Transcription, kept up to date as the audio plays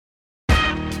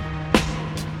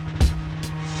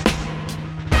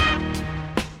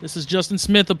This is Justin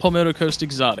Smith of Palmetto Coast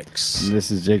Exotics. And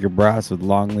this is Jacob Ross with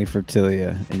Longleaf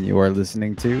Fertilia, and you are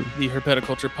listening to the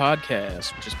Herpetoculture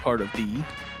podcast, which is part of the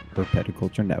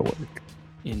Herpetoculture Network.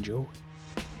 Enjoy.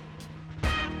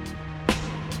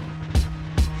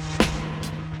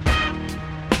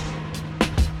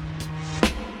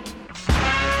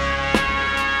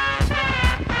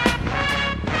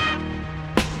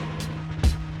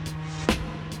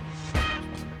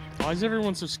 Why is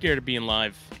everyone so scared of being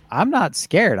live? I'm not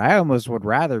scared. I almost would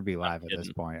rather be live at this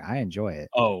point. I enjoy it.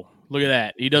 Oh, look at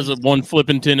that. He does a one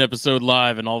flipping 10 episode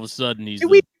live, and all of a sudden he's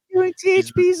we've been doing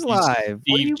THPs live.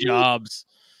 Steve Jobs.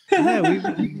 Yeah, we've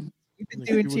been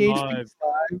doing THPs live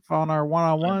on our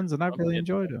one-on-ones, and I've really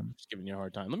enjoyed them. Just giving you a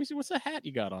hard time. Let me see. What's the hat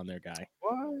you got on there, guy?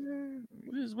 What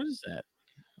is that?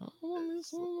 Oh,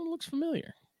 this one looks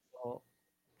familiar. God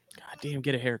damn,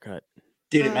 get a haircut.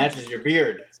 Dude, it matches your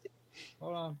beard.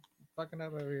 Hold on. Fucking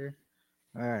up over here.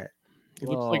 All right. It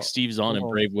looks like Steve Zahn in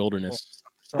Brave Wilderness.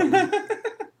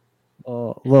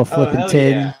 Little flipping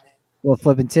tin. Yeah. Little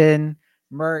flipping tin.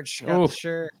 Merch. Got the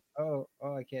shirt. Oh,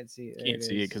 I can't see it. Can't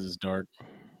see it because it's dark.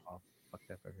 Oh,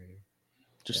 fucked up over here.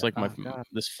 Just like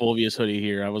this Fulvius hoodie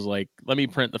here. I was like, let me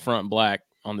print the front black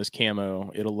on this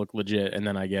camo. It'll look legit. And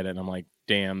then I get it. And I'm like,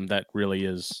 damn, that really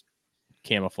is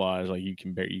camouflage. Like you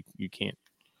can you can't.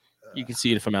 You can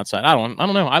see it from outside. I don't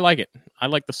know. I like it. I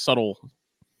like the subtle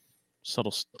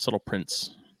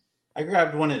prints. I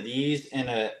grabbed one of these in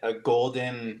a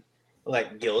golden,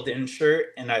 like Gildan shirt,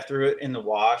 and I threw it in the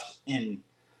wash. And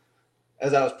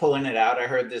as I was pulling it out, I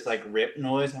heard this like rip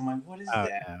noise. I'm like, what is that?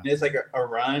 Yeah. And it's like a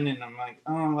run, and I'm like,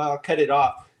 oh, well, I'll cut it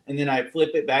off. And then I flip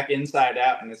it back inside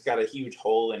out, and it's got a huge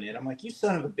hole in it. I'm like, you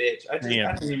son of a bitch! I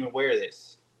didn't even wear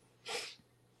this.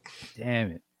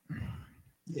 Damn it.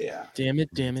 Yeah. Damn it.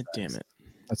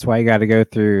 That's why you got to go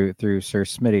through Sir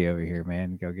Smitty over here,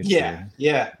 man. Go get your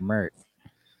merch.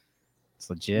 It's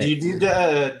legit. Do you do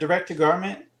the direct to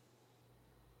garment?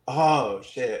 Oh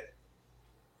shit.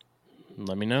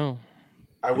 Let me know.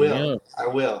 I will.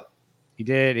 He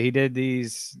did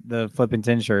the flipping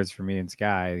 10 shirts for me and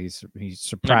Sky. He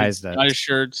surprised us. I did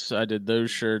shirts. I did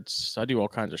those shirts. I do all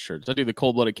kinds of shirts. I do the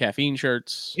cold-blooded caffeine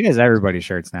shirts. He does everybody's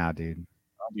shirts now, dude.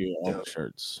 I do all the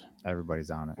shirts. Everybody's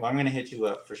on it. Well, I'm gonna hit you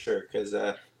up for sure because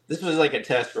this was like a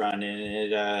test run,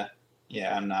 and it.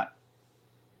 I'm not.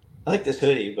 I like this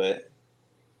hoodie, but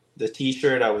the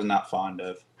T-shirt I was not fond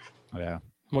of. Oh, yeah.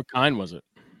 What kind was it?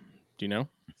 Do you know?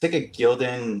 It's like a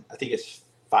Gildan. I think it's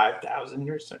 5,000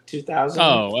 or 2,000.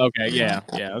 Oh, okay, yeah.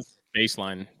 That's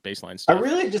baseline stuff. I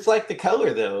really just like the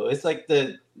color though. It's like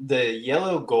the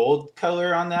yellow gold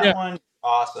color on that one.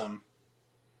 Awesome.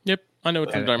 Yep. I know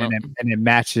what you're talking about. And it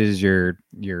matches your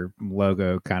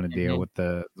logo kind of deal with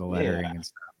the lettering and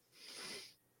stuff.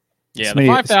 Yeah, the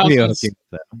 5,000s,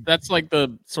 that's like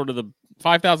the sort of the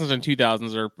 5,000s and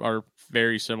 2,000s are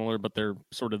very similar, but they're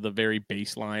sort of the very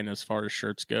baseline as far as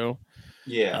shirts go.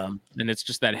 Yeah. And it's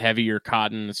just that heavier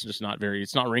cotton. It's just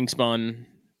it's not ring spun.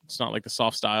 It's not like the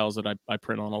soft styles that I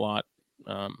print on a lot.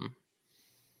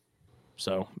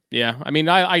 So, yeah, I mean,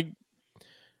 I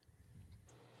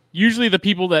usually the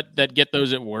people that get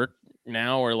those at work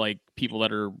now are like people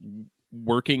that are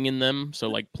working in them. So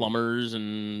like plumbers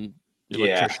and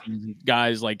electricians,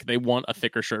 guys, like they want a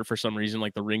thicker shirt for some reason,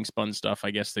 like the ring spun stuff.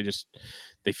 I guess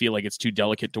they feel like it's too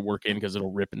delicate to work in because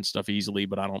it'll rip and stuff easily,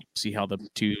 but I don't see how the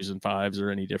 2s and 5s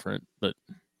are any different, but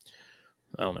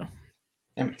I don't know.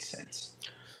 That makes sense.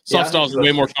 Soft styles are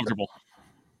way more comfortable.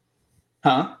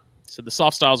 Huh? So the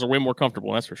soft styles are way more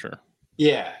comfortable, that's for sure.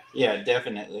 Yeah,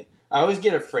 definitely. I always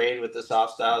get afraid with the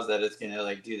soft styles that it's gonna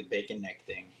like do the bacon neck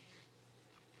thing,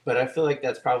 but I feel like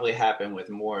that's probably happened with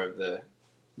more of the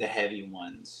heavy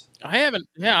ones. I haven't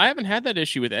had that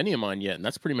issue with any of mine yet, and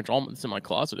that's pretty much all that's in my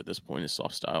closet at this point is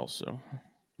soft styles. So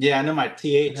yeah, I know my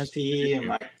THP and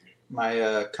my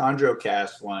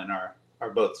Chondrocast one are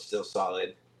both still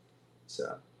solid.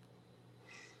 So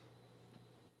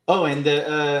and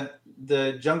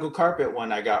the jungle carpet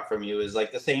one I got from you is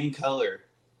like the same color.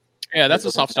 Yeah, that's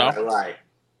a soft style. I like.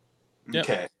 Yep.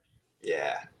 Okay.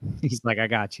 Yeah. He's like, I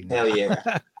got you. Hell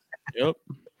yeah. Yep.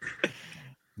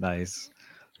 Nice.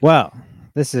 Well,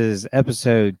 this is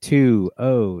episode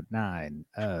 209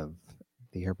 of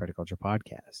the Herpetoculture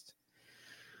podcast.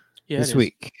 Yeah, this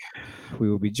week, we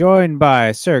will be joined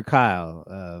by Sir Kyle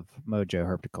of Mojo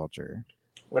Herpetoculture.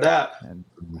 What up? And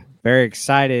very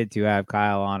excited to have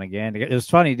Kyle on again. It was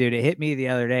funny, dude. It hit me the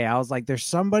other day. I was like, there's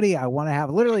somebody I want to have.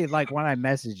 Literally, like when I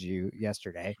messaged you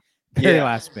yesterday, very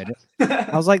last minute.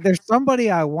 I was like, there's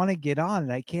somebody I want to get on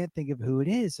and I can't think of who it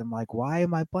is. I'm like, why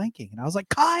am I blanking? And I was like,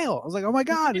 Kyle. I was like, oh my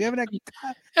God, we haven't had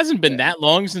hasn't been that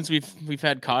long since we've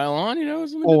had Kyle on, you know,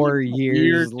 it's only 4 been like years a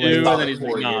year or later. two, and then he's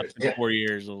like, 4 nah, years. it's been 4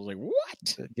 years. I was like,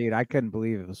 what? Dude, I couldn't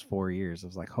believe it was 4 years. I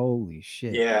was like, holy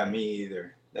shit. Yeah, me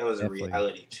either. That was Definitely. a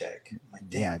reality check. I'm like,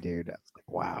 damn. Yeah, dude. I was like,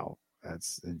 wow,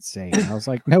 that's insane. I was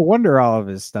like, no wonder all of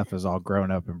his stuff is all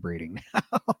grown up and breeding.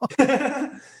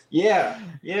 yeah.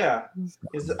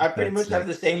 Because I pretty much have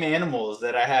the same animals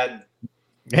that I had.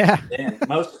 Yeah, then,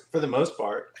 for the most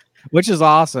part. Which is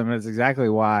awesome. It's exactly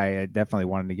why I definitely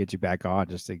wanted to get you back on,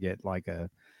 just to get like an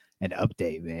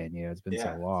update, man. You know, it's been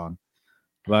so long.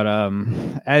 But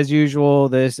as usual,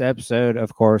 this episode,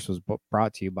 of course, was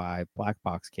brought to you by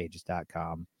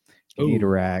blackboxcages.com. If you need a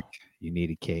rack, you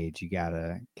need a cage, you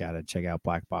gotta check out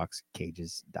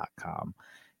blackboxcages.com.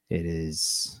 It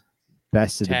is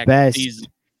best of the best.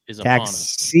 Tax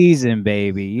season,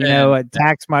 baby. You know what?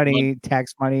 Tax money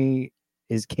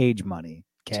is cage money.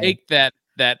 Okay? Take that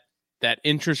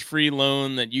interest-free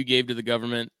loan that you gave to the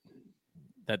government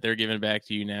that they're giving back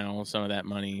to you now, some of that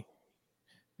money,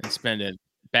 and spend it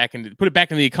put it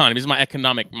back into the economy. This is my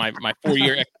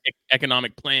 4-year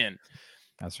economic plan.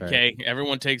 That's right. Okay,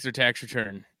 everyone takes their tax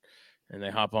return and they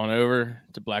hop on over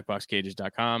to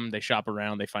blackboxcages.com. They shop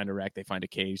around, they find a rack, they find a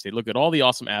cage, they look at all the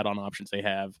awesome add-on options they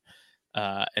have,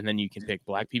 and then you can pick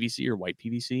black PVC or white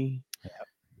PVC. Yep.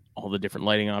 All the different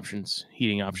lighting options,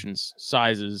 heating options,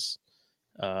 sizes,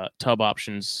 tub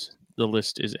options. The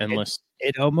list is endless.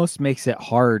 It almost makes it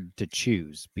hard to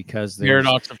choose because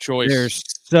paradox of choice. There's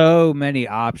so many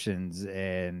options,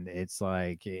 and it's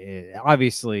like,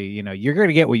 obviously, you know, you're going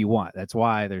to get what you want. That's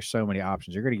why there's so many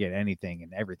options. You're going to get anything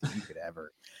and everything you could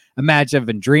ever imagine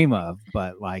and dream of.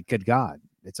 But like, good God,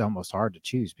 it's almost hard to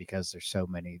choose because there's so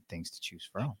many things to choose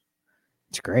from.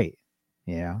 It's great.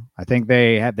 Yeah, I think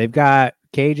they've got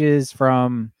cages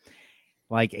from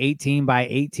like 18 by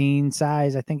 18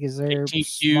 size, I think is their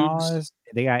smallest.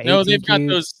 They got 18 they've got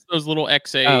cubes. those little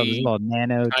XA, those little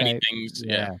nano tiny type things.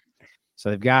 Yeah. So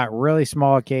they've got really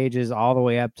small cages all the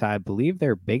way up to, I believe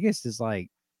their biggest is like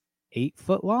 8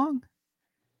 foot long.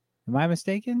 Am I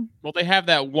mistaken? Well, they have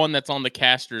that one that's on the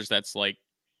casters that's like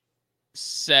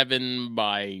 7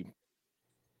 by.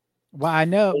 Well, I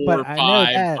know, but I know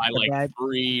that by like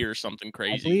 3 or something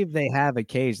crazy. I believe they have a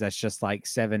cage that's just like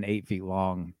 7-8 feet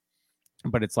long,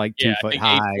 but it's like 2 foot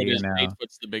high. 8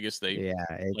 foot's the biggest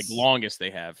it's like longest they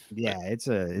have. Yeah, it's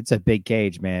a big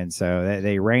cage, man. So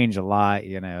they range a lot.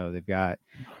 You know, they've got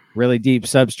really deep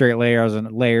substrate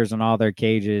layers on all their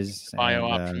cages. Bio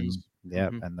options.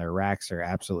 Yep, and their racks are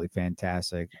absolutely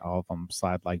fantastic. All of them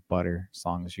slide like butter, as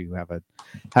long as you have a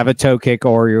toe kick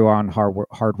or you're on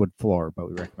hardwood floor. But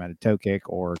we recommend a toe kick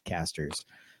or casters.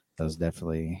 Those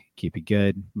definitely keep you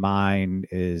good. Mine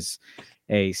is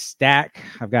a stack.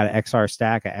 I've got an XR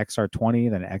stack, an XR20,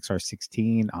 then an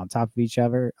XR16 on top of each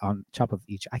other. I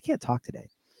can't talk today.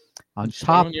 On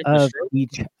top of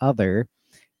each other,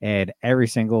 and every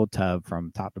single tub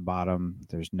from top to bottom.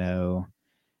 There's no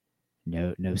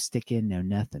sticking, no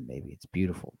nothing, baby. It's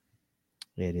beautiful.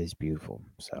 It is beautiful.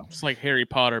 So it's like Harry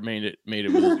Potter made it.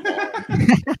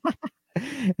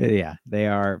 Yeah, they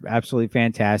are absolutely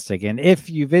fantastic. And if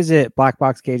you visit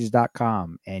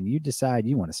blackboxcages.com and you decide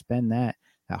you want to spend that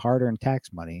hard-earned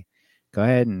tax money, go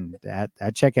ahead and at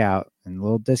checkout in the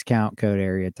little discount code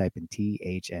area, type in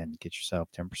THN. Get yourself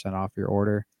 10% off your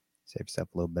order. Save yourself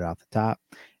a little bit off the top.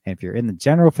 And if you're in the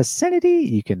general vicinity,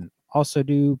 you can also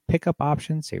do pickup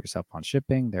options. Save yourself on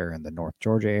shipping. They're in the North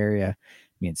Georgia area.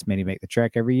 Me and Smitty make the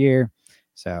trek every year.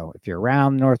 So if you're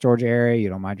around the North Georgia area, you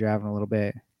don't mind driving a little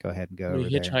bit, go ahead and go over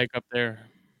there. Hitchhike up there.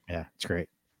 Yeah, it's great.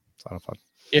 It's a lot of fun.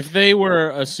 If they were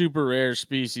a super rare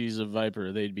species of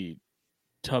viper, they'd be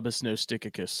Tubus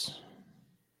nosticicus.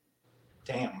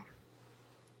 Damn.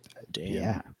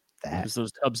 Yeah. Because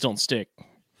those tubs don't stick.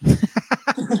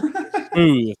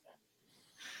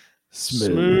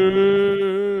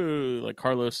 Smooth. Like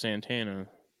Carlos Santana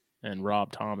and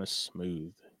Rob Thomas.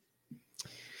 Smooth.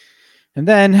 And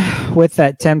then with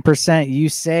that 10% you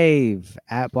save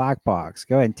at Black Box,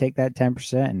 go ahead and take that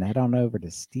 10% and head on over to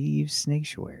Steve's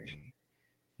Sanctuary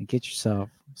and get yourself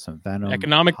some Venom.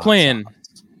 Economic plan.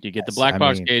 Sauce. You get the Black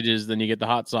Box cages, then you get the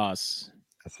hot sauce.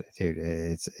 Dude,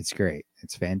 it's great.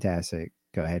 It's fantastic.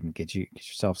 Go ahead and get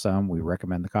yourself some. We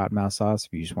recommend the cottonmouth sauce.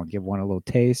 If you just want to give one a little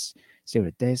taste, see what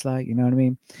it tastes like, you know what I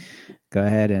mean? Go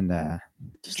ahead and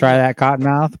try that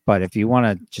cottonmouth. But if you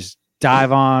want to just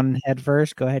dive on head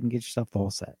first, go ahead and get yourself the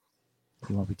whole set.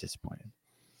 You won't be disappointed.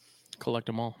 Collect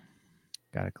them all.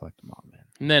 Gotta collect them all, man.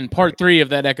 And then part 3 of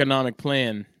that economic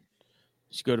plan.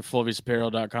 Just go to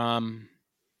FulviusApparel.com.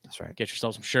 That's right. Get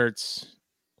yourself some shirts.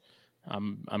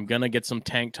 I'm gonna get some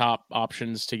tank top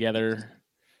options together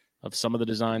of some of the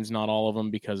designs, not all of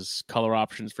them, because color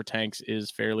options for tanks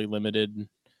is fairly limited.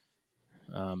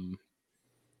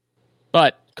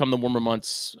 But come the warmer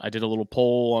months, I did a little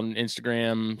poll on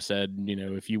Instagram, said,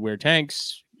 if you wear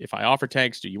tanks, if I offer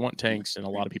tanks, do you want tanks? And a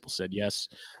lot of people said yes.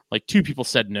 Like 2 people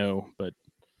said no, but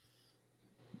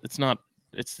it's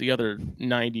the other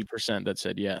 90% that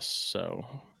said yes. So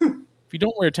if you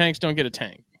don't wear tanks, don't get a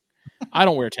tank. I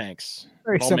don't wear tanks.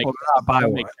 Very simple to not buy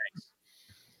one.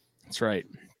 That's right.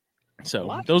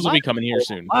 So those will be coming here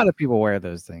soon. A lot of people wear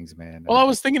those things, man. Well, I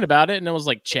was thinking about it, and it was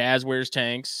like Chaz wears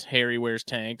tanks, Harry wears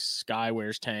tanks, Sky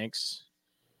wears tanks.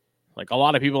 Like a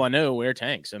lot of people I know wear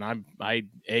tanks, and I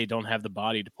don't have the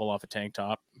body to pull off a tank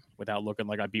top without looking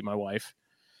like I beat my wife.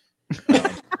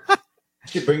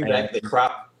 Should bring back the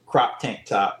crop tank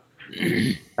top.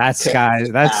 That's Sky.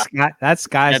 That's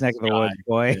Sky's neck of the woods,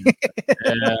 boy.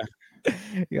 Yeah.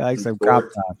 You like some crop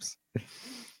tops.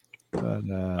 But,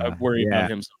 I worry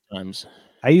about him sometimes.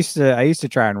 I used to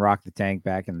try and rock the tank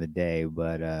back in the day,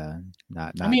 but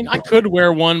not. I mean, I could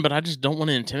wear one, but I just don't want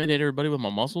to intimidate everybody with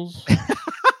my muscles.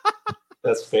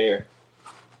 That's fair.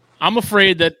 I'm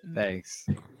afraid that thanks.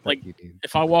 Like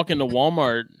if I walk into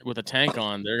Walmart with a tank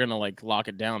on, they're gonna like lock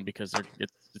it down because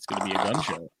it's gonna be a gun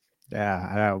show.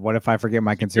 Yeah. What if I forget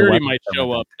my concealed Security weapon? might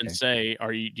show up and say,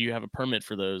 "Do you have a permit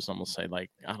for those?" I'm gonna say,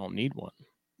 like, I don't need one.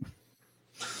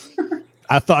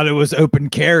 I thought it was open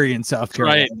carry in South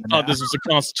Carolina. Right. I thought this was a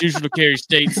constitutional carry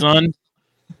state, son.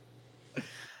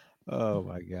 Oh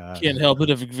my God. Can't help it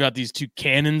if you've got these 2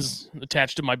 cannons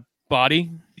attached to my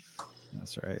body.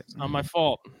 That's right. It's not my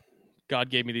fault. God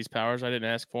gave me these powers. I didn't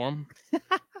ask for them.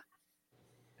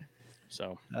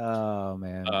 So, oh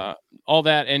man, all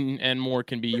that and more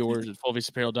can be yours at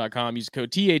fulvisapparel.com. Use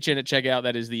code THN at checkout.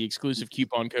 That is the exclusive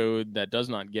coupon code that does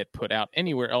not get put out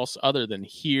anywhere else other than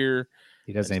here.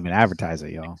 He doesn't even advertise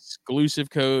it, y'all. Exclusive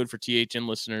code for THN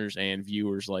listeners and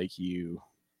viewers like you.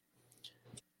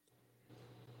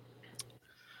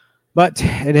 But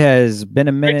it has been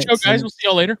a minute. Great show, guys. We'll see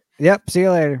y'all later. Yep, see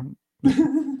you later.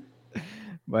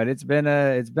 But it's been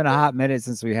a hot minute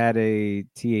since we had a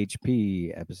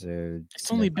THP episode.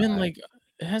 It's only been like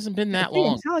it hasn't been that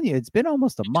long. I'm telling you, it's been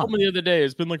almost a month. Told me the other day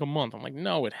it's been like a month. I'm like,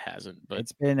 no, it hasn't. But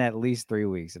it's been at least 3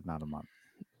 weeks, if not a month.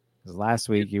 Because last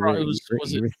week you were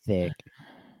thick.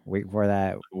 Week before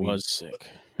that, was sick.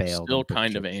 Still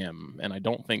kind of am, and I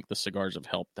don't think the cigars have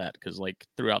helped that because, like,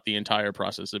 throughout the entire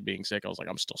process of being sick, I was like,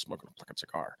 I'm still smoking a fucking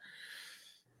cigar.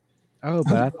 Oh,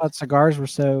 but I thought cigars were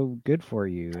so good for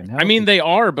you. And I mean, they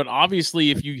are, but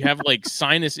obviously, if you have like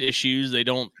sinus issues, they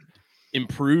don't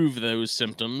improve those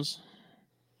symptoms.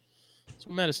 That's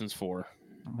what medicine's for.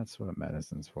 That's what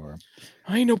medicine's for.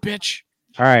 I ain't no bitch.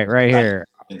 All right here.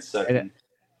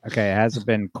 Okay, it hasn't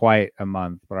been quite a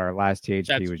month, but our last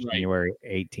THP was January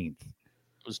 18th.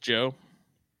 Was Joe?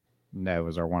 No, it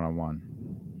was our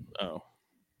one-on-one. Oh.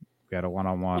 We got a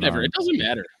one-on-one. Whatever, it doesn't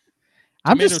matter.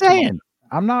 I'm just saying.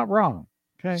 I'm not wrong.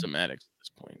 Okay. Semantics at this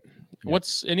point. Yeah.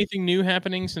 What's anything new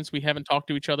happening since we haven't talked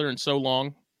to each other in so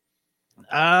long?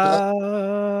 Not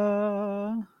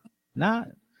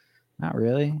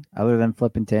really. Other than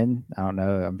flipping 10. I don't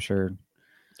know. I'm sure.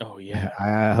 Oh yeah.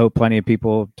 I hope plenty of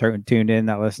people tuned in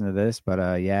that listen to this.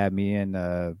 But yeah, me and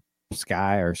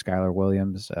Skylar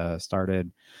Williams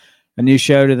started a new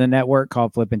show to the network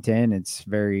called Flippin' 10. It's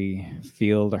very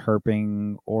field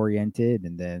herping oriented,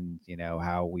 and then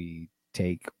how we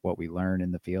take what we learn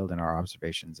in the field and our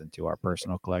observations into our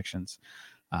personal collections.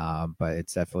 But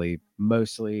it's definitely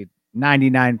mostly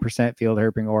 99% field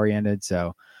herping oriented.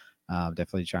 So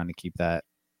definitely trying to keep that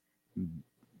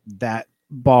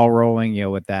ball rolling,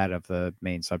 with that of the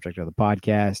main subject of the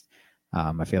podcast.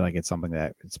 I feel like it's something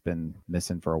that it's been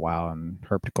missing for a while in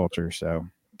herpetoculture. So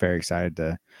very excited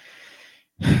to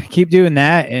keep doing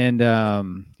that. And,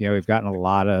 we've gotten a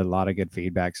lot of good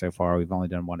feedback so far. We've only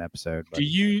done one episode. But...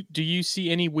 Do you see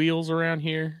any wheels around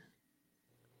here?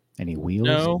 Any wheels?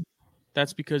 No,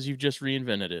 that's because you've just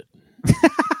reinvented it.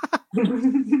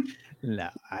 No,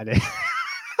 I didn't.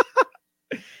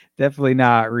 Definitely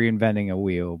not reinventing a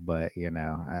wheel, but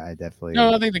I definitely.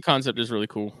 No, I think the concept is really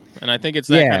cool, and I think it's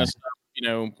that kind of stuff.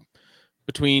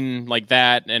 Between like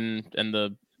that and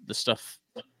the stuff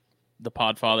the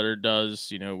Podfather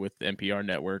does, with the NPR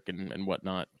network and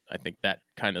whatnot. I think that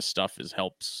kind of stuff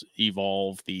helps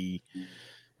evolve the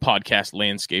podcast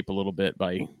landscape a little bit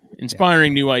by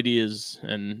inspiring new ideas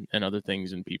and other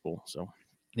things in people. So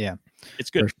yeah,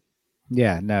 it's good.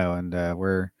 And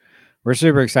we're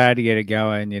super excited to get it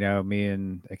going. Me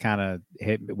and it kind of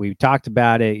we talked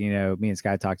about it. Me and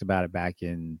Sky talked about it back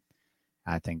in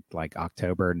I think like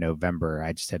October, November.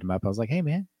 I just hit him up. I was like, hey,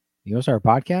 man, you want to start a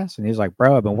podcast? And he was like,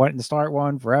 bro, I've been wanting to start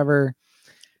one forever.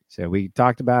 So we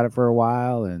talked about it for a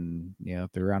while and,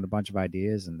 threw around a bunch of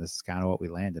ideas. And this is kind of what we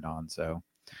landed on. So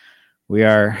we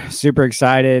are super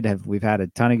excited. We've had a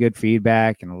ton of good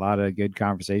feedback and a lot of good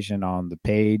conversation on the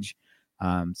page.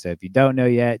 So if you don't know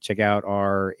yet, check out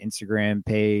our Instagram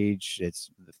page. It's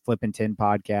the Flippin' 10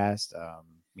 podcast.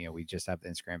 We just have the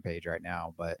Instagram page right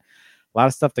now, but a lot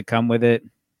of stuff to come with it.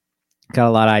 Got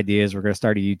a lot of ideas. We're going to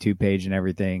start a YouTube page and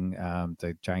everything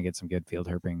to try and get some good field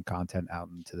herping content out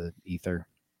into the ether.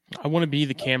 I want to be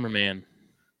the cameraman.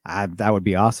 That would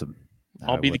be awesome.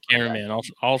 I'll be the cameraman.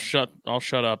 I'll shut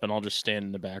up and I'll just stand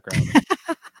in the background.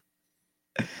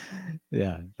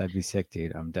 Yeah, that'd be sick,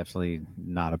 dude. I'm definitely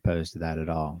not opposed to that at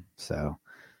all. So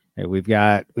hey, we've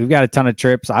got a ton of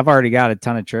trips. I've already got a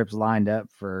ton of trips lined up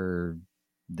for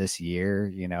this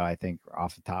year. I think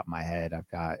off the top of my head, I've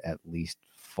got at least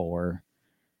 4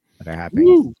 that are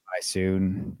happening by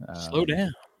soon. Slow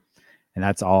down. And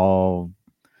that's all.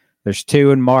 There's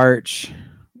 2 in March,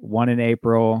 1 in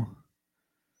April.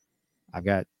 I've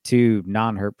got 2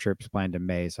 non-herp trips planned in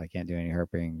May, so I can't do any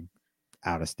herping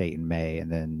out of state in May.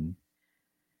 And then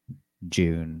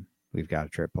June, we've got a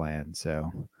trip planned.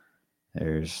 So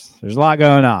there's a lot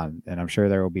going on, and I'm sure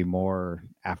there will be more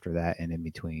after that and in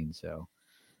between. So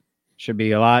should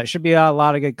be a lot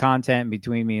of good content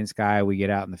between me and Sky. We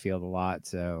get out in the field a lot,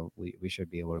 so we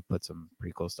should be able to put some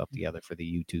pretty cool stuff together for the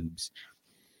YouTubes.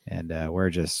 And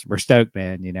we're stoked,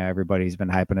 man. Everybody's been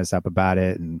hyping us up about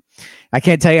it. And I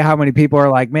can't tell you how many people are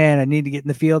like, man, I need to get in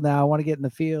the field now. I want to get in the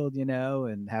field,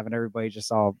 and having everybody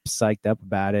just all psyched up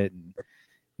about it. And,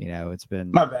 it's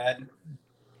been. My bad.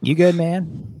 You good,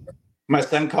 man? My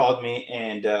son called me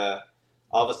and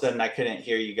all of a sudden I couldn't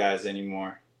hear you guys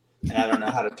anymore. And I don't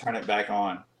know how to turn it back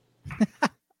on.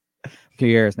 Can you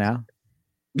hear us now?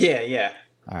 Yeah.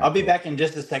 Right, I'll be back in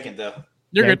just a second, though.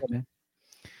 You're good. Man.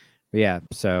 Yeah,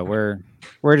 so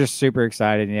we're just super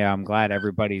excited. I'm glad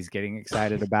everybody's getting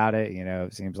excited about it.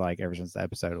 It seems like ever since the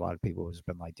episode, a lot of people have just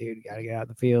been like, dude, you got to get out in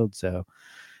the field. So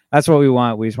that's what we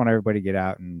want. We just want everybody to get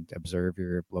out and observe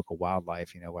your local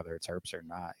wildlife, whether it's herps or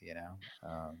not.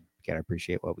 Got to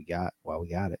appreciate what we got while we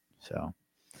got it. So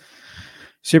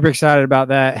super excited about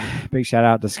that. Big shout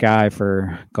out to Sky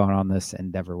for going on this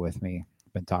endeavor with me.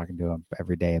 I've been talking to him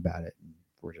every day about it.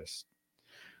 We're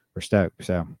stoked.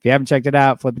 So if you haven't checked it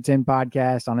out, Flippin' 10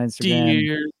 podcast on Instagram.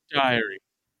 Dear diary.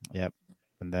 Yep.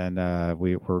 And then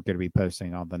we're going to be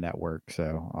posting on the network.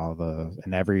 So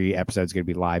every episode's going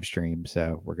to be live streamed.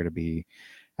 So we're going to be,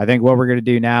 I think what we're going to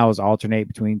do now is alternate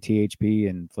between THP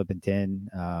and Flippin' 10.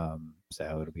 So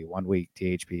it'll be 1 week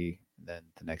THP, and then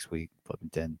the next week Flippin'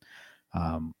 10.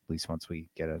 At least once we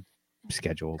get a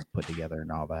schedule put together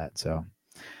and all that. So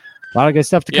a lot of good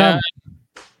stuff to come.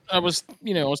 I was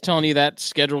telling you that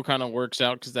schedule kind of works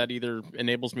out because that either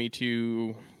enables me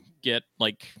to get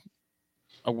like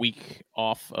a week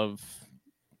off of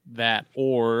that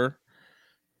or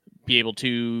be able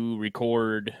to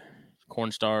record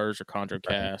Corn Stars or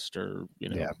ControCast or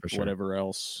whatever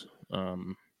else.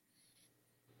 The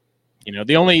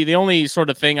only sort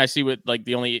of thing I see with like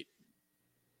the only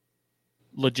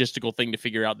logistical thing to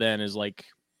figure out then is like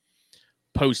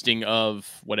posting of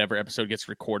whatever episode gets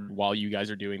recorded while you guys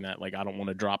are doing that. Like I don't want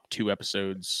to drop 2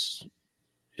 episodes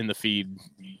in the feed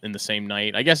in the same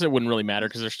night. I guess it wouldn't really matter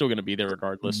because they're still going to be there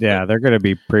regardless. Yeah, they're going to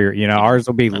be ours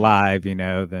will be live,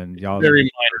 then y'all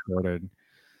very recorded.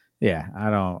 Yeah, I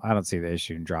don't see the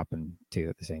issue in dropping 2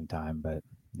 at the same time, but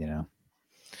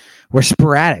we're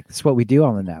sporadic. That's what we do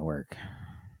on the network.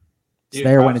 It's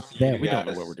there when it's there. We don't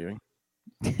know what we're doing.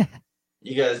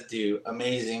 You guys do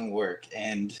amazing work,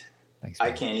 and thanks,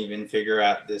 I can't even figure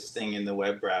out this thing in the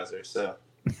web browser. So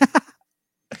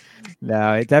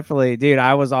no, it definitely, dude.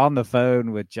 I was on the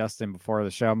phone with Justin before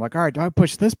the show. I'm like, all right, do I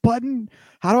push this button?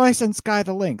 How do I send Sky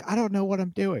the link? I don't know what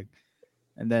I'm doing.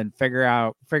 And then figuring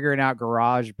out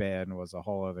GarageBand was a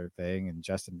whole other thing. And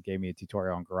Justin gave me a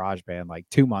tutorial on GarageBand like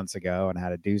 2 months ago and how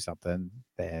to do something.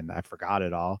 And I forgot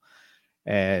it all.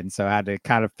 And so I had to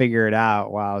kind of figure it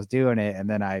out while I was doing it. And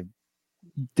then I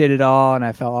did it all and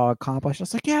I felt all accomplished. I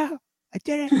was like, yeah, I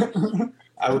did it.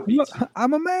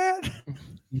 I'm a man.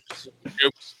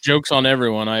 Jokes on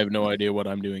everyone. I have no idea what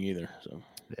I'm doing either. So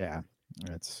yeah,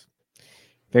 it's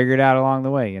figured out along the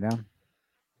way,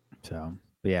 So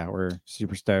yeah, we're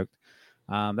super stoked.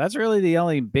 That's really the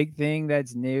only big thing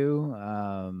that's new.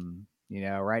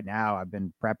 Right now I've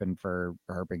been prepping for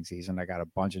herping season. I got a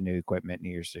bunch of new equipment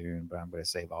near soon, but I'm going to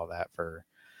save all that for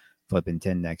Flippin'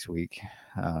 10 next week.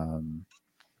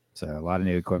 So a lot of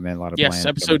new equipment, a lot of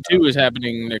episode 2 is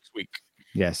happening next week.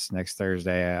 Yes, next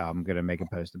Thursday. I'm gonna make a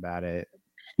post about it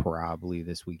probably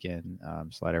this weekend.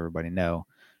 So let everybody know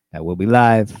that we'll be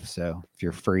live. So if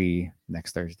you're free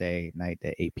next Thursday night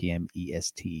at 8 p.m.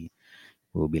 EST,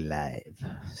 we'll be live.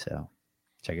 So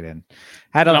check it in.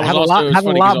 Had a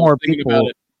lot more people.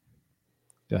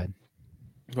 Go ahead.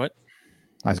 What?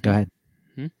 Go ahead.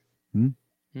 Hmm?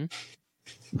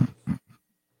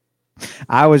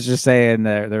 I was just saying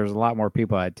that there's a lot more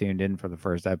people that tuned in for the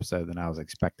first episode than I was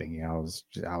expecting. You know,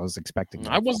 I was expecting.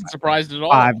 I wasn't surprised at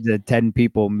all. 5 to 10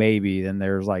 people, maybe. Then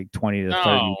there's like 20 to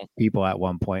 30 people at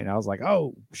one point, and I was like,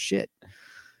 "Oh shit!"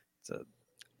 So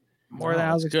more than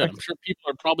I was expecting. I'm sure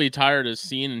people are probably tired of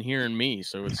seeing and hearing me,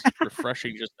 so it's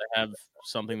refreshing just to have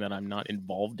something that I'm not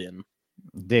involved in.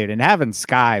 Dude, and having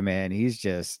Sky, man, he's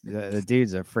just the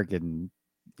dude's a freaking.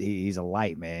 He's a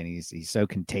light, man. He's so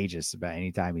contagious about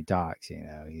anytime he talks. You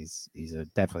know, he's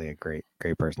definitely a great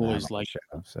person. Boys like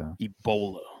show, so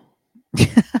Ebola.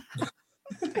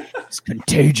 It's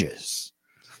contagious.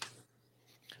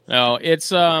 No, it's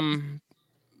funny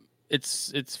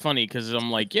because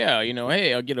I'm like, yeah, you know,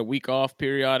 hey, I'll get a week off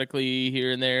periodically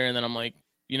here and there, and then I'm like,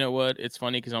 you know what? It's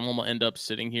funny because I'm gonna end up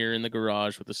sitting here in the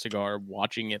garage with a cigar,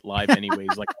 watching it live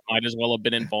anyways. Like, I might as well have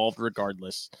been involved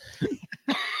regardless.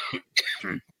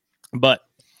 But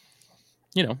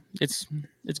you know, it's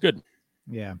good.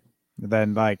 Yeah.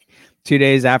 Then like 2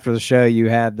 days after the show, you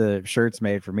had the shirts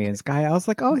made for me and Sky. I was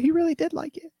like, oh, he really did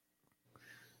like it.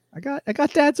 I got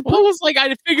Dad's. Well, it was like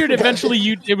I figured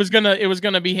eventually it was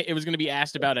gonna be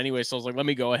asked about anyway. So I was like, let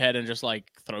me go ahead and just like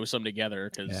throw some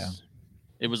together because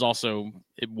it was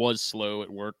slow at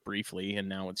work briefly, and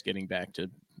now it's getting back to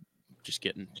just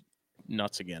getting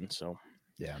nuts again. So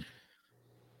yeah,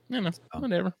 you know,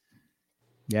 whatever.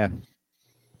 Yeah,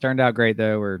 turned out great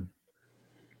though. We're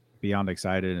beyond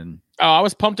excited, and I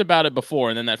was pumped about it before,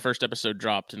 and then that first episode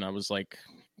dropped, and I was like,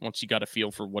 once you got a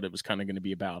feel for what it was kind of going to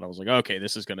be about, I was like, okay,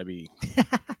 this is going to be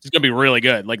really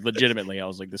good. Like legitimately, I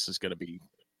was like, this is going to be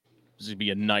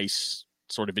a nice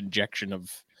sort of injection of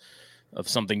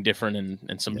something different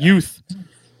and some youth.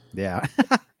 Yeah.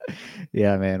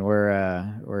 Yeah, man,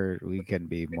 we couldn't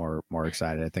be more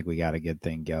excited. I think we got a good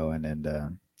thing going,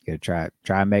 and gonna try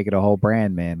and make it a whole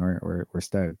brand, man. We're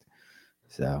stoked.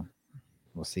 So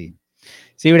we'll see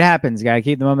what happens. Got to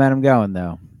keep the momentum going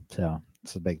though. So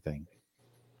it's a big thing.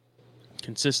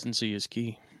 Consistency is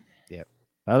key. Yep.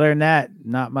 Other than that,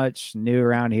 not much new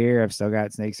around here. I've still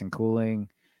got snakes and cooling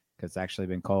because it's actually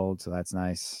been cold, so that's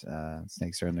nice.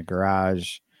 Snakes are in the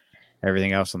garage.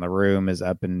 Everything else in the room is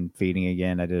up and feeding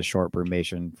again. I did a short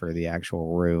brumation for the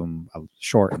actual room, a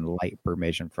short and light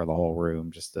brumation for the whole room,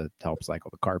 just to help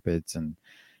cycle the carpets and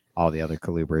all the other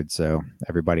colubrids. So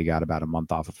everybody got about a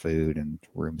month off of food, and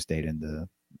room stayed in the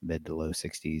mid to low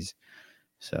 60s.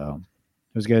 So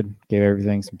it was good. Gave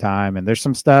everything some time. And there's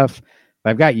some stuff.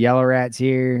 I've got yellow rats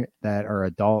here that are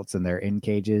adults and they're in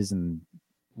cages. And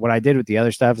what I did with the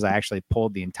other stuff is I actually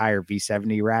pulled the entire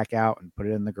V70 rack out and put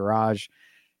it in the garage.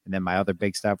 And then my other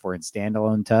big stuff were in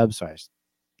standalone tubs. So I just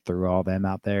threw all them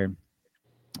out there.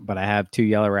 But I have 2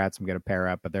 yellow rats I'm going to pair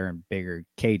up, but they're in bigger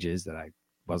cages that I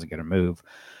wasn't going to move.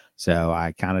 So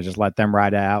I kind of just let them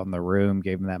ride out in the room,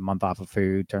 gave them that month off of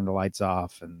food, turned the lights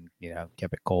off, and,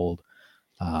 kept it cold.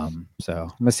 So I'm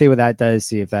going to see what that does,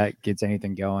 see if that gets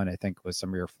anything going. I think with some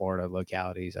of your Florida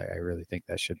localities, I really think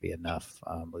that should be enough,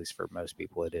 at least for most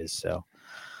people it is. So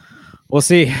we'll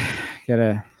see.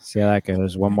 Gotta see how that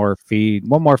goes. One more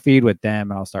feed with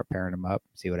them, and I'll start pairing them up,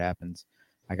 see what happens.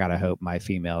 I gotta hope my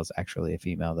female is actually a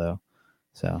female though.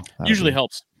 So usually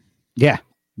helps. Yeah.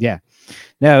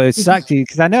 No, it sucked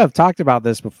because I know I've talked about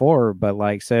this before, but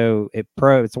like, so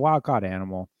it's a wild caught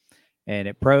animal, and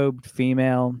it probed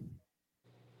female.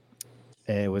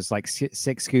 It was like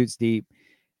 6 scoots deep,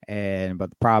 but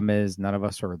the problem is none of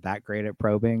us were that great at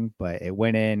probing. But it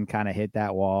went in, kind of hit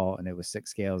that wall, and it was 6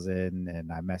 scales in.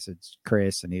 And I messaged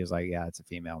Chris, and he was like, "Yeah, it's a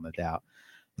female, no doubt."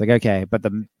 I was like, okay, but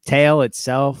the tail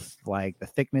itself, like the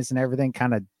thickness and everything,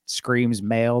 kind of screams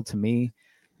male to me,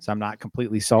 so I'm not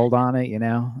completely sold on it,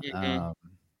 Mm-hmm.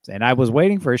 And I was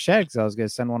waiting for a shed because I was going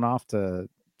to send one off to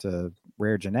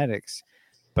Rare Genetics,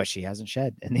 but she hasn't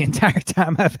shed in the entire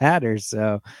time I've had her.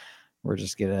 So we're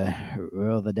just gonna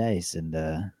roll the dice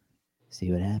and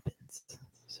see what happens.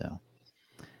 So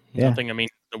nothing. I mean,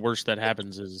 the worst that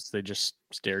happens is they just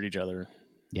stare at each other.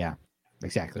 Yeah,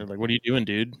 exactly. They're like, "What are you doing,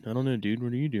 dude? I don't know, dude.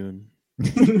 What are you doing?"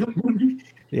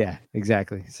 Yeah,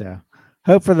 exactly. So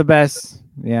hope for the best.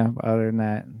 Yeah. Other than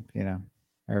that,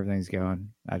 everything's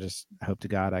going. I just hope to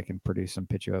God I can produce some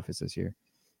Pituophis this year.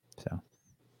 So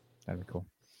that'd be cool.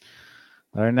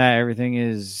 Other than that, everything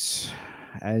is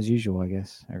as usual, I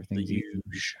guess. Everything's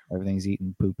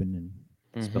eating, pooping, and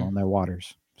spilling their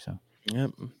waters. So,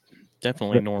 yep,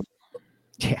 definitely normal.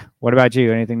 Yeah. What about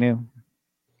you? Anything new?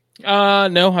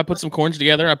 No, I put some corns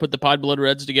together. I put the Pied Blood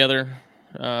Reds together.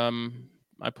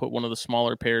 I put one of the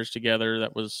smaller pairs together.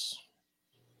 That was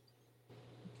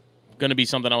going to be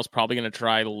something I was probably going to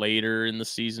try later in the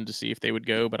season to see if they would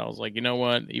go. But I was like, you know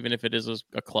what? Even if it is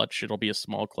a clutch, it'll be a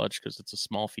small clutch because it's a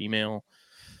small female.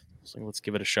 So let's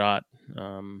give it a shot.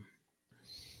 And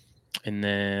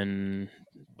then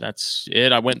that's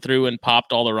it. I went through and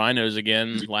popped all the rhinos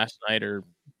again last night, or,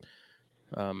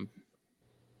 and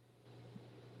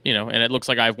it looks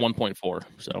like I have 1.4.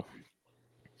 So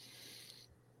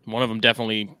one of them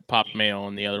definitely popped male,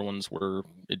 and the other ones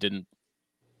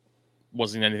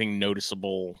wasn't anything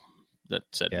noticeable that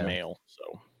said male.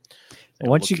 So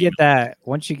once you get that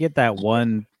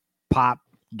one pop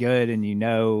good, and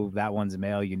that one's a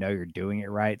male, you're doing it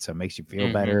right, so it makes you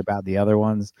feel better about the other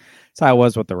ones. So I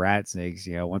was with the rat snakes.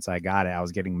 Once I got it, I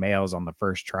was getting males on the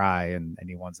first try, and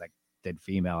any ones that did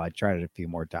female, I tried it a few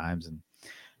more times and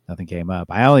nothing came up.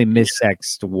 I only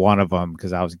missexed one of them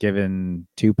because I was given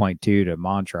 2.2 to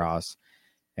Montrose,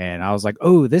 and I was like,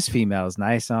 oh, this female is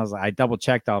nice. And I double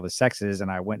checked all the sexes,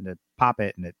 and I went to pop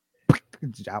it, and it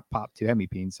out popped 2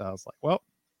 hemipenes. So I was like, well,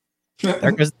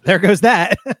 there goes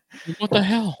that. What the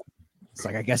hell? It's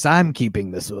like, I guess I'm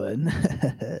keeping this one.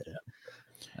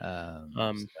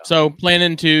 So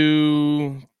planning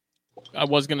to, I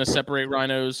was going to separate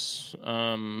rhinos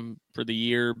for the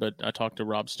year, but I talked to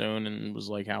Rob Stone and was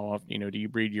like, how often, do you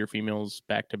breed your females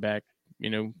back to back,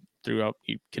 throughout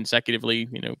consecutively,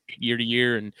 year to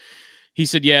year? And he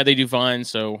said, yeah, they do fine.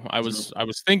 So I was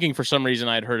thinking, for some reason,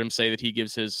 I'd heard him say that he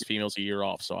gives his females a year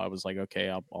off. So I was like,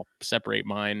 okay, I'll separate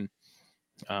mine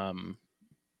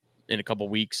in a couple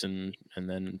weeks and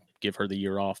then give her the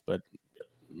year off. But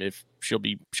if she'll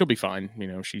be fine.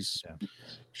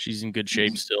 She's in good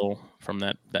shape still from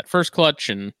that first clutch.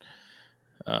 And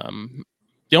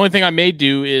the only thing I may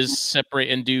do is separate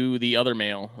and do the other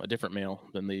male, a different male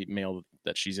than the male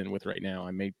that she's in with right now.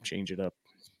 I may change it up,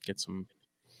 get a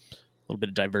little bit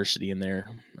of diversity in there.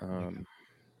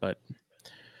 But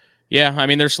yeah, I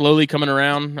mean, they're slowly coming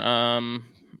around. I'm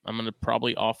going to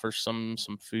probably offer some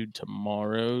food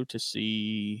tomorrow to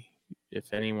see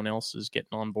if anyone else is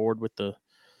getting on board with the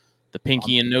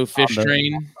pinky and no fish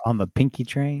train. On the pinky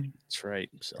train? That's right.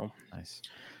 So nice.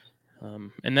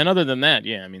 And then other than that,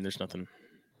 yeah, I mean, there's nothing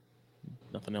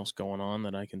else going on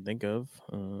that I can think of.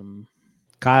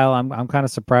 Kyle, I'm kind of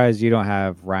surprised you don't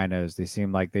have rhinos. They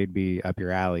seem like they'd be up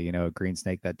your alley, a green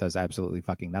snake that does absolutely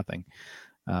fucking nothing.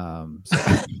 I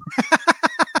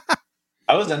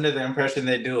was under the impression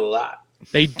they do a lot.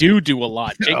 They do a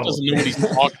lot. Jake doesn't know what he's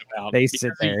talking about. They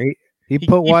sit there. He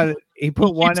put one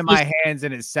in my hands,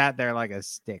 and it sat there like a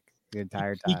stick the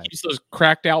entire time. He keeps those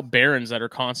cracked out barons that are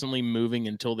constantly moving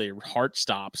until their heart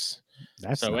stops.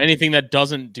 So anything that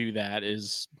doesn't do that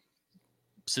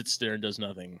sits there and does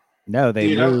nothing. No,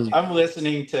 they move. I'm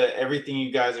listening to everything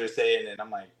you guys are saying, and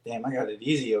I'm like, damn, I got it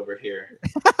easy over here.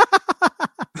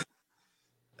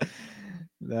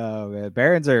 No, man.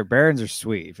 Barons are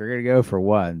sweet. If you're gonna go for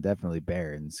one, definitely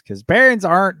Barons, because Barons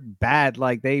aren't bad.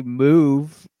 Like, they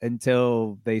move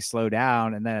until they slow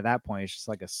down, and then at that point, it's just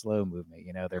like a slow movement.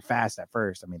 They're fast at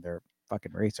first. I mean, they're a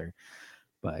fucking racer,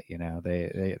 but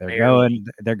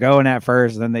they're going at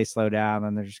first, and then they slow down,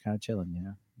 and they're just kind of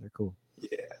chilling. They're cool. Yeah.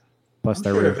 Plus, I'm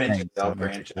they're sure real eventually things, they'll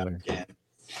branch out again.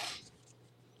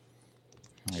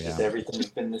 Because everything's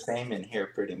been the same in here,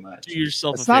 pretty much. Do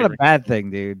yourself it's not a bad thing,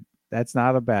 dude. That's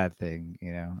not a bad thing.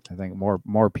 I think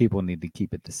more people need to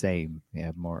keep it the same.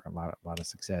 A lot of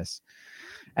success,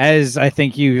 as I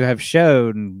think you have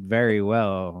shown very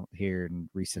well here in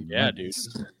recent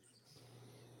months. Dude.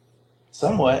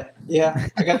 Somewhat, yeah.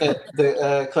 I got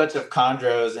the clutch of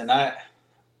chondros, and I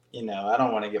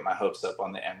don't want to get my hopes up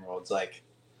on the emeralds. Like,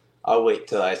 I'll wait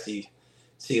till I see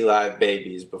live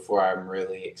babies before I'm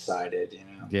really excited.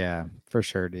 Yeah, for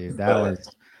sure, dude.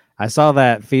 I saw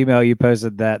that female you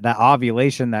posted, that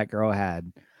ovulation that girl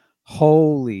had.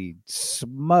 Holy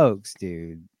smokes,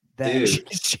 dude.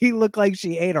 She looked like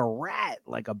she ate a rat,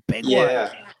 like a big one.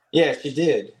 Yeah, she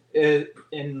did.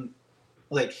 And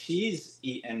like, she's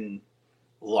eaten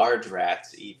large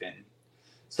rats even.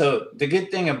 So the good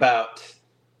thing about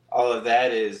all of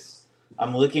that is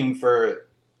I'm looking for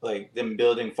like them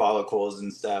building follicles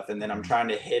and stuff, and then I'm trying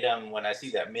to hit them when I see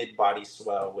that mid body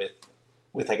swell with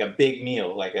like a big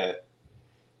meal, like a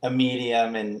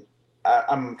medium, and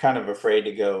I'm kind of afraid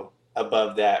to go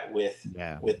above that with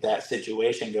that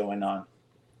situation going on.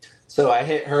 So I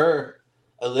hit her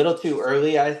a little too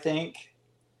early, I think,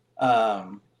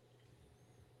 because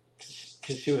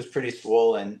she was pretty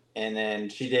swollen, and then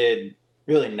she did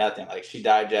really nothing. Like she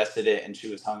digested it and she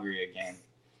was hungry again.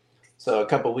 So a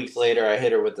couple weeks later, I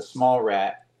hit her with the small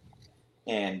rat,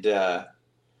 and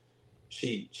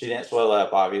she didn't swell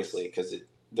up, obviously, because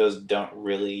those don't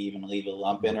really even leave a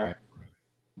lump in her.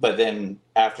 But then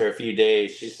after a few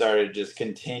days, she started just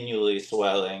continually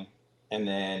swelling, and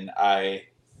then I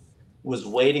was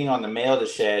waiting on the male to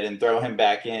shed and throw him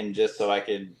back in just so I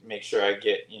could make sure I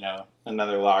get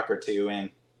another lock or two in.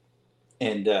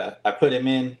 And I put him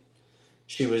in.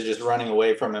 She was just running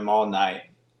away from him all night.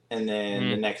 And then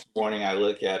the next morning I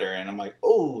look at her and I'm like,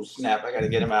 oh, snap, I got to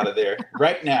get him out of there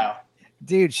right now.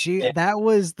 Dude, that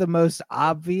was the most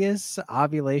obvious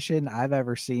ovulation I've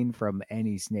ever seen from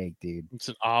any snake, dude. It's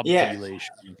an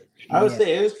ovulation. Yeah. I would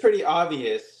say it was pretty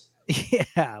obvious.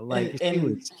 Yeah, like she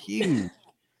was huge.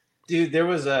 Dude,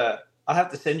 I'll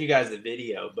have to send you guys the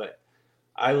video, but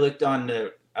I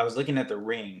was looking at the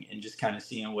ring and just kind of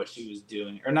seeing what she was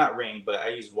doing. Or not ring, but I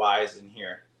use Wise in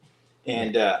here.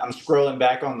 And I'm scrolling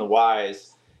back on the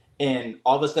Wise, and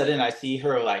all of a sudden I see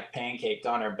her like pancaked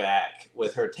on her back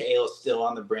with her tail still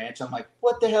on the branch. I'm like,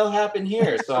 what the hell happened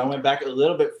here? So I went back a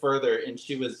little bit further, and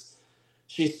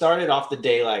she started off the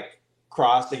day like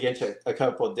crossed against a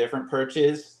couple of different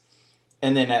perches.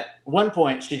 And then at one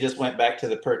point, she just went back to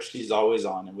the perch she's always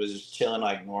on and was just chilling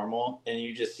like normal. And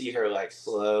you just see her like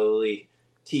slowly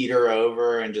teeter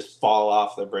over and just fall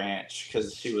off the branch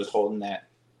because she was holding that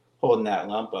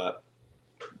lump up.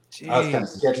 Jeez. I was kind of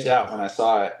sketched out when I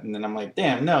saw it, and then I'm like,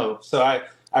 damn, no. So I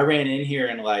ran in here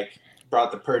and like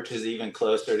brought the perches even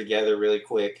closer together really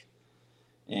quick,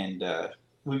 and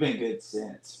we've been good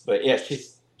since. But yeah,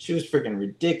 she was freaking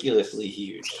ridiculously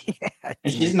huge,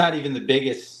 and she's not even the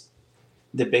biggest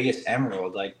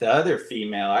emerald. Like the other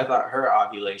female, I thought her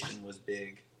ovulation was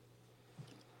big.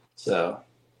 So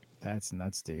that's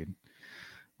nuts, dude.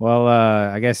 Well,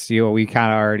 I guess we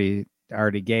kind of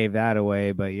already gave that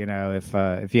away, but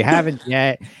if you haven't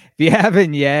yet,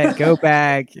 go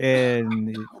back.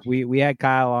 And we had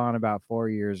Kyle on about 4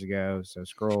 years ago, so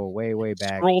scroll way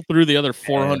back, scroll through the other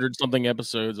 400 something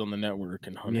episodes on the network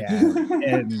and hunt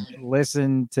and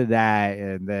listen to that,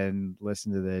 and then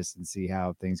listen to this and see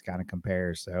how things kind of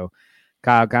compare. So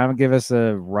Kyle, kind of give us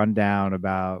a rundown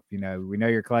about, we know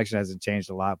your collection hasn't changed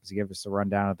a lot, but to give us a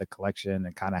rundown of the collection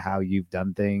and kind of how you've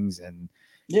done things and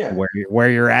where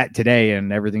you're at today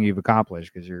and everything you've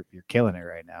accomplished, because you're killing it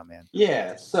right now, man.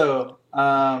 Yeah. So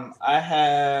I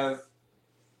have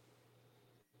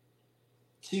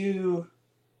three,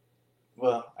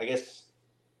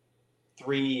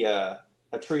 a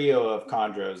trio of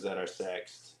chondros that are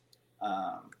sexed,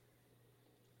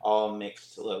 all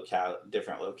mixed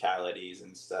different localities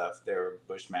and stuff. They're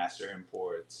Bushmaster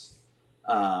imports,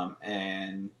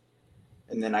 and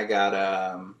then I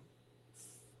got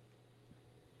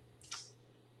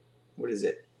what is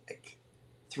it? Like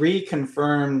 3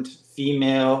 confirmed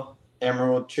female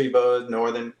emerald tree boas,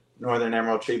 northern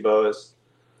emerald tree boas,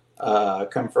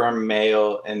 confirmed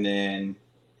male, and then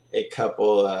a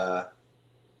couple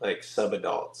like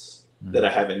subadults that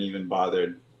I haven't even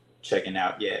bothered checking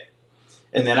out yet.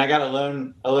 And then I got a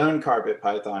lone carpet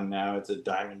python now. It's a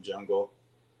diamond jungle.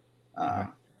 I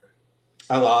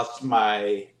lost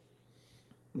my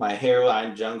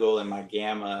hairline jungle and my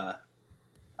gamma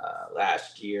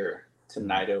last year to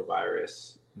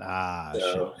nidovirus.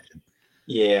 Shit.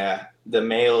 Yeah, the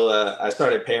male, I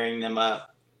started pairing them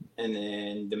up, and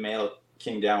then the male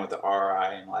came down with the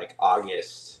RI in like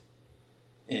August,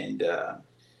 and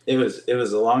it was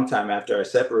a long time after I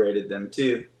separated them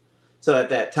too. So at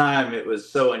that time, it was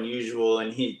so unusual,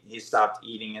 and he stopped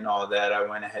eating and all that. I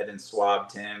went ahead and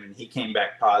swabbed him, and he came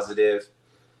back positive.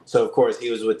 So of course he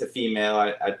was with the female.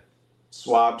 I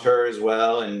swabbed her as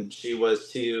well, and she was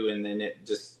too. And then it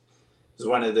just was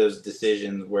one of those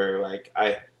decisions where like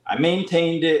I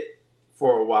maintained it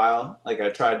for a while. Like I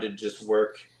tried to just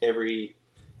work every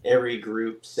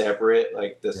group separate,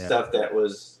 like the stuff that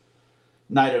was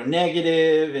nido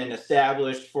negative and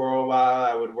established for a while,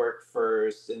 I would work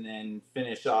first, and then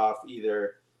finish off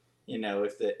either,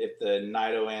 if the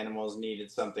nido animals needed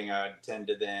something, I would tend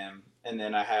to them. And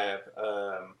then I have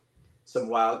some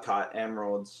wild caught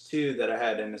emeralds too that I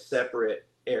had in a separate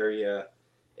area,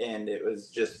 and it was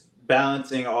just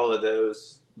balancing all of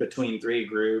those between 3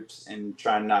 groups and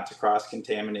trying not to cross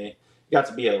contaminate. It got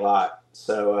to be a lot.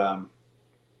 So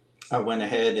I went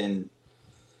ahead and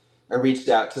I reached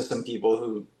out to some people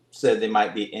who said they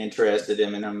might be interested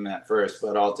in them at first,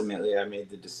 but ultimately I made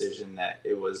the decision that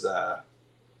it was a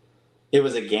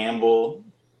gamble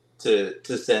to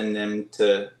send them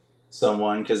to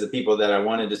someone, because the people that I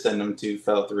wanted to send them to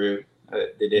fell through.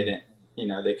 They didn't,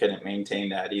 they couldn't maintain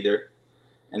that either.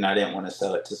 and I didn't want to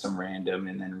sell it to some random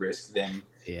and then risk them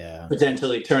Yeah.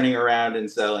 potentially turning around and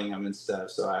selling them and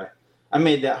stuff. So I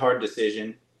made that hard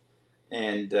decision,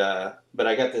 and but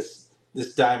I got this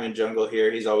Diamond Jungle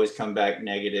here. He's always come back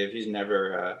negative. He's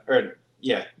never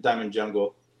Diamond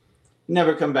Jungle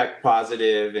never come back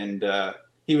positive, and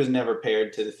he was never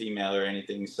paired to the female or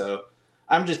anything. So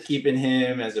I'm just keeping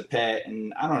him as a pet,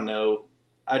 and I don't know.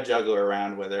 I juggle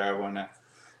around whether I want to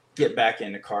get back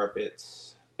into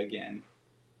carpets again.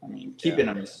 I mean, keeping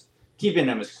them is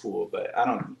cool, but I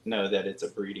don't know that it's a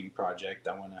breeding project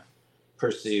I want to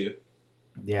pursue.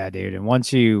 Yeah, dude. And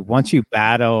once you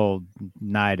battle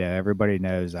NIDA, everybody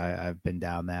knows I've been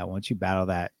down that. Once you battle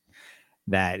that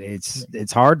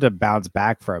it's hard to bounce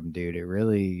back from, dude. It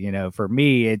really, you know, for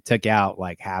me, it took out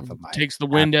like half of my takes the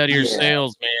wind out of your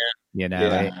sails, man. You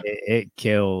know, it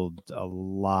killed a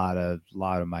lot of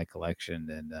my collection,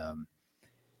 and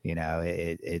you know,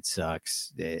 it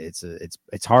sucks.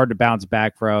 It's hard to bounce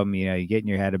back from. You know, you get in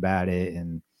your head about it,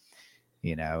 and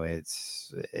you know, it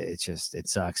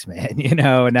sucks, man. You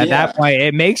know, and at that point,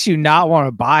 it makes you not want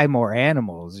to buy more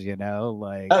animals. You know,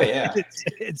 like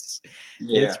it's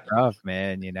rough,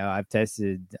 man. You know, I've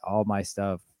tested all my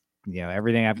stuff. You know,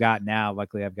 everything I've got now.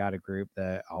 Luckily, I've got a group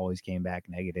that always came back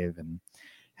negative and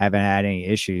haven't had any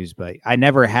issues. But I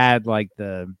never had like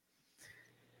the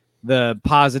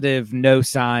positive, no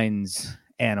signs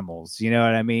animals. You know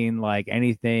what I mean? Like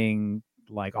anything.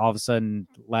 Like all of a sudden,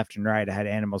 left and right, I had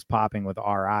animals popping with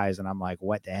RIs, and I'm like,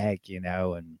 what the heck, you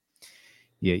know? And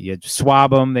you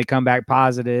swab them, they come back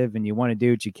positive, and you want to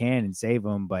do what you can and save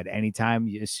them. But anytime,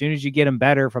 as soon as you get them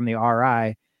better from the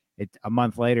RI, a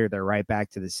month later, they're right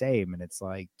back to the same. And it's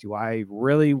like, do I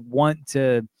really want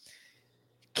to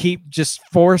just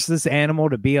force this animal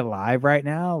to be alive right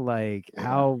now? Like,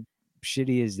 how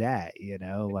shitty is that? You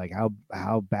know, like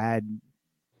how bad.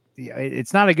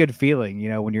 It's not a good feeling, you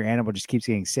know, when your animal just keeps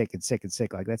getting sick and sick and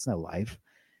sick. Like that's no life.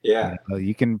 Yeah. You know,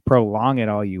 you can prolong it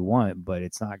all you want, but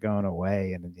it's not going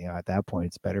away. And you know, at that point,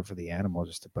 it's better for the animal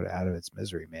just to put it out of its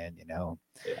misery, man. You know,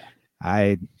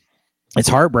 it's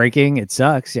heartbreaking. It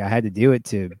sucks. Yeah, I had to do it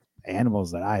to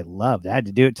animals that I loved. I had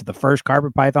to do it to the first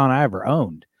carpet python I ever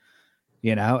owned.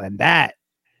 You know, and that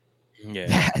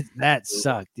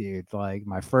sucked, dude. Like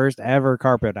my first ever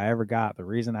carpet I ever got. The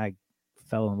reason I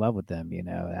fell in love with them, you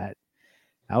know, that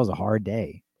was a hard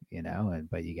day, you know,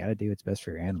 but you got to do what's best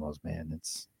for your animals, man.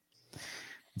 It's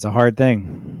a hard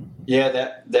thing.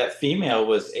 Yeah, that female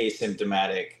was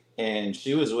asymptomatic, and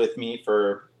she was with me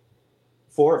for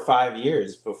 4 or 5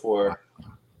 years before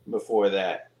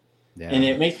that. Yeah. And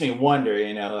it makes me wonder,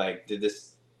 you know, like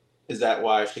is that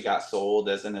why she got sold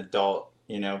as an adult,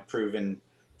 you know, proven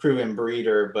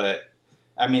breeder? But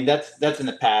I mean, that's in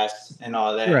the past and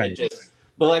all that. Right.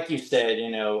 But like you said, you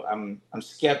know, I'm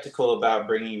skeptical about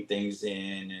bringing things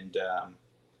in, and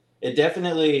it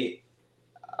definitely.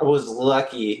 I was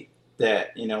lucky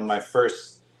that, you know, my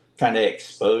first kind of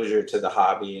exposure to the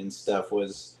hobby and stuff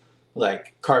was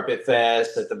like Carpet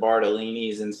Fest at the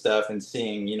Bartolini's and stuff, and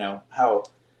seeing, you know, how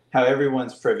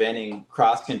everyone's preventing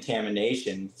cross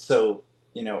contamination. So,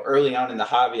 you know, early on in the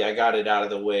hobby, I got it out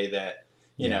of the way that,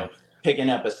 you know,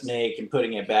 picking up a snake and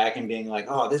putting it back and being like,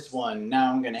 oh, this one,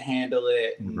 now I'm going to handle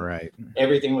it. And right.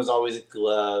 Everything was always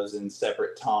gloves and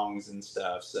separate tongs and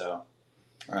stuff. So,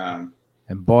 and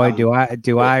boy, do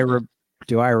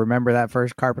I remember that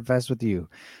first Carpet Fest with you.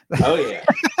 Oh yeah.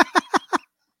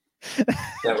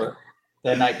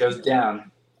 that night goes down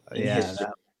in history.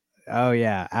 Oh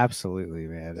yeah, absolutely,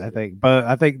 man. I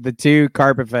think the two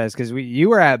Carpet Fest, because you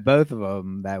were at both of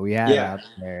them that we had out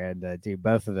there, and dude,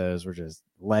 both of those were just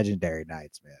legendary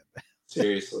nights, man.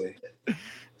 Seriously,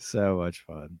 so much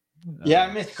fun. Yeah,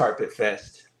 I miss Carpet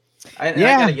Fest. I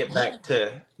gotta get back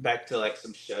to like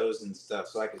some shows and stuff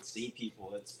so I could see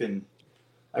people. It's been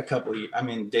a couple years. I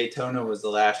mean, Daytona was the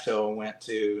last show I went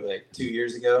to like 2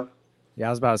 years ago. Yeah, I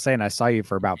was about to say, and I saw you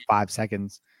for about 5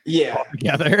 seconds. Yeah.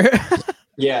 Together.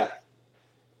 Yeah.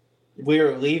 We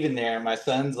were leaving there, and my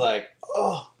son's like,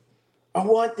 oh, I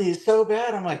want these so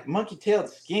bad. I'm like, monkey-tailed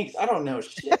skinks. I don't know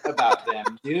shit about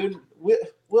them, dude.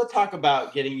 We'll talk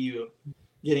about getting you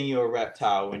a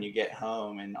reptile when you get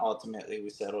home. And ultimately we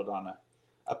settled on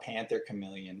a panther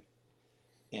chameleon.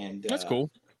 And that's cool.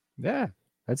 Yeah,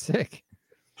 that's sick.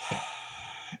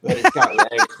 But it's got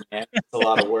legs, man. It's a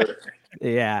lot of work.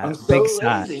 Yeah, I'm so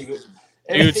lazy.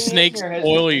 Dude, snakes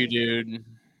spoil you, dude.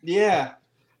 Yeah.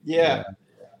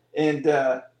 And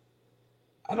I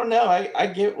don't know. I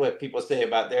get what people say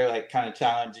about they're like kind of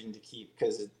challenging to keep,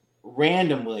 because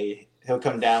randomly he'll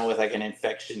come down with like an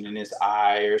infection in his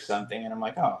eye or something, and I'm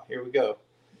like, oh, here we go.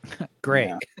 Great.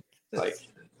 You know,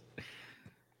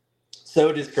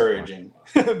 so discouraging,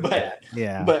 but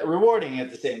Yeah. but rewarding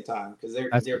at the same time because they're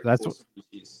That's cool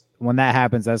species. when that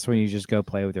happens. That's when you just go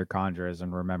play with your conjurers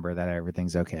and remember that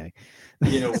everything's okay.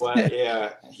 You know what?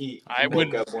 Yeah, I woke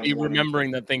would up one be morning.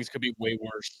 remembering that things could be way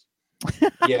worse.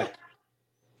 Yeah,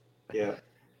 yeah.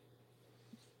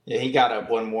 Yeah, he got up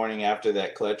one morning after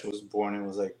that clutch was born and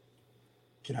was like,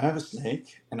 "Can I have a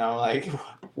snake?" And I'm like,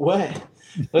 "What?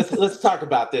 Let's talk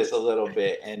about this a little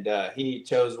bit." And he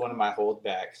chose one of my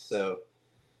holdbacks. So,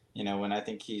 you know, when I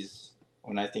think he's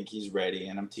ready,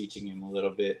 and I'm teaching him a little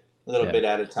bit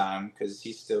at a time because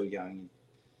he's still young.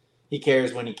 He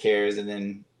cares when he cares, and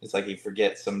then it's like he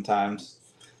forgets sometimes.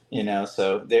 You know,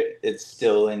 so it's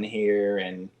still in here,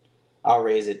 and I'll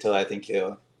raise it till I think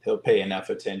he'll pay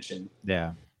enough attention.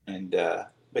 Yeah. And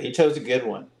but he chose a good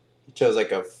one. He chose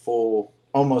like a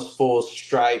almost full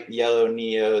striped yellow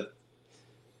neo,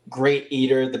 great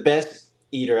eater, the best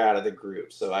eater out of the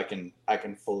group. So I can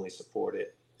fully support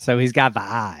it. So he's got the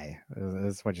eye.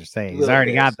 That's what you're saying. He's Little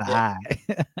already bit, got the yeah.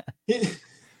 eye.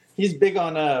 He's big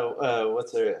on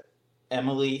what's her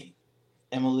Emily's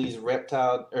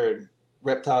reptile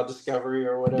discovery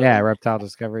or whatever. Yeah, reptile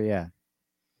discovery. Yeah.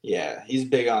 Yeah, he's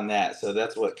big on that. So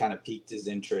that's what kind of piqued his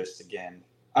interest again.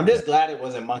 I'm just glad it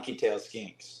wasn't monkey tail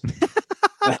skinks.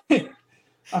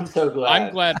 I'm so glad.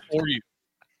 I'm glad for you.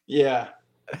 Yeah.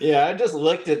 I just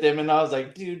looked at them and I was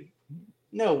like, dude,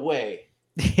 no way.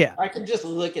 Yeah. I can just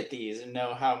look at these and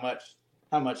know how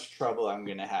much trouble I'm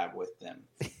gonna have with them.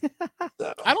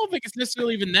 So. I don't think it's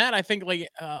necessarily even that. I think like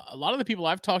a lot of the people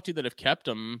I've talked to that have kept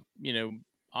them, you know,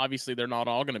 obviously they're not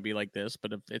all going to be like this,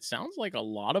 but it sounds like a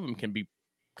lot of them can be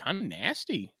kind of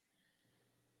nasty.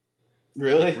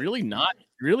 Really? Like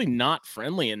really not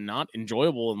friendly and not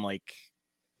enjoyable and like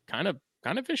kind of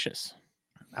vicious.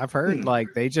 I've heard like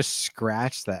they just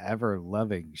scratch the ever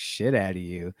loving shit out of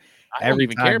you. I don't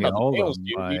even care about the tails, them,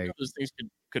 dude. like... You know those things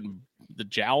could the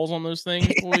jowls on those things,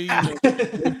 boy,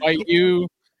 they bite you.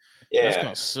 Yeah, that's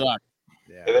gonna suck.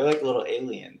 Yeah, they're like little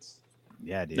aliens.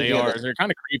 Yeah, dude. They are. They're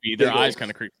kind of creepy. Their eyes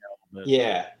kind of creep me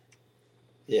out.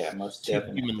 Yeah, most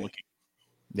definitely. Human looking.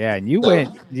 Yeah,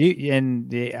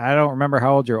 and I don't remember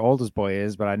how old your oldest boy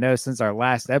is, but I know since our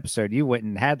last episode, you went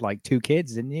and had like 2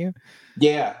 kids, didn't you?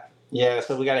 Yeah.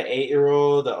 So we got an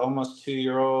 8-year-old, an almost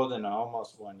 2-year-old, and an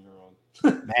almost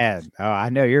 1-year-old. Man, I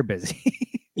know you're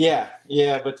busy. Yeah.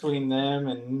 Between them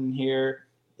and here,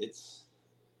 it's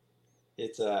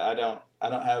I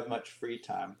don't have much free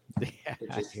time. Yeah,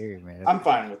 I hear you, man. I'm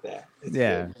fine with that. It's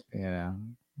good. You know,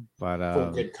 but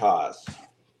for good cause.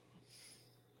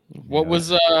 What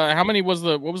was how many was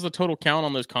what was the total count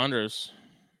on those chondros?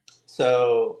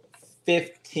 So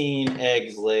 15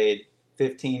 eggs laid,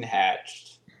 15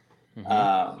 hatched.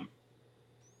 Mm-hmm.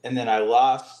 And then I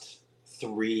lost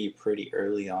 3 pretty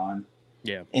early on.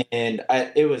 Yeah. And I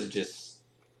think it was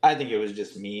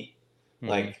just me,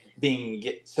 like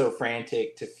get so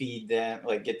frantic to feed them,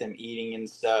 like get them eating and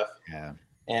stuff. Yeah.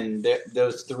 And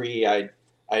those 3,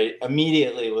 I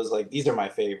immediately was like, these are my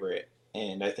favorite.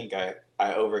 And I think I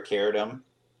overcared them,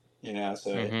 you know,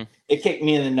 so it kicked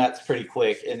me in the nuts pretty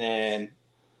quick. And then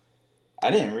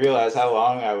I didn't realize how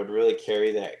long I would really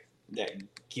carry that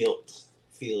guilt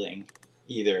feeling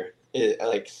either.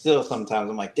 Like still sometimes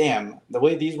I'm like, damn, the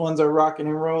way these ones are rocking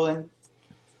and rolling,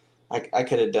 I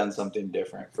could have done something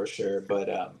different for sure.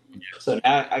 But so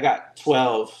now I got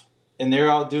 12 and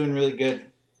they're all doing really good.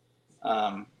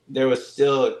 There was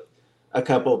still a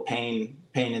couple pain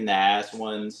in the ass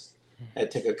ones.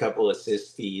 It took a couple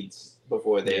assist feeds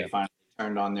before they finally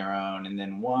turned on their own. And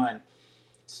then one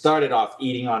started off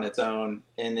eating on its own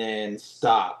and then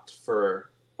stopped for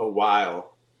a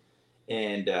while.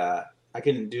 And I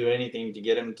couldn't do anything to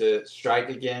get him to strike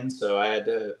again. So I had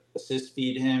to assist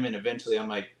feed him. And eventually I'm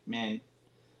like, man,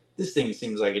 this thing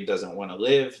seems like it doesn't want to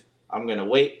live. I'm going to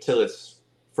wait till it's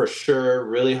for sure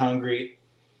really hungry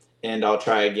and I'll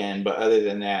try again. But other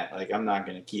than that, like I'm not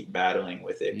going to keep battling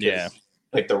with it. Yeah.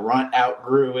 Like the runt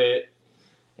outgrew it,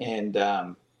 and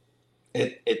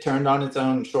it turned on its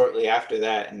own shortly after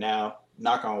that. And now,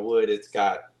 knock on wood, it's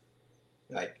got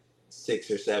like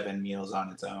 6 or 7 meals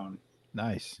on its own.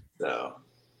 Nice. So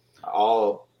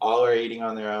all are eating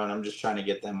on their own. I'm just trying to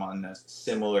get them on a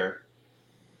similar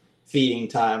feeding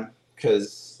time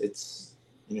because it's,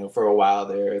 you know, for a while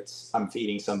there, I'm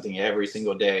feeding something every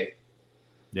single day.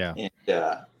 Yeah. And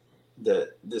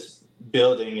this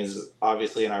building is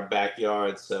obviously in our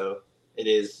backyard, so it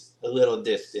is a little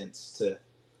distance to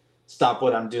stop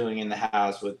what I'm doing in the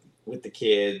house with the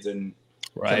kids and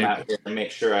come out here and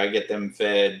make sure I get them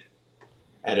fed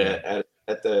at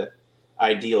the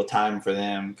ideal time for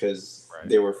them because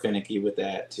they were finicky with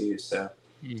that too. So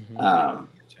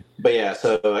But yeah,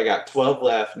 so I got 12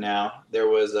 left now. There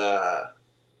was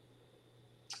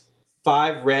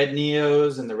 5 red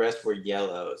Neos and the rest were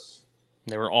yellows.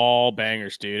 They were all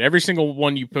bangers, dude. Every single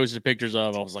one you posted pictures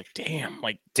of, I was like, damn,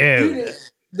 like, Dude.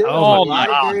 There was Oh a lot my of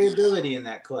gosh. variability in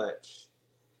that clutch.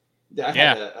 I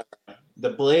had the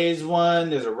Blaze one,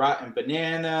 there's a Rotten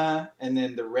Banana, and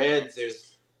then the reds,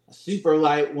 there's a super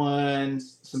light one,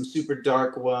 some super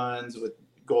dark ones with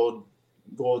gold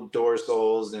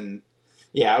dorsals, and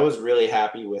yeah, I was really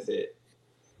happy with it.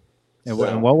 And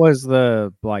what was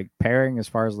the like pairing as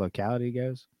far as locality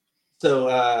goes?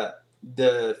 So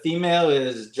the female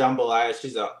is Jambalaya.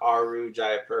 She's a Aru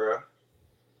Jayapura.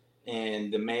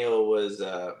 And the male was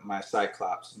my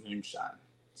Cyclops Moonshine.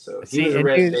 So he was a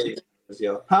red baby.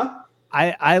 Huh?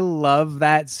 I love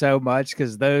that so much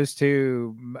because those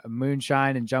two,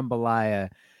 Moonshine and Jambalaya,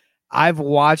 I've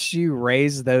watched you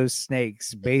raise those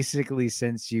snakes basically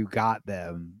since you got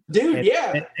them. Dude,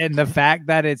 And the fact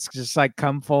that it's just like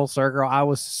come full circle, I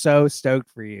was so stoked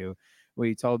for you when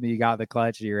you told me you got the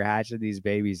clutch and you were hatching these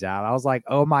babies out. I was like,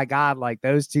 oh my God, like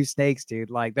those two snakes, dude.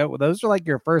 Like those were like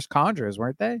your first chondros,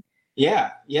 weren't they?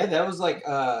 Yeah. That was like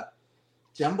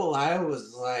Jambalaya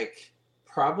was like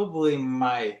probably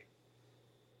my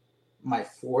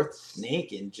 4th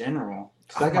snake in general.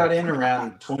 Because I got in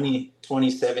around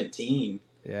 2017.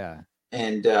 Yeah.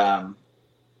 And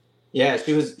yeah,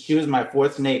 she was my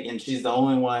 4th snake, and she's the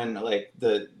only one, like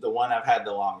the one I've had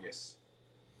the longest.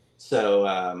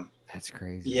 So that's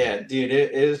crazy. Yeah, dude,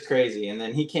 it is crazy. And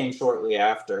then he came shortly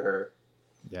after her.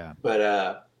 Yeah.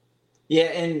 But yeah,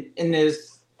 and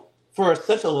this for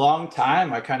such a long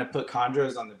time, I kind of put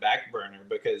chondros on the back burner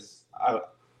because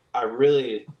I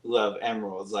really love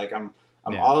emeralds. Like I'm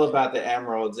all about the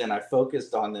emeralds, and I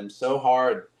focused on them so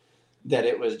hard that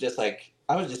it was just like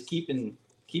I was just keeping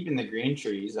the green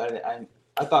trees. I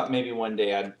thought maybe one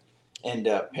day I'd end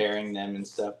up pairing them and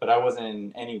stuff, but I wasn't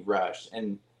in any rush.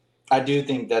 And I do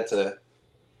think that's a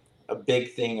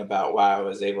big thing about why I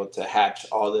was able to hatch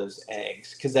all those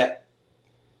eggs, because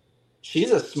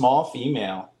she's a small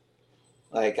female.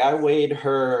 Like I weighed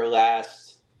her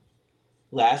last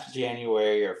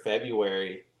January or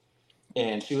February,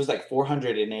 and she was like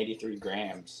 483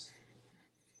 grams.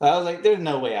 So I was like, "There's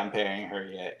no way I'm pairing her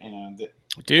yet," you know.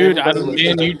 Dude,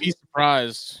 you'd be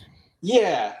surprised.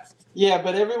 Yeah,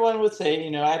 but everyone would say,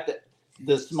 you know, at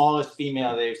the smallest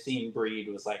female they've seen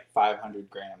breed was like 500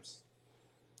 grams.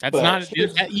 That's not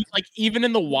like even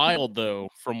in the wild though.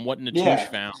 From what Natush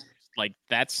found, like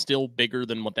that's still bigger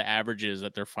than what the average is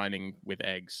that they're finding with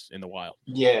eggs in the wild.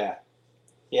 Yeah,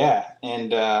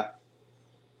 and I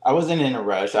wasn't in a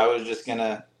rush. I was just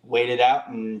gonna wait it out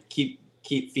and keep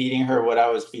feeding her what I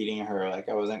was feeding her. Like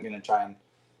I wasn't gonna try and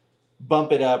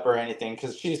bump it up or anything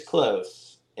because she's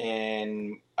close,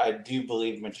 and I do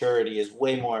believe maturity is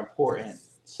way more important.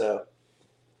 So,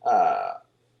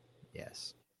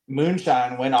 yes.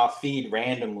 Moonshine went off feed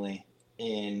randomly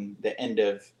in the end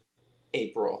of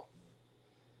April,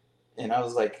 and I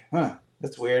was like, "Huh,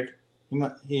 that's weird.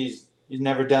 He's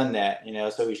never done that, you know."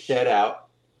 So he shed out,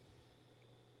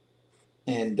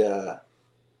 and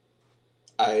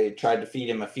I tried to feed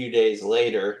him a few days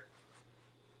later,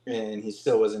 and he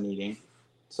still wasn't eating.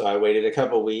 So I waited a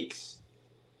couple weeks,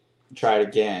 tried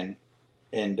again,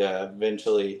 and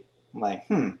eventually I'm like,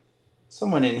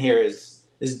 someone in here is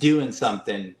doing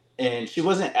something. And she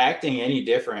wasn't acting any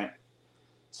different.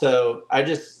 So I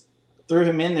just threw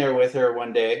him in there with her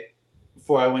one day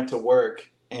before I went to work,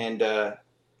 and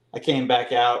I came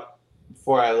back out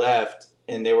before I left,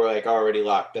 and they were like already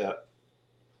locked up.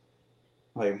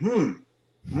 I'm like,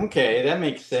 okay, that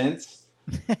makes sense.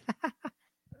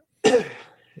 And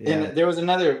there was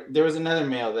another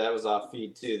male that was off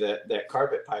feed too, that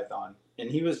carpet python, and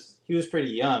he was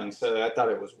pretty young, so I thought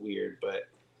it was weird, but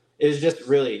it was just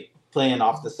really playing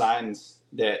off the signs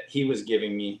that he was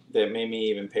giving me that made me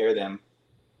even pair them.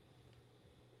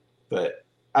 But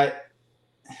it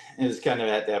was kind of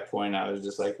at that point I was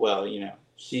just like, well, you know,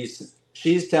 she's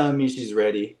telling me she's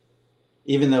ready,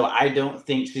 even though I don't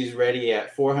think she's ready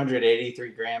at 483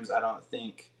 grams. I don't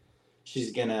think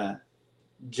she's gonna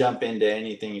jump into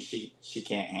anything she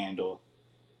can't handle,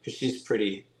 because she's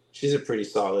a pretty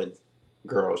solid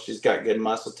girl. She's got good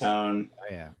muscle tone. Oh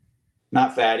yeah.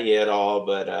 Not fatty at all,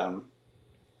 but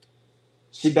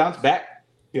she bounced back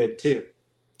good too.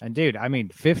 And dude, I mean,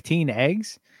 15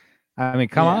 eggs. I mean,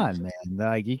 come on, man.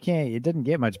 Like you can't. It didn't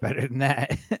get much better than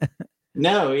that.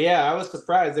 No, yeah, I was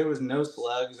surprised there was no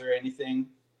slugs or anything.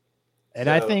 And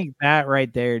I think that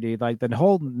right there, dude, like the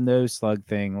whole no slug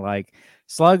thing, like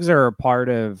slugs are a part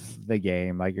of the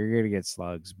game. Like you're going to get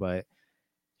slugs, but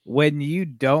when you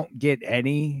don't get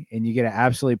any and you get an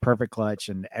absolutely perfect clutch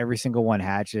and every single one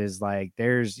hatches, like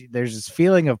there's this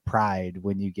feeling of pride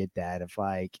when you get that. Of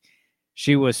like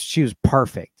she was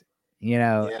perfect.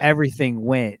 Yeah. Everything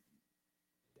went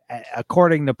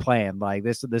according to plan. Like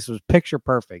this was picture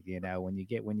perfect, when you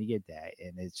get that,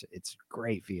 and it's a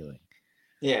great feeling.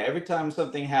 Yeah, every time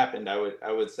something happened, I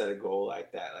would set a goal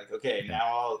like that. Like, okay, Yeah.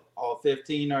 now all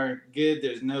 15 are good.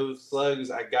 There's no slugs.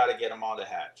 I got to get them all to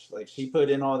hatch. Like she put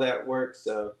in all that work,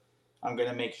 so I'm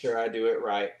gonna make sure I do it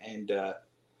right. And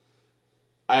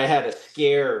I had a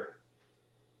scare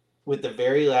with the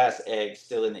very last egg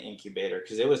still in the incubator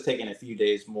because it was taking a few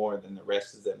days more than the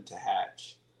rest of them to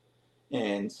hatch.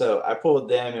 And so I pulled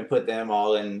them and put them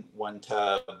all in one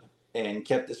tub and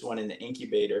kept this one in the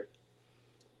incubator.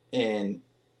 And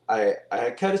I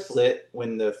had cut a slit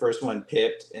when the first one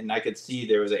pipped, and I could see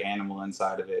there was an animal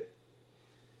inside of it.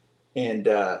 And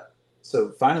so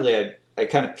finally, I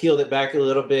kind of peeled it back a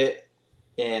little bit,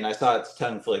 and I saw its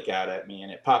tongue flick out at me,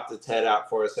 and it popped its head out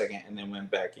for a second and then went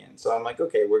back in. So I'm like,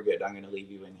 okay, we're good. I'm going to leave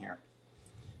you in here.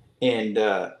 And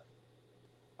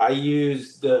I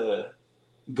used the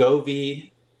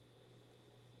Govee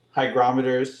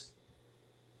hygrometers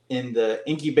in the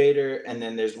incubator, and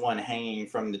then there's one hanging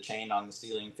from the chain on the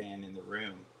ceiling fan in the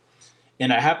room.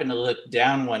 And I happened to look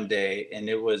down one day, and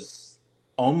it was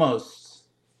almost,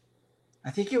 I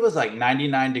think it was like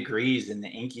 99 degrees in the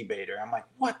incubator. I'm like,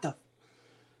 what the?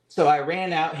 So I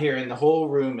ran out here, and the whole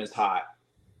room is hot.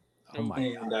 Oh my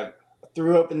And God. I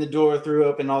threw open the door, threw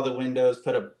open all the windows,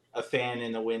 put a fan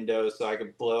in the window so I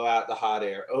could blow out the hot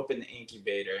air, opened the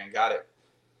incubator, and got it.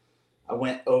 I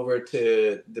went over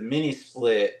to the mini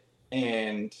split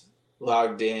and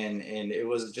logged in, and it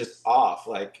was just off.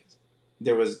 Like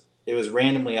it was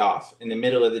randomly off in the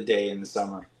middle of the day in the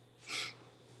summer.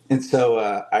 And so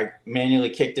I manually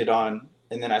kicked it on,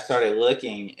 and then I started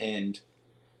looking, and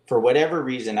for whatever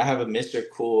reason, I have a Mr.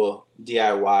 Cool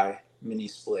DIY mini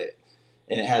split,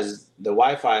 and it has the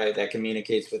Wi-Fi that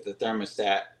communicates with the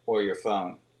thermostat or your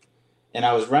phone. And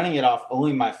I was running it off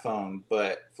only my phone,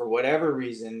 but for whatever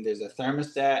reason, there's a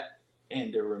thermostat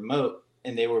and a remote,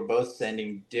 and they were both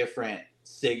sending different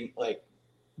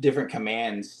different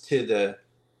commands to the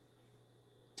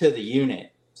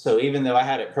unit. So even though I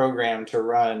had it programmed to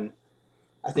run,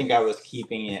 I think I was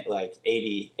keeping it like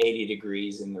 80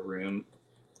 degrees in the room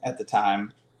at the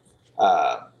time.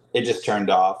 It just turned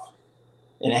off,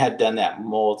 and it had done that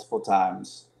multiple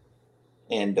times.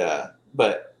 And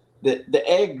but the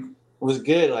egg was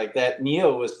good. Like that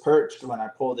Neo was perched when I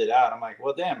pulled it out. I'm like,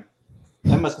 well, damn,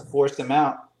 that must have forced him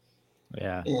out.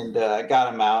 Yeah. And I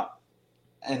got him out,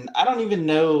 and I don't even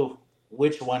know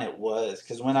which one it was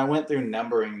because when I went through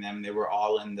numbering them, they were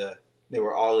all in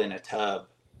a tub.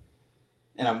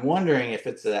 And I'm wondering if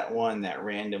it's that one that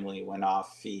randomly went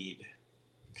off feed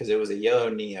because it was a yellow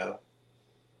Neo.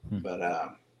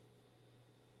 But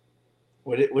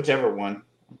whichever one,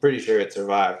 I'm pretty sure it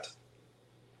survived.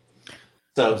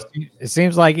 So it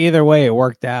seems like either way it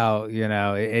worked out.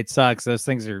 It sucks. Those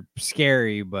things are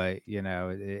scary, but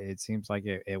it seems like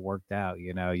it worked out.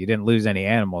 You didn't lose any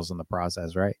animals in the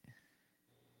process, right?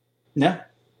 No.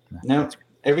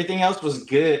 Everything else was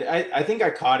good. I think I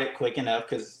caught it quick enough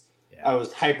because I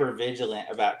was hyper vigilant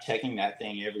about checking that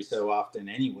thing every so often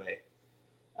anyway.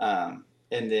 And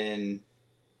then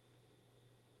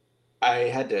I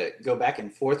had to go back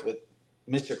and forth with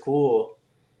Mr. Cool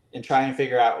and try and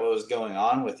figure out what was going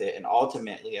on with it. And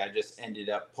ultimately, I just ended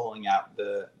up pulling out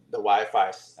the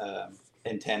Wi-Fi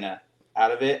antenna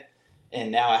out of it.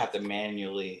 And now I have to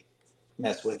manually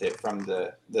mess with it from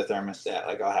the thermostat.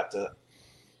 Like I'll have to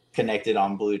connect it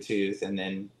on Bluetooth and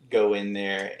then go in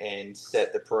there and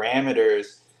set the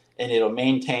parameters, and it'll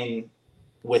maintain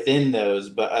within those.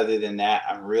 But other than that,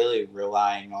 I'm really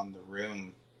relying on the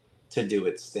room to do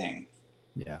its thing.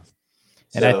 Yeah.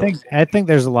 And I think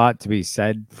there's a lot to be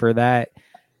said for that.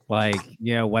 Like,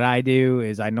 what I do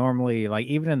is I normally, like,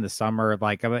 even in the summer,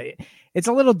 like, it's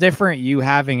a little different you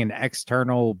having an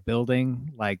external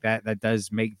building like that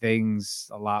does make things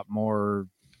a lot more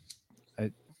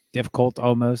difficult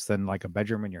almost than like a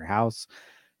bedroom in your house.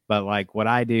 But like what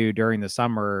I do during the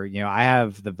summer, I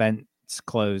have the vents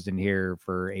closed in here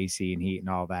for AC and heat and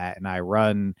all that. And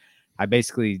I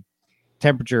basically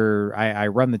I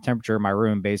run the temperature of my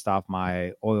room based off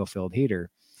my oil filled heater.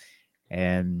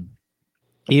 And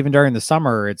even during the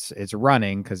summer, it's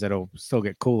running because it'll still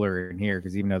get cooler in here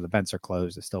because even though the vents are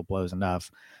closed, it still blows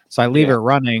enough. So I leave it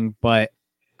running, but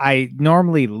I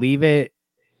normally leave it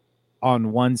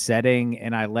on one setting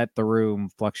and I let the room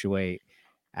fluctuate.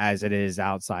 as it is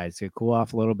outside. It's gonna cool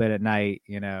off a little bit at night,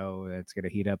 you know, it's gonna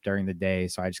heat up during the day.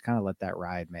 So I just kind of let that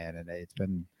ride, man. And it's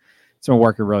been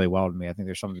working really well to me. I think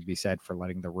there's something to be said for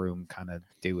letting the room kind of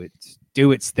do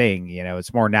its thing. You know,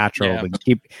 it's more natural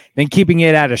than keeping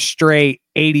it at a straight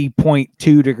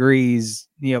 80.2 degrees,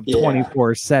 you know,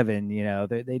 24/7. You know,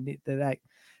 they need that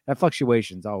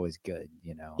fluctuation is always good.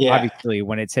 You know, obviously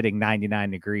when it's hitting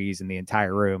 99 degrees in the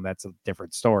entire room, that's a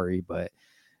different story. But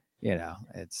you know,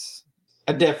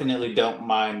 I definitely don't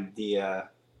mind the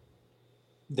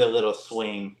little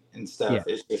swing and stuff. Yeah.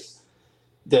 It's just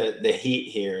the heat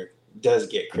here does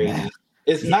get crazy. Yeah.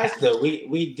 It's nice though.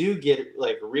 We do get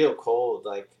like real cold.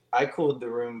 Like I cooled the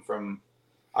room from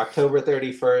October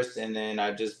 31st, and then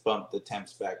I just bumped the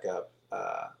temps back up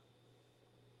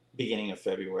beginning of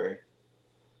February,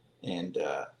 and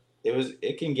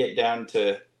it can get down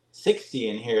to 60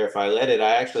 in here if I let it.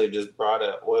 I actually just brought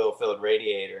an oil-filled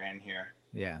radiator in here.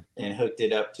 Yeah. And hooked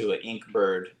it up to an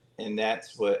Inkbird, and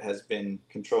that's what has been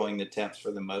controlling the temps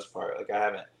for the most part. Like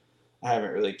I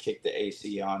haven't really kicked the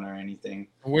AC on or anything.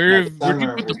 Where'd you put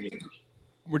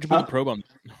the probe on?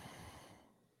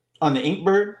 On the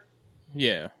Inkbird?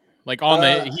 Yeah. Like on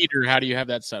the heater, how do you have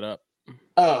that set up?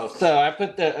 Oh, so I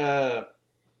put the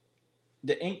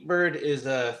Inkbird is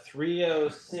a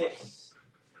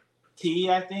 306T,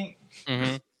 I think.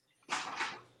 Mm-hmm.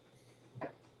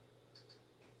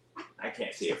 I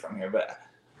can't see it from here, but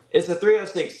it's a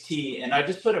 306T, and I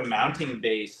just put a mounting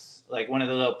base, like one of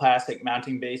the little plastic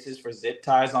mounting bases for zip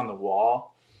ties on the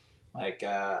wall, like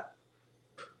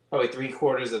probably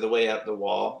 3/4 of the way up the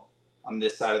wall on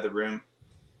this side of the room,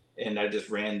 and I just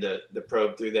ran the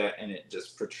probe through that, and it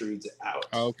just protrudes out.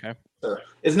 Oh, okay. So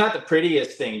it's not the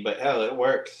prettiest thing, but hell, it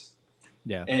works.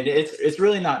 Yeah. And it's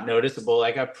really not noticeable.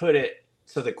 Like I put it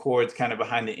so the cord's kind of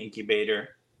behind the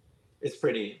incubator. It's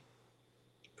pretty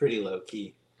low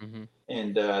key. Mm-hmm.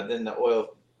 And then the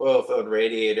oil-filled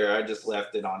radiator, I just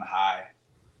left it on high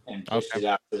and pushed it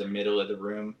out to the middle of the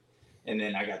room. And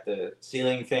then I got the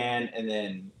ceiling fan, and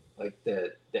then like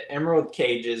the emerald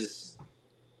cages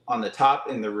on the top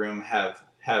in the room have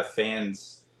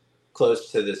fans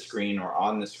close to the screen or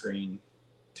on the screen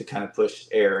to kind of push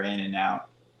air in and out.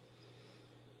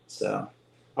 So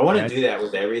I want to do that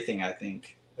with everything. I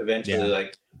think eventually,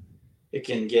 like it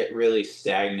can get really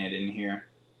stagnant in here.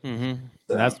 Mm-hmm.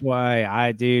 So that's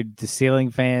why the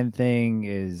ceiling fan thing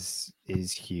is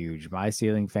huge. My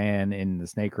ceiling fan in the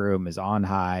snake room is on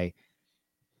high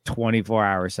 24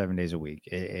 hours, 7 days a week.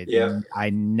 I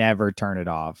never turn it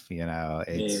off. You know,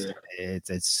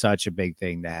 it's such a big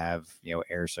thing to have, you know,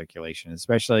 air circulation,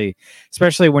 especially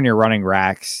when you're running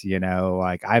racks. You know,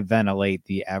 like I ventilate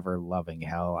the ever loving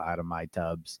hell out of my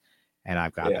tubs. And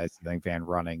I've got that ceiling fan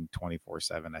running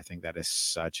 24/7. I think that is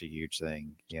such a huge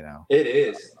thing, you know. It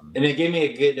is, and it gave me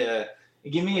a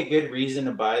good reason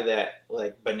to buy that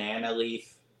like banana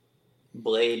leaf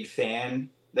blade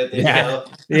fan that they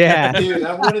sell. Yeah, dude,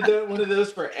 I wanted one of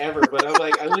those forever. But I'm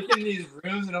like, I look in these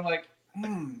rooms and I'm like,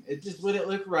 it just wouldn't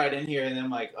look right in here. And then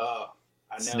I'm like, oh,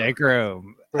 I know, snake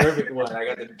room, perfect one. I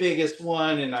got the biggest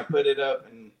one, and I put it up,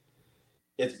 and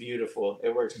it's beautiful.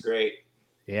 It works great.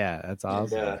 Yeah, that's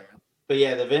awesome. And, but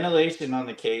yeah, the ventilation on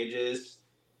the cages,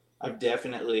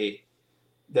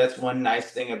 that's one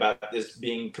nice thing about this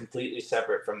being completely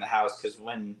separate from the house. Because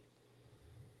the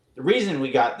reason we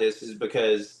got this is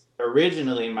because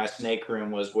originally my snake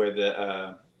room was where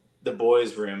the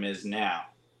boys' room is now.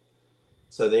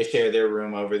 So they share their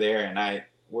room over there, and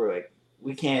we're like,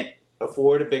 we can't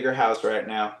afford a bigger house right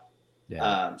now.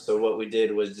 Yeah. So what we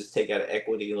did was just take out an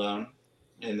equity loan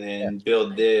and then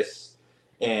build this.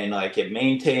 And like it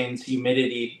maintains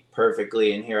humidity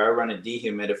perfectly in here. I run a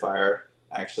dehumidifier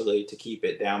actually to keep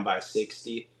it down by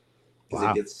 60 because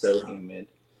it gets so humid.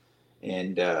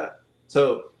 And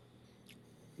so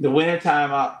the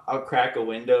wintertime I'll crack a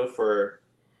window for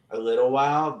a little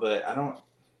while, but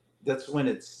that's when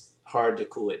it's hard to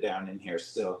cool it down in here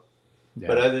still. Yeah.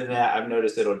 But other than that, I've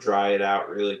noticed it'll dry it out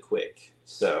really quick.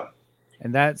 So.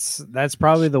 And that's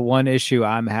probably the one issue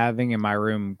I'm having in my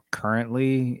room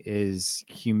currently is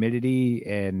humidity.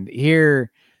 And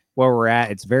here where we're at,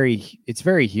 it's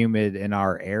very humid in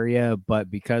our area,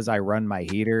 but because I run my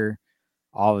heater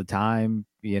all the time,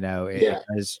 you know, it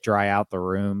does dry out the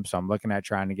room. So I'm looking at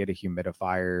trying to get a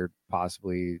humidifier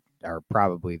possibly or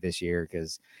probably this year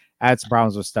because I had some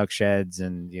problems with stuck sheds,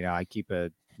 and you know, I keep a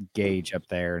gauge up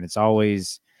there, and it's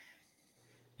always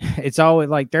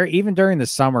like there, even during the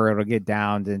summer, it'll get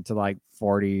down into like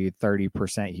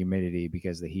 30% humidity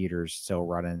because the heater's still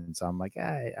running. So I'm like,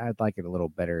 I'd like it a little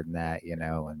better than that, you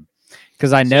know? And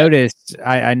because I noticed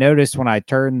when I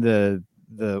turned the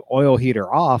oil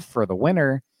heater off for the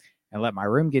winter, and let my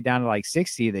room get down to like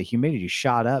 60, the humidity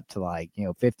shot up to like,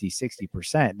 50,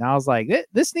 60%. And I was like,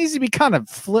 this needs to be kind of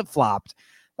flip-flopped.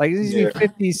 Like, this needs to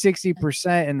be 50,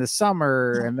 60% in the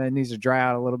summer, and then it needs to dry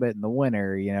out a little bit in the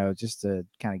winter, just to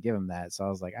kind of give them that. So I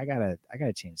was like, I gotta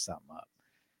change something up.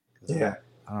 Yeah.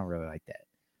 I don't really like that.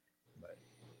 But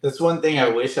that's one thing I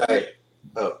wish I.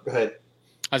 Oh, go ahead.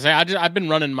 I've been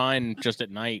running mine just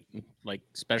at night, like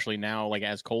especially now, like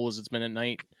as cold as it's been at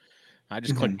night. I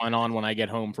just click mine on when I get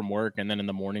home from work, and then in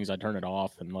the mornings I turn it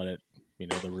off and let it,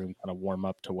 the room kind of warm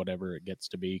up to whatever it gets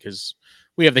to be, because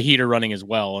we have the heater running as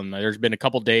well. And there's been a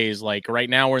couple days, like right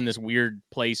now we're in this weird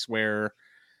place where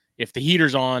if the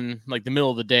heater's on, like the middle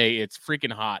of the day, it's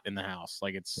freaking hot in the house.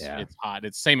 Like it's hot.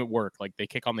 It's same at work. Like they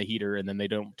kick on the heater and then they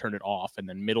don't turn it off, and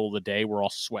then middle of the day we're all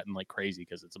sweating like crazy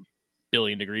because it's a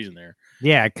billion degrees in there.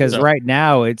 Yeah, because right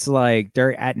now it's like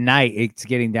at night it's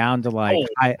getting down to like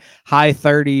high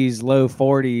 30s, low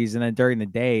 40s, and then during the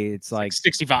day it's like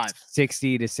 65,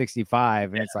 60 to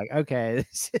 65, and it's like, okay.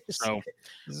 So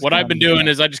what I've been doing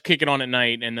is I just kick it on at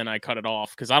night and then I cut it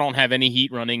off, because I don't have any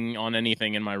heat running on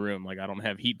anything in my room. Like I don't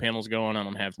have heat panels going, I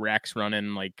don't have racks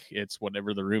running. Like it's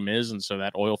whatever the room is, and so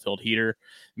that oil-filled heater,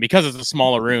 because it's a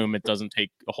smaller room, it doesn't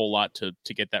take a whole lot to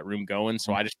get that room going.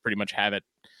 So I just pretty much have it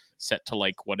set to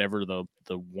like whatever the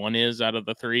one is out of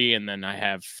the three, and then I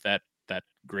have that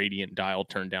gradient dial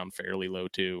turned down fairly low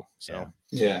too. So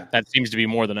yeah, that seems to be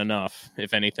more than enough.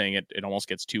 If anything, it almost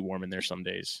gets too warm in there some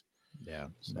days. Yeah,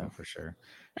 no, for sure.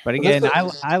 But again,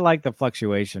 I like the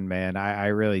fluctuation, man. I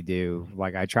really do.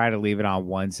 Like I try to leave it on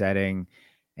one setting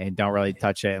and don't really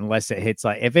touch it unless it hits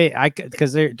like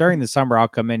because during the summer I'll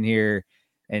come in here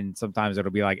and sometimes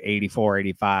it'll be like 84,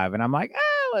 85, and I'm like,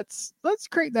 let's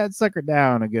crank that sucker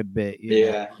down a good bit,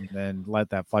 and then let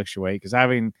that fluctuate. Because I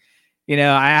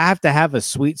have to have a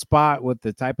sweet spot with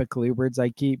the type of colubrids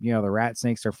I keep. The rat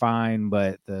snakes are fine,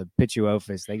 but the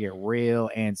Pituophis, they get real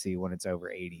antsy when it's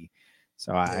over 80.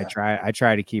 So I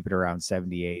try to keep it around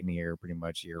 78 in here pretty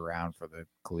much year round for the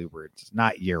colubrids.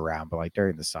 Not year round, but like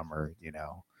during the summer,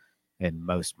 in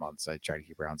most months I try to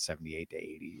keep around 78 to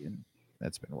 80, and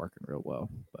that's been working real well.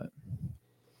 But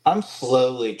I'm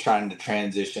slowly trying to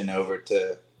transition over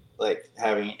to like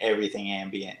having everything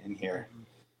ambient in here,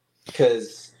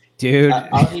 because dude,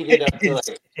 I'll heat it up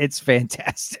to it's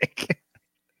fantastic.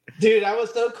 Dude, I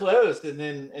was so close, and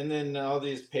then all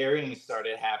these pairings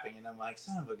started happening, and I'm like,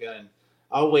 son of a gun.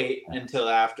 I'll wait until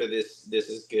after this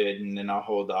is good, and then I'll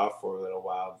hold off for a little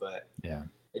while. But yeah,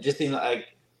 it just seems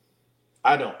like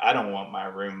I don't want my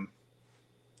room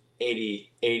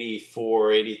 80,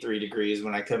 84, 83 degrees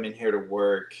when I come in here to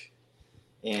work.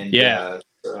 And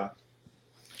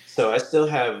so I still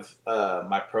have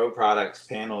my Pro Products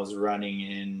panels running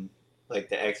in like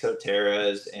the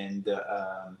Exoterras, and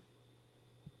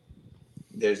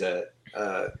there's a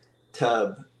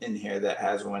tub in here that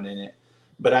has one in it.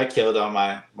 But I killed all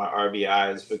my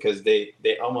RBIs because they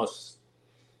almost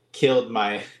killed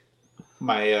my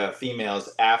females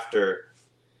after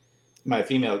my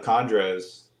female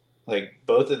chondros. Like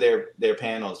both of their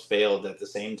panels failed at the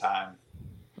same time.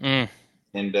 And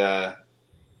I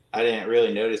didn't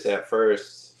really notice at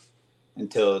first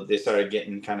until they started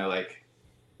getting kind of like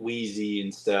wheezy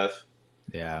and stuff.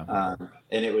 Yeah.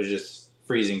 And it was just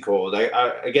freezing cold.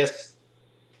 I guess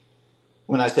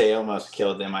when I say almost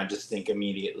killed them, I just think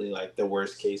immediately like the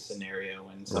worst case scenario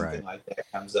when something like that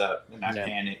comes up, and I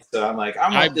panic. So I'm like, I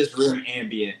want this room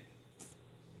ambient.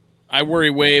 I worry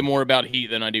way more about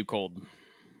heat than I do cold.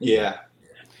 Yeah.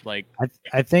 Like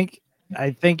I think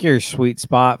your sweet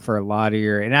spot for a lot of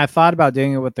and I thought about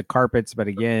doing it with the carpets, but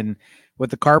again, with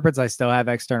the carpets, I still have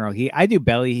external heat. I do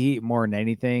belly heat more than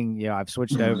anything. I've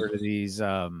switched over to these.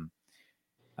 I've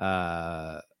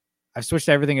switched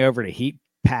everything over to heat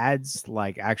pads,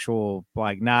 like actual,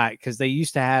 like not, because they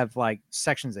used to have like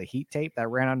sections of heat tape that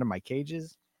ran under my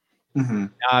cages. Now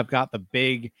I've got the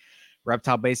big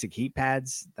Reptile Basic heat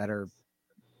pads that are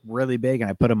really big, and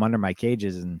I put them under my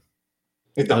cages, and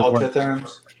like the ultra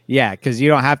therms. Yeah, because you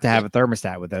don't have to have a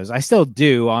thermostat with those. I still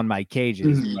do on my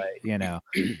cages, but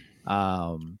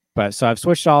but so I've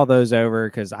switched all those over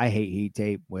because I hate heat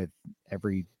tape with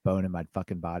every bone in my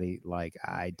fucking body. Like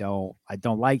I don't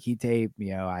like heat tape.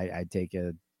 I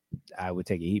would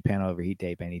take a heat panel over heat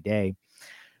tape any day.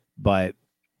 But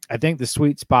I think the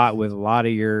sweet spot with a lot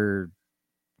of your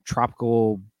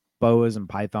tropical boas and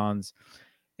pythons,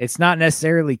 it's not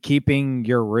necessarily keeping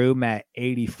your room at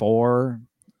 84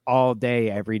 all day,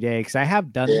 every day. Because I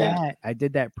have done that. I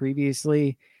did that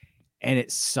previously, and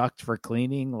it sucked for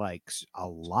cleaning like a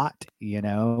lot,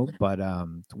 But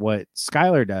what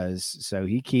Skylar does, so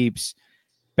he keeps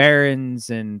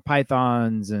barons and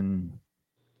pythons and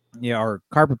or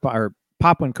or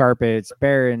Papuan carpets,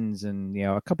 barons, and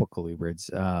a couple colubrids.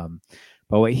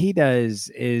 But what he does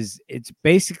is it's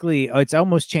basically it's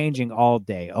almost changing all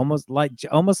day, almost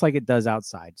like it does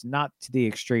outside. It's not to the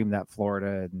extreme that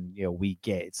Florida and we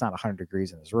get. It's not 100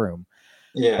 degrees in his room,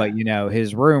 but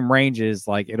his room ranges,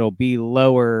 like it'll be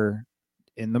lower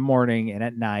in the morning and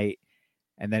at night,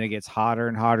 and then it gets hotter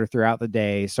and hotter throughout the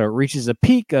day. So it reaches a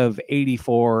peak of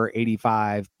 84,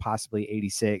 85, possibly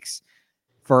 86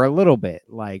 for a little bit,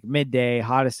 like midday,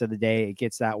 hottest of the day. It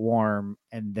gets that warm,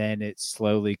 and then it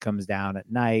slowly comes down at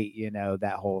night,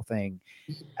 that whole thing.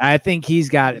 I think he's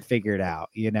got it figured out.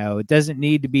 It doesn't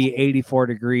need to be 84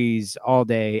 degrees all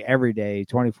day, every day,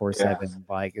 24/7.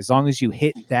 Like, as long as you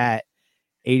hit that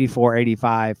 84,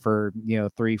 85 for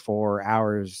 3-4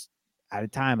 hours at a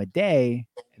time a day,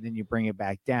 and then you bring it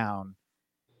back down,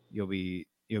 you'll be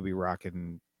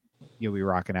rocking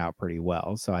out pretty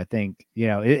well. So I think,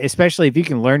 especially if you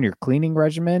can learn your cleaning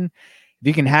regimen, if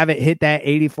you can have it hit that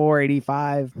 84,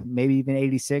 85, maybe even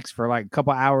 86 for like a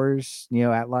couple hours,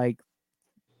 at like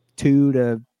 2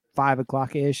 to 5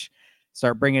 o'clock ish,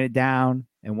 start bringing it down.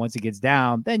 And once it gets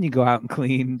down, then you go out and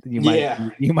clean. You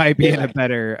might be in a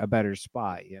better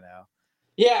spot,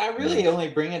 Yeah, I really only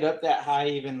bring it up that high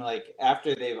even like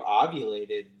after they've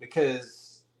ovulated,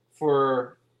 because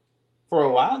for a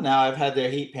while now I've had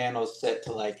their heat panels set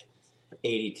to like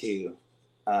 82.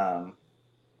 Well,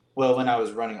 when I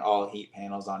was running all heat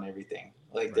panels on everything,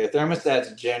 like their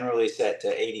thermostat's generally set to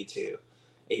 82,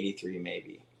 83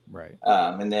 maybe. Right.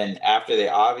 And then after they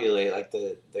ovulate, like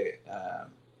the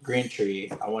green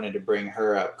tree, I wanted to bring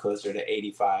her up closer to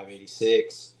 85,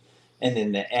 86. And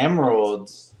then the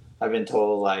emeralds, I've been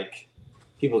told, like,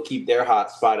 people keep their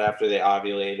hot spot after they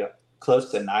ovulate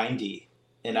close to 90.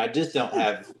 And I just don't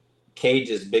have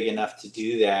cages big enough to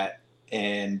do that.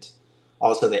 And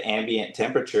also the ambient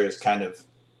temperature is kind of,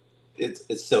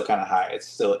 it's still kind of high. It's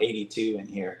still 82 in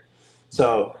here.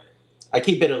 So I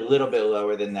keep it a little bit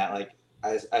lower than that. Like,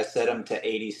 I set them to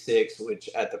 86, which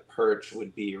at the perch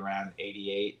would be around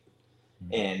 88.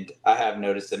 And I have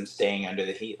noticed them staying under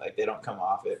the heat. Like, they don't come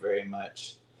off it very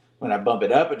much. When I bump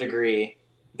it up a degree,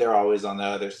 they're always on the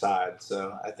other side.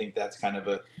 So I think that's kind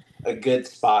of a good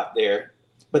spot there.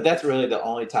 But that's really the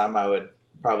only time I would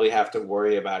probably have to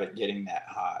worry about it getting that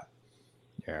hot.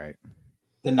 All right.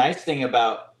 The nice thing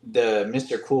about the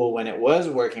Mr. Cool, when it was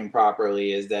working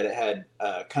properly, is that it had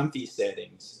comfy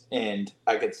settings. And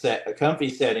I could set a comfy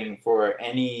setting for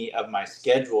any of my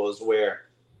schedules, where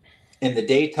in the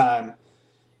daytime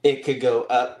it could go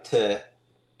up to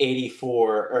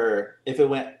 84, or if it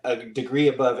went a degree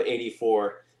above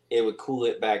 84, it would cool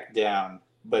it back down,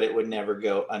 but it would never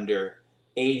go under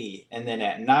 80. And then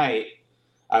at night,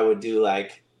 I would do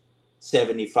like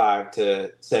 75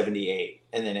 to 78,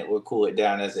 and then it would cool it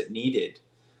down as it needed.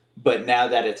 But now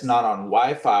that it's not on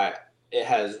Wi-Fi, it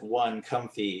has one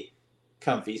comfy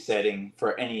setting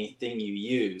for anything you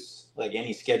use, like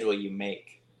any schedule you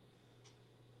make.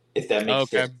 If that makes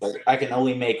sense. Like, I can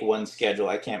only make one schedule.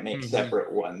 I can't make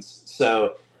separate ones.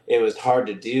 So it was hard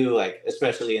to do, like,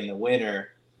 especially in the winter,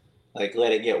 like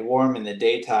let it get warm in the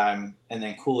daytime and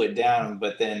then cool it down.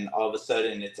 But then all of a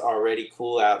sudden it's already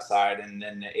cool outside, and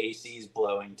then the AC is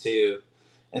blowing too.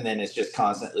 And then it's just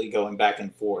constantly going back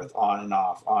and forth, on and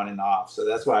off, on and off. So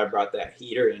that's why I brought that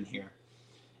heater in here,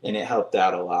 and it helped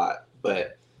out a lot.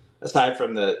 But aside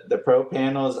from the pro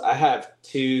panels, I have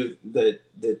the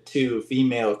two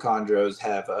female chondros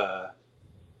have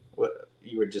what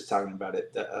you were just talking about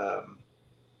it, the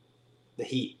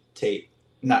heat tape,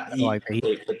 not heat like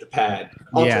tape, but the pad.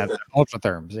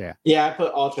 Ultratherms. Yeah, I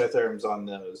put ultratherms on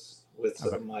those with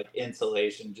some like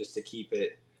insulation just to keep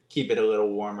it a little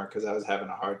warmer, because I was having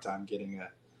a hard time getting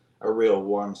a real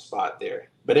warm spot there.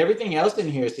 But everything else in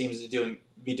here seems to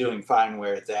be doing fine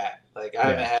where it's at. Like, I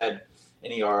haven't had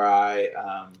any RI.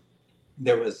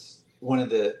 There was one of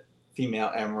the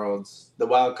female emeralds, the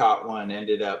wild caught one,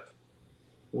 ended up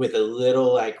with a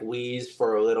little like wheeze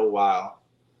for a little while.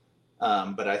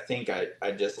 But I think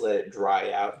I just let it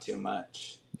dry out too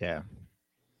much. Yeah.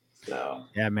 So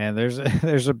yeah, man, there's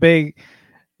something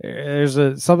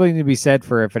to be said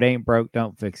for, if it ain't broke,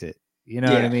 don't fix it. You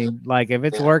know what I mean? Like, if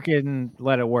it's working,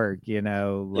 let it work,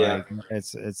 like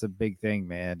it's a big thing,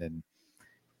 man. And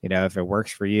if it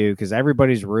works for you, because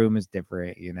everybody's room is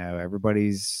different,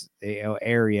 everybody's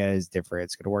area is different.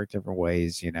 It's going to work different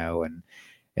ways, and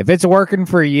if it's working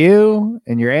for you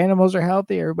and your animals are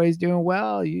healthy, everybody's doing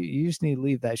well, you just need to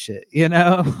leave that shit, Because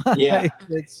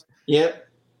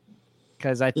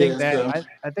I think I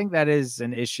think that is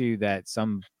an issue that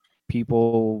some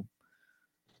people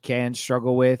can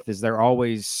struggle with is they're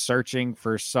always searching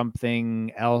for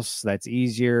something else that's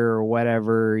easier or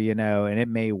whatever, and it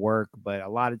may work, but a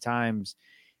lot of times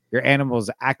your animals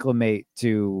acclimate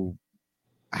to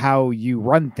how you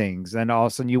run things, and all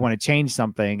of a sudden you want to change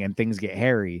something and things get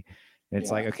hairy. It's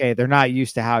like, okay, they're not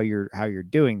used to how you're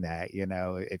doing that.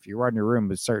 If you run your room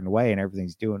a certain way and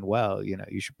everything's doing well,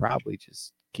 you should probably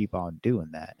just keep on doing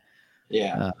that.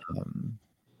 Yeah.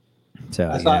 So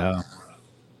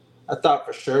I thought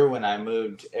for sure when I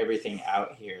moved everything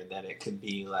out here that it could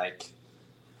be like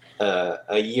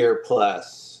a year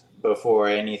plus before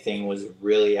anything was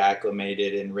really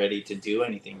acclimated and ready to do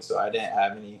anything. So I didn't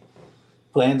have any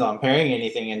plans on pairing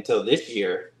anything until this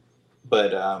year.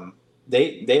 But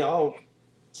they all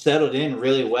settled in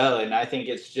really well, and I think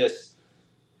it's just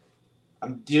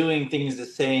I'm doing things the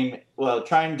same. Well,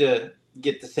 trying to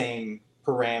get the same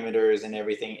parameters and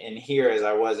everything in here as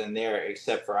I was in there,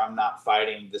 except for I'm not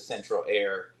fighting the central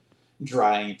air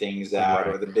drying things out,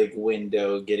 or the big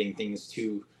window getting things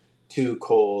too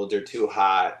cold or too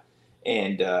hot,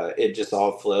 and it just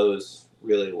all flows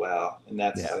really well. And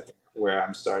that's I think, where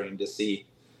I'm starting to see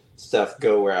stuff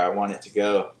go where I want it to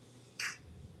go.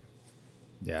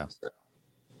 Yeah,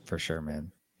 for sure,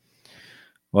 man.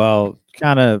 Well,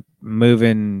 kind of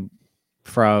moving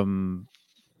from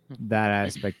that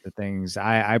aspect of things,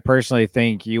 I personally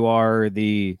think you are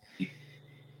the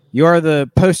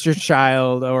poster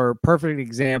child or perfect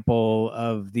example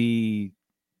of the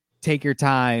take your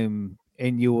time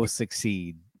and you will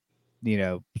succeed,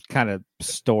 kind of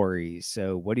story.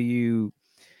 So what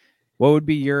would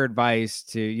be your advice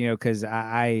to, because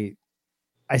I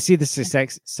see the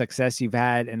success you've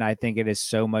had, and I think it has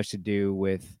so much to do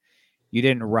with you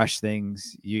didn't rush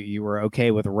things. You were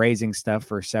okay with raising stuff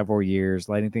for several years,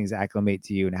 letting things acclimate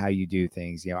to you and how you do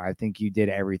things. I think you did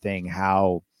everything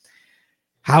how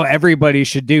everybody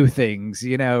should do things,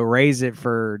 raise it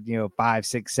for, 5,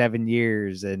 6, 7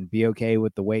 years and be okay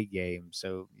with the weight game.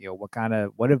 So,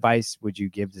 what advice would you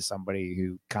give to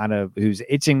somebody who's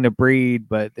itching to breed,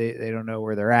 but they don't know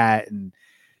where they're at? And,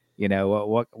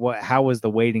 how was the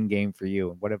waiting game for you?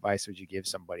 And what advice would you give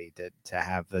somebody to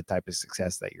have the type of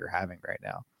success that you're having right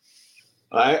now?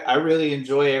 I really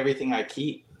enjoy everything I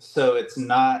keep. So it's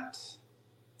not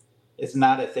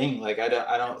a thing. Like I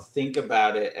don't think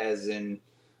about it as in,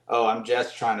 oh, I'm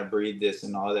just trying to breed this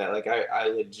and all that. Like I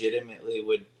legitimately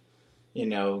would,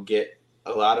 get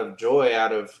a lot of joy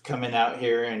out of coming out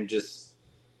here and just,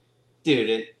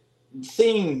 dude,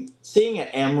 seeing an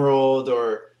emerald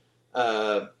or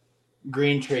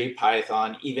green tree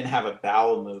python even have a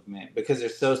bowel movement because they're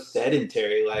so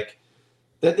sedentary. Like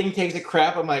that thing takes a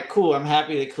crap. I'm like, cool. I'm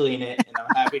happy to clean it, and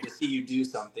I'm happy to see you do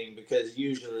something because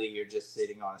usually you're just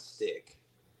sitting on a stick.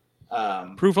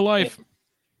 Proof of life.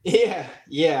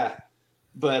 Yeah.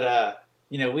 But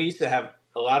we used to have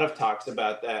a lot of talks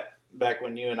about that back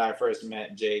when you and I first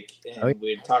met, Jake, and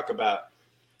we'd talk about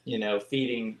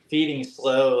feeding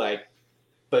slow,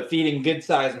 but feeding good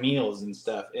sized meals and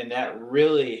stuff, and that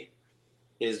really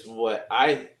is what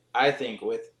I think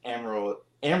with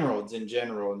emeralds in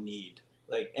general need.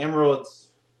 Like emeralds,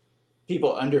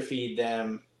 people underfeed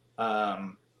them,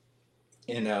 and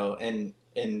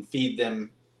feed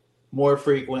them more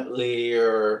frequently,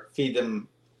 or feed them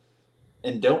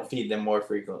and don't feed them more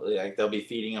frequently. Like they'll be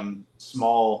feeding them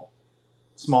small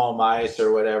mice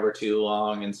or whatever too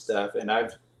long and stuff. And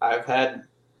I've had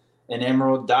an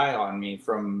emerald die on me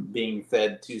from being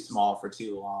fed too small for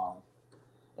too long.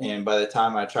 And by the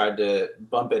time I tried to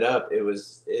bump it up,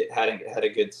 it had a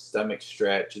good stomach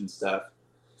stretch and stuff.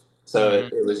 So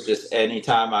it was just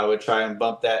anytime I would try and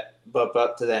bump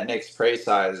up to that next prey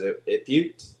size, it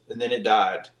puked and then it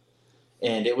died.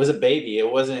 And it was a baby.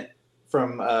 It wasn't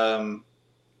from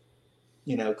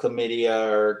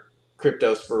chlamydia or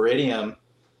cryptosporidium.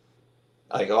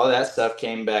 Like all that stuff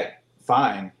came back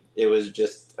fine. It was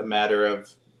just a matter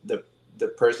of the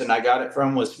person I got it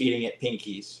from was feeding it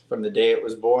pinkies from the day it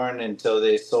was born until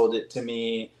they sold it to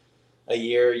me a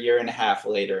year and a half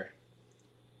later.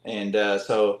 And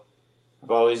so I've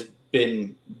always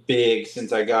been big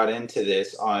since I got into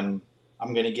this on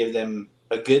I'm going to give them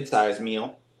a good size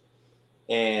meal,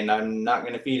 and I'm not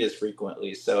going to feed as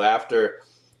frequently. So after,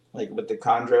 like with the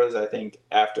chondros, I think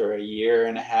after a year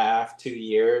and a half, 2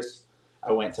 years,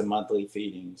 I went to monthly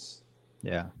feedings.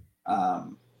 Yeah.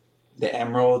 The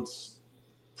emeralds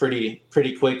pretty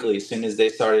quickly, as soon as they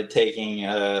started taking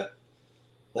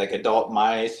like adult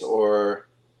mice or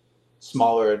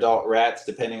smaller adult rats,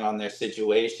 depending on their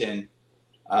situation,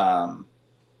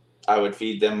 I would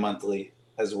feed them monthly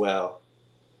as well.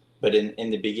 But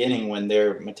in the beginning, when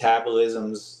their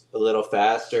metabolism's a little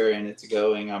faster and it's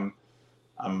going,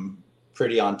 I'm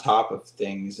pretty on top of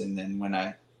things. And then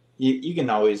when you can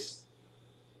always,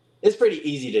 it's pretty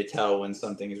easy to tell when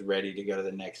something is ready to go to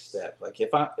the next step. Like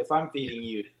if I'm feeding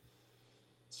you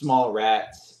small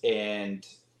rats and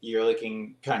you're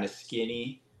looking kind of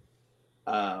skinny,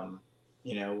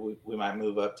 we might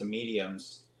move up to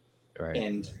mediums. Right.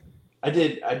 And I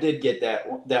did get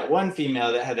that one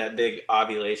female that had that big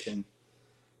ovulation.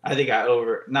 I think I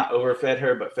not overfed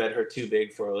her, but fed her too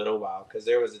big for a little while, because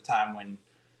there was a time when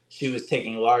she was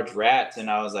taking large rats,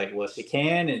 and I was like, well, she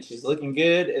can, and she's looking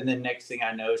good. And then next thing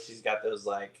I know, she's got those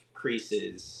like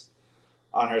creases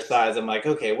on her sides. I'm like,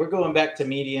 okay, we're going back to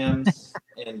mediums,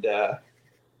 and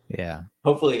yeah,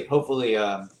 hopefully,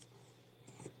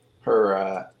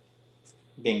 her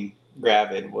being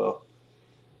gravid will,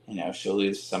 she'll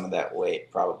lose some of that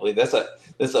weight probably. That's a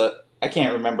I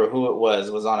can't remember who it was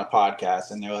on a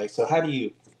podcast, and they're like, so how do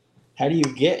you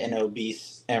get an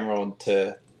obese emerald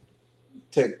to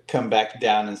come back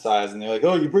down in size? And they're like,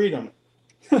 oh, you breed them.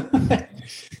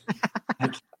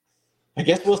 I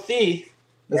guess we'll see.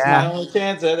 That's my only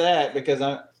chance at that, because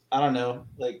I don't know,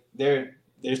 like they're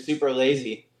super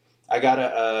lazy. I got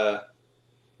a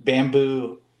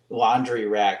bamboo laundry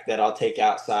rack that I'll take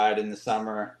outside in the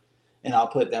summer, and I'll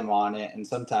put them on it, and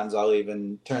sometimes I'll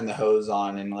even turn the hose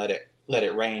on and let it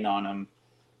rain on them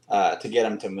to get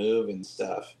them to move and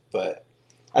stuff. But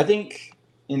I think,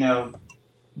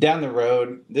 down the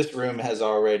road, this room has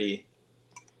already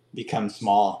become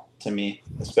small to me,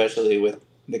 especially with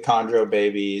the chondro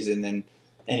babies and then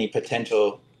any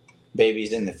potential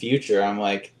babies in the future. I'm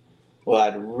like, well,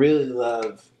 I'd really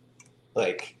love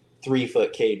like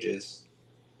 3-foot cages,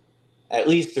 at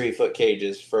least 3-foot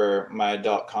cages for my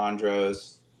adult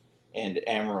chondros and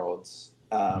emeralds.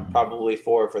 Probably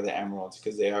 4 for the emeralds,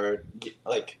 because they are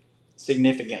like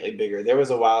significantly bigger. There was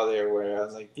a while there where I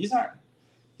was like, these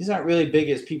aren't really big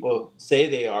as people say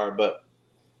they are, but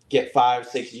get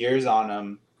 5-6 years on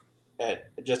them at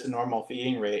just a normal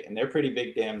feeding rate, and they're pretty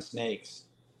big damn snakes.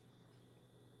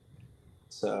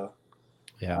 So,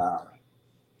 yeah.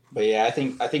 But yeah, I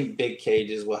think big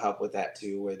cages will help with that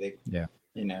too, where they, they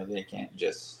can't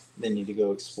they need to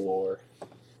go explore.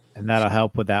 And that'll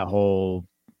help with that whole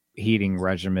heating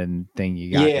regimen thing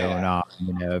you got going on.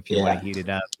 If you want to heat it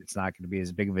up, it's not going to be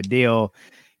as big of a deal.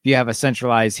 If you have a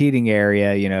centralized heating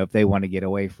area, if they want to get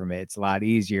away from it, it's a lot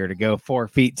easier to go 4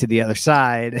 feet to the other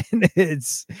side. And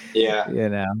it's,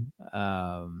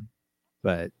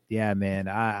 but yeah, man,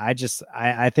 I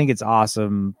think it's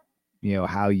awesome,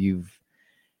 how you've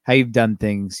done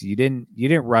things. You didn't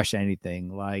rush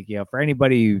anything. Like, for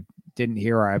anybody who didn't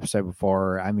hear our episode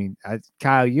before, I mean,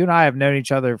 Kyle, you and I have known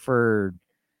each other for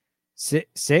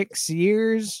 6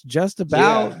 years, just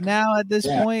about now at this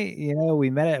point.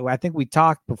 We met I think we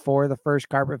talked before the first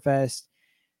Carpet Fest,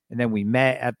 and then we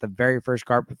met at the very first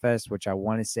Carpet Fest, which I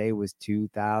want to say was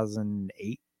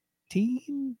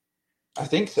 2018. I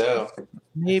think so.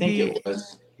 Maybe I think it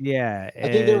was. Yeah. I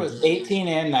think there was 18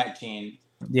 and 19.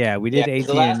 Yeah, we did 18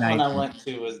 the last and 19. one I went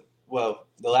to was,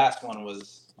 the last one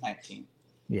was 19.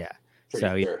 Yeah. Pretty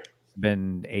so sure. It's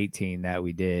been 18 that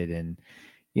we did, and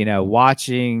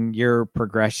watching your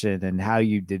progression and how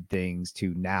you did things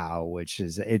to now, which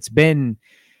is it's been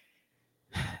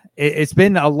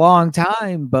a long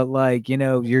time, but like,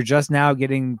 you're just now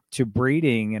getting to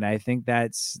breeding, and I think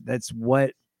that's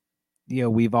what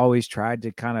we've always tried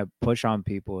to kind of push on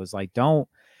people, is like, don't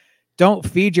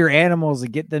feed your animals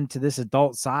and get them to this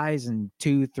adult size in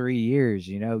 2-3 years.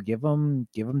 Give them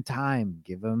time,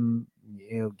 give them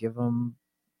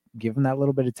that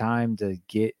little bit of time to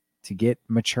get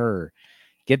mature,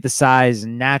 get the size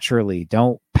naturally.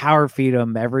 Don't power feed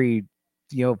them every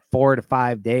 4 to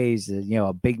 5 days,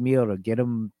 a big meal to get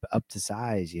them up to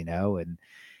size, and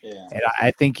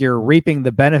I think you're reaping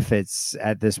the benefits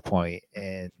at this point,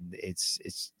 and it's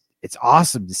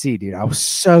awesome to see, dude. I was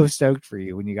so stoked for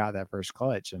you when you got that first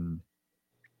clutch, and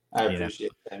I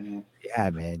appreciate that, man. Yeah,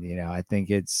 man. I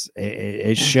think it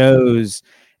shows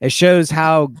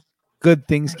how good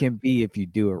things can be if you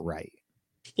do it right.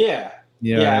 Yeah.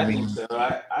 I think so.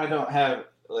 I don't have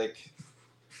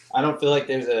I don't feel like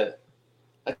there's a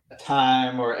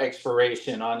time or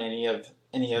expiration on any of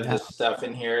this stuff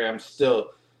in here. I'm still,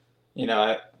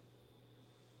 80%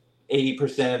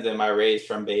 of them I raised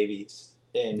from babies,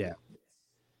 and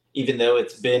even though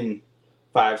it's been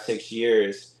 5-6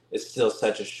 years, it's still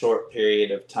such a short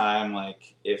period of time.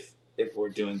 Like if we're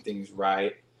doing things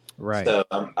right. So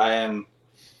I am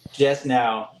just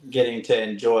now getting to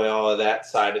enjoy all of that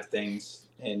side of things,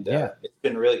 and it's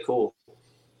been really cool.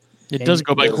 It does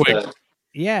go by quick.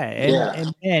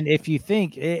 And if you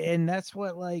think, and that's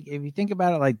what, like, if you think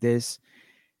about it like this,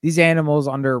 these animals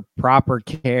under proper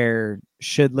care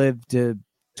should live to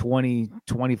 20,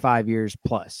 25 years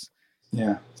plus.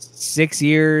 Yeah. 6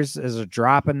 years is a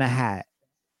drop in the hat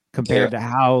compared to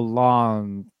how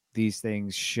long these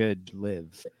things should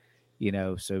live,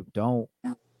 so don't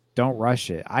rush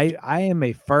it. I am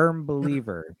a firm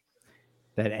believer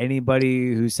that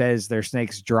anybody who says their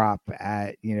snakes drop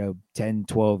at 10,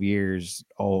 12 years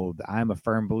old, I'm a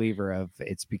firm believer of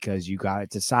it's because you got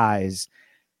it to size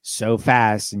so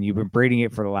fast and you've been breeding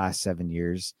it for the last 7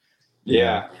 years.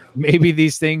 Yeah. Maybe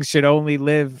these things should only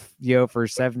live for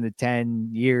 7 to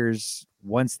 10 years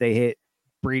once they hit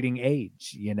breeding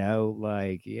age.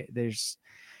 There's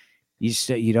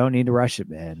you don't need to rush it,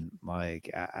 man.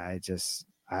 Like I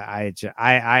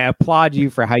applaud you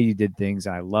for how you did things.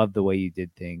 I love the way you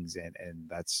did things, and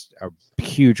that's a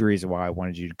huge reason why I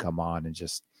wanted you to come on and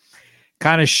just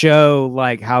kind of show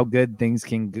like how good things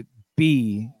can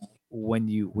be when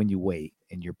you wait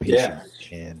and you're patient.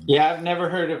 I've never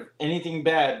heard of anything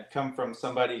bad come from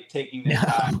somebody taking their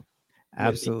time.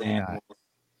 Absolutely not.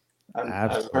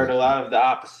 I've heard a lot of the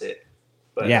opposite.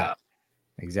 But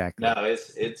exactly. No,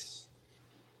 it's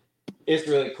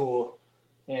really cool,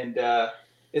 and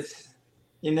it's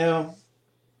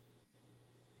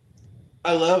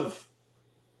I love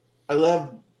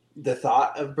the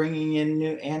thought of bringing in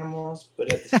new animals,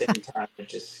 but at the same time, it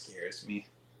just scares me.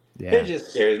 Yeah. It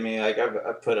just scares me. Like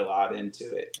I've put a lot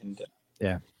into it, and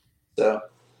so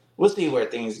we'll see where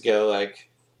things go. Like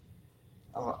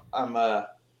I'm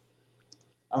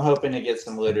hoping to get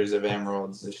some litters of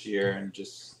emeralds this year, and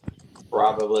just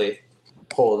probably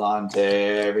hold on to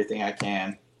everything I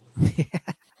can.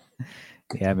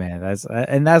 Yeah, man.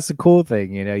 That's the cool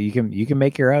thing. You can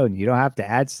make your own. You don't have to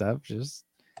add stuff. Just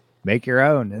make your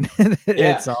own, and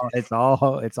it's all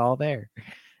there.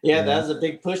 Yeah, that's a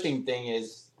big pushing thing.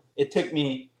 Is it took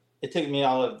me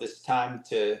all of this time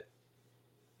to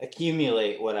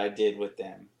accumulate what I did with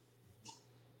them,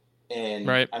 and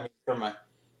right. I mean from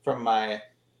my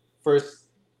first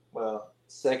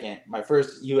my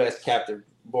first U.S. captive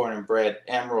born and bred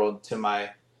emerald to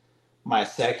my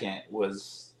second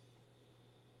was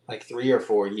like 3 or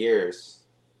 4 years.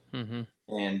 Mm-hmm.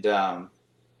 And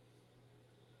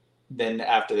then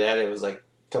after that, it was like a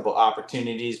couple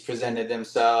opportunities presented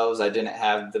themselves. I didn't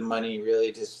have the money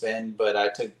really to spend, but I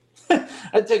took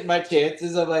I took my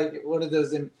chances. I'm like, what are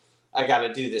those? I got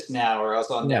to do this now, or else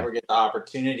I'll never get the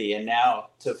opportunity. And now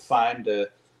to find an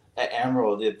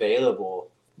emerald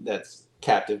available that's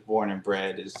captive born and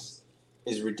bred is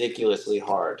ridiculously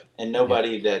hard, and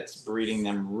nobody that's breeding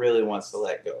them really wants to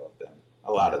let go of them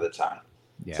a lot of the time.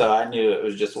 Yeah. So I knew it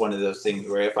was just one of those things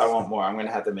where if I want more, I'm going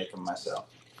to have to make them myself.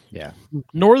 Yeah.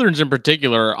 Northerns in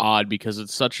particular are odd because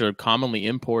it's such a commonly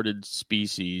imported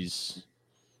species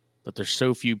that there's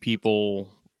so few people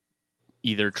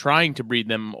either trying to breed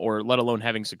them or let alone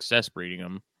having success breeding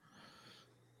them.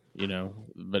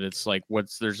 But it's like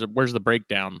where's the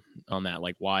breakdown on that?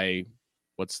 Like why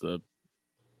is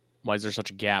there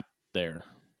such a gap there?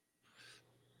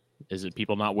 Is it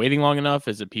people not waiting long enough?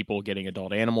 Is it people getting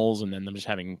adult animals and then them just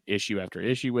having issue after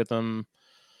issue with them?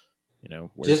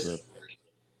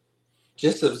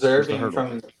 Just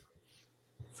observing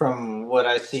from what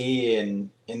I see in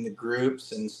the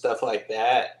groups and stuff like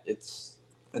that. It's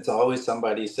always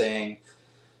somebody saying,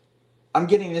 "I'm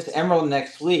getting this emerald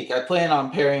next week. I plan on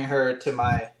pairing her to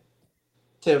my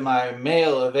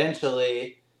male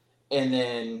eventually," and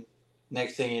then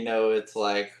next thing you know, it's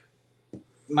like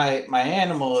my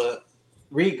animal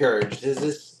regurged.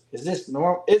 Is this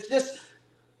normal? It's just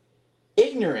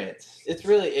ignorance. It's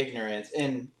really ignorance,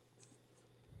 and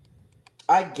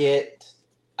I get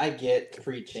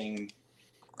preaching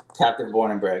captive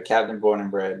born and bred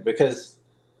because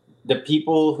the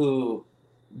people who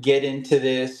get into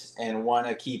this and want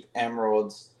to keep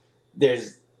emeralds,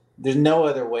 there's no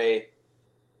other way,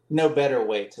 no better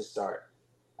way to start,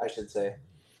 I should say.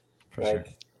 For sure.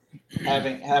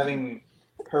 Having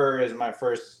her as my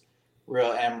first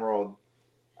real emerald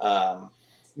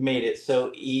made it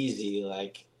so easy.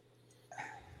 Like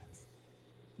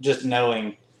just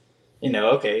knowing,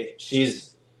 okay,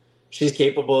 she's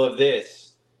capable of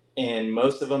this, and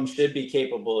most of them should be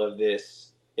capable of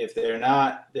this. If they're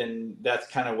not, then that's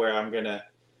kind of where I'm gonna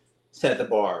set the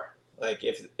bar. Like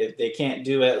if they can't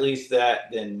do at least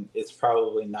that, then it's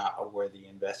probably not a worthy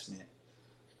investment.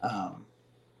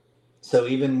 So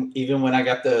even when I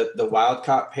got the wild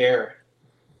caught pair,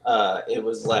 it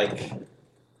was like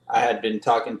I had been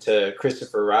talking to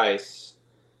Christopher Rice,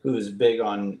 who's big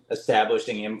on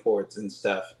establishing imports and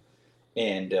stuff,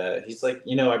 and he's like,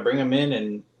 I bring them in,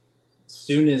 and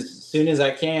soon as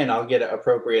I can, I'll get an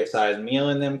appropriate size meal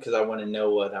in them because I want to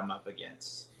know what I'm up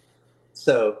against.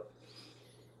 So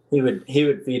he would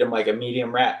feed them like a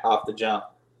medium rat off the jump.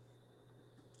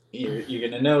 You're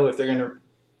gonna know if they're gonna.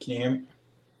 Can you hear me?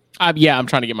 Yeah, I'm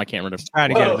trying to get my camera to Try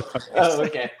to get it to focus. Oh,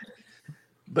 okay.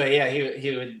 But yeah,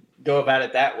 he would go about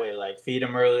it that way, like feed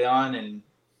them early on and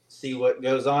see what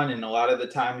goes on. And a lot of the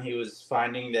time, he was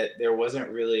finding that there wasn't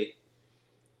really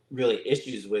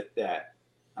issues with that.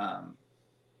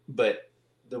 But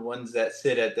the ones that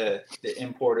sit at the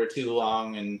importer too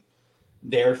long and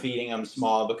they're feeding them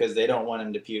small because they don't want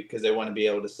them to puke because they want to be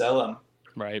able to sell them.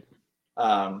 Right.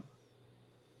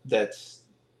 That's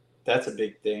a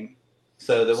big thing.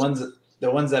 So the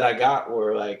ones that I got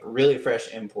were like really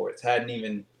fresh imports, hadn't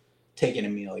even taken a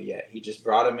meal yet. He just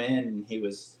brought them in and he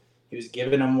was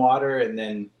giving them water, and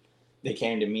then they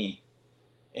came to me,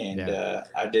 and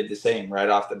I did the same right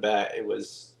off the bat. It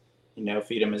was,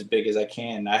 feed them as big as I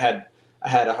can. I had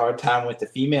a hard time with the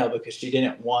female because she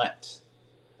didn't want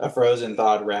a frozen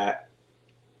thawed rat.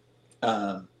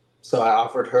 So I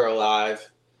offered her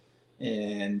alive,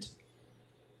 and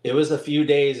it was a few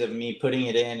days of me putting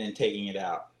it in and taking it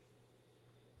out.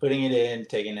 Putting it in,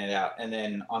 taking it out. And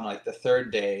then on like the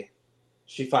third day,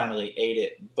 she finally ate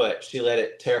it, but she let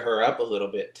it tear her up a little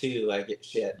bit too. Like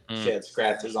she had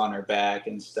scratches on her back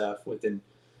and stuff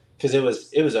because it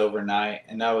was overnight.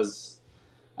 And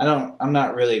I'm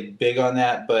not really big on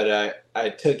that, but I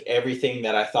took everything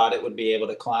that I thought it would be able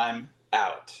to climb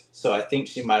out. So I think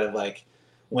she might have like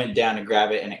went down to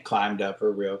grab it and it climbed up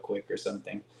her real quick or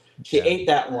something. She ate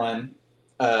that one.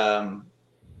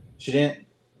 She didn't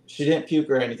puke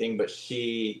or anything, but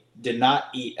she did not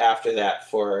eat after that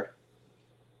from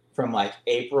like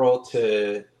April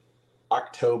to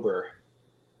October.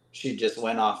 She just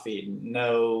went off feed.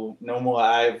 No more.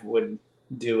 I would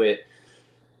do it.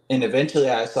 And eventually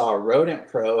I saw Rodent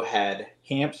Pro had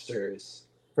hamsters,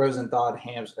 frozen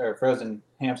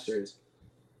hamsters.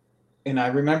 And I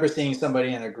remember seeing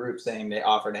somebody in a group saying they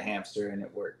offered a hamster and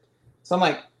it worked. So I'm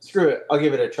like, screw it. I'll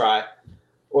give it a try.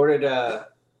 Ordered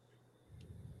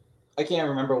I can't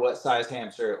remember what size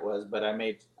hamster it was, but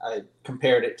I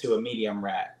compared it to a medium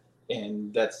rat,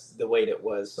 and that's the weight it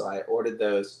was. So I ordered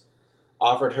those,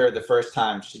 offered her the first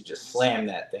time. She just slammed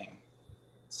that thing,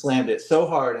 slammed it so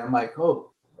hard. I'm like,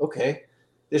 oh, okay,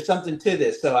 there's something to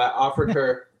this. So I offered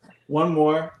her one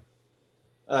more.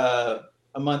 A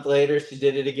month later, she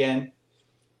did it again.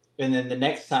 And then the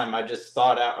next time I just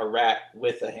thawed out a rat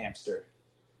with a hamster.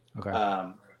 Okay.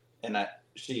 And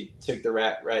she took the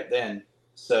rat right then.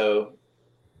 So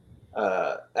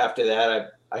after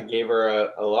that, I gave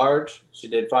her a large. She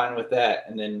did fine with that.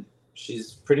 And then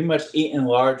she's pretty much eaten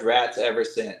large rats ever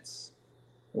since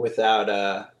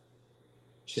without,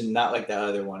 she's not like the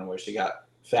other one where she got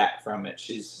fat from it.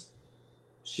 She's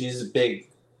a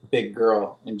big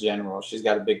girl in general. She's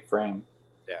got a big frame.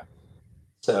 Yeah.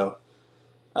 So,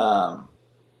 I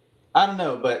don't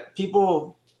know, but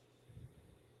people,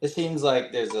 it seems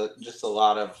like there's just a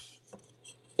lot of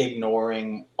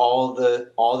ignoring all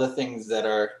the things that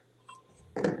are,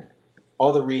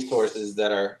 all the resources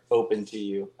that are open to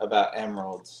you about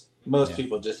emeralds. Most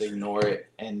people just ignore it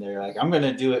and they're like, I'm going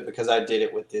to do it because I did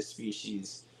it with this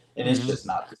species, and it's just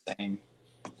not the same.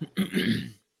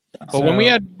 Well, when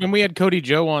we had Cody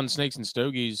Joe on Snakes and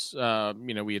Stogies,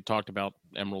 we had talked about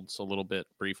emeralds a little bit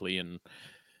briefly, and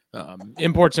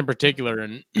imports in particular,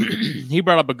 and he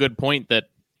brought up a good point that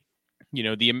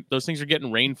those things are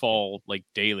getting rainfall like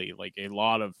daily, like a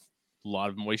lot of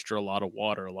moisture, a lot of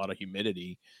water, a lot of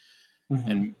humidity,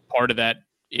 and part of that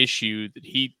issue that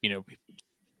he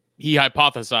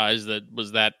hypothesized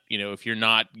that if you're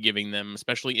not giving them,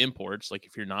 especially imports, like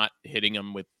if you're not hitting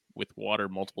them with water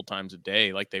multiple times a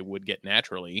day like they would get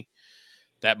naturally,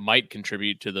 that might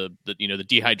contribute to the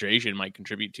dehydration, might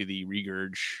contribute to the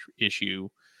regurg issue.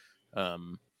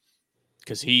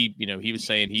 Because he was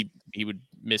saying he would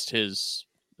miss his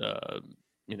I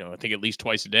think at least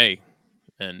twice a day,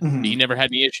 and he never had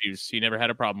any issues. He never had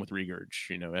a problem with regurg.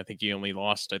 I think he only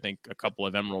lost a couple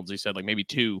of emeralds. He said like maybe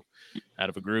 2 out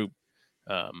of a group.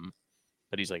 But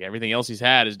he's like, everything else he's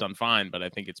had is done fine. But I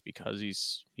think it's because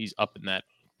he's up in that,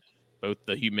 both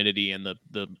the humidity and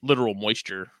the literal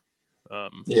moisture.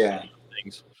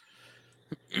 Things.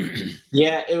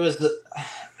 Yeah, it was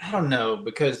I don't know,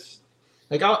 because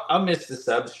like I'll miss the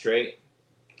substrate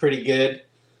pretty good,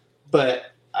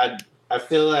 but I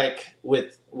feel like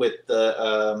with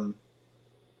the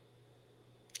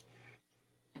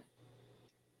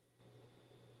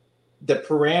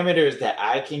parameters that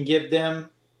I can give them,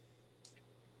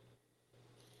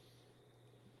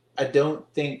 I don't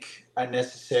think I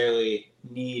necessarily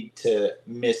need to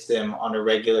miss them on a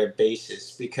regular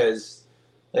basis, because,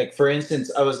 like, for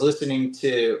instance, I was listening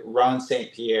to Ron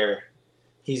St. Pierre,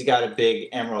 he's got a big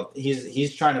emerald.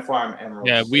 He's trying to farm emeralds.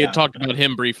 Yeah, we had talked about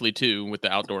him briefly too with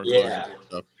the outdoor enclosures and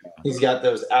stuff. He's got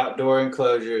those outdoor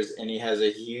enclosures, and he has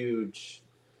a huge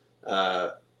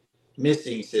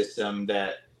misting system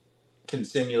that can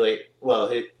simulate.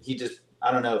 Well, he just,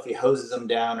 I don't know if he hoses them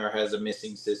down or has a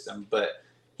misting system, but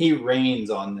he rains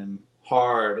on them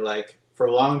hard, like for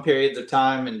long periods of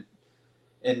time,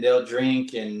 and they'll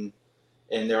drink, and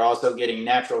they're also getting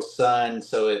natural sun,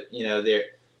 so it, you know,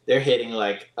 they're hitting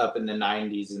like up in the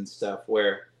 90s and stuff,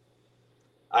 where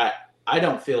I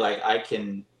don't feel like I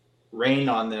can rain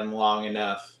on them long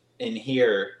enough in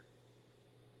here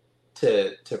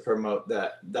to promote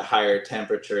the higher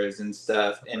temperatures and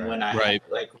stuff. And when I have,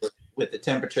 like with the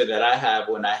temperature that I have,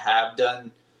 when I have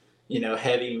done, you know,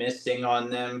 heavy misting on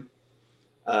them,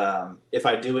 if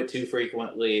I do it too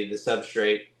frequently, the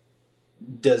substrate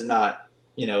does not,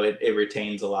 you know, it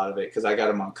retains a lot of it, because I got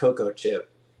them on cocoa chip.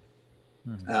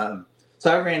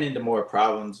 So I ran into more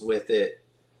problems with it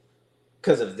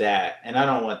because of that. And I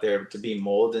don't want there to be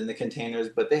mold in the containers,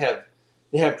 but they have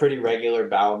pretty regular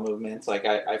bowel movements. Like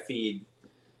I feed,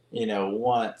 you know,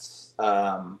 once.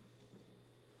 I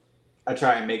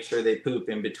try and make sure they poop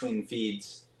in between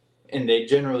feeds, and they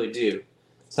generally do.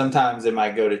 Sometimes it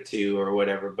might go to 2 or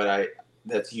whatever, but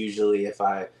that's usually if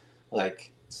I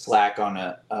like slack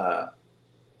on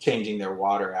changing their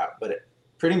water out. But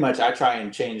pretty much I try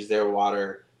and change their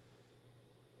water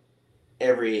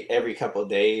every couple of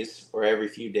days or every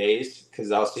few days,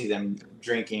 because I'll see them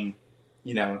drinking,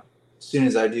 you know, as soon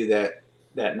as I do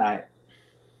that night,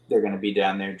 they're going to be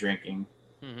down there drinking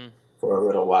for a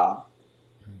little while.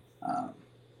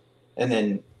 And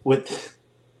then with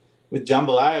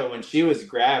Jambalaya, when she was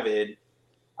gravid,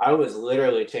 I was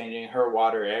literally changing her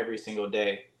water every single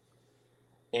day.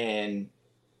 And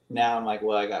now I'm like,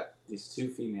 well, I got these 2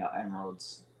 female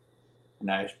emeralds, and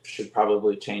I should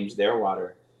probably change their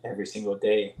water every single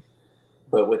day.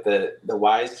 But with the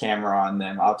Wise camera on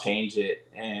them, I'll change it,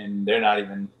 and they're not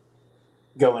even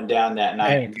going down that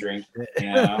night and drinking.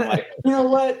 You know, I'm like, you know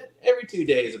what? Every 2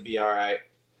 days will be all right.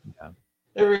 Yeah.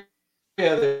 Every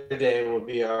other day will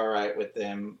be all right with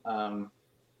them.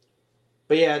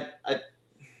 But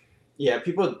yeah,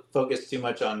 people focus too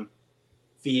much on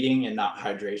feeding and not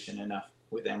hydration enough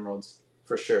with emeralds,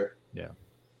 for sure.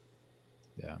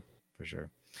 Yeah, for sure.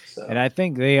 So. And I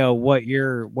think what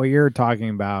you're talking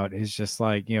about is just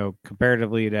like, you know,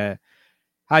 comparatively to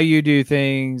how you do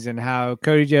things and how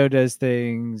Cody Joe does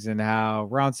things and how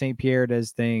Ron St. Pierre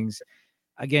does things.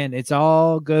 Again, it's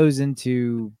all goes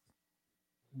into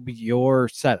your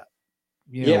setup.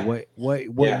 You know,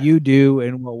 what you do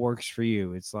and what works for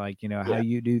you. It's like, you know, how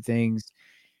you do things.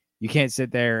 You can't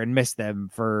sit there and miss them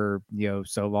for, you know,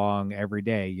 so long every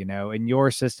day, you know. In your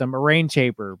system, a rain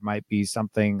chamber might be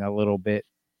something a little bit,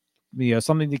 you know,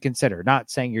 something to consider.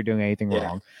 Not saying you're doing anything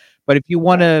wrong, but if you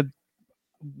want to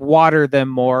water them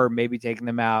more, maybe taking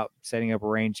them out, setting up a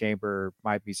rain chamber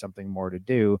might be something more to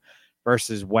do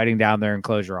versus wetting down their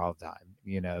enclosure all the time,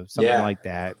 you know, something like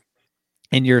that.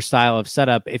 In your style of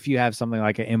setup, if you have something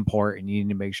like an import and you need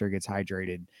to make sure it gets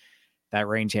hydrated, that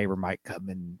rain chamber might come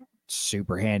in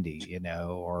super handy, you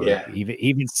know, or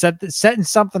even setting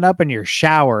something up in your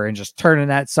shower and just turning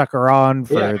that sucker on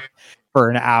for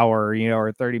an hour, you know,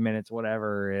 or 30 minutes,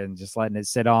 whatever, and just letting it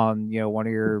sit on, you know, one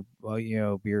of your, you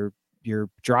know, your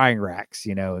drying racks,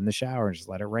 you know, in the shower, and just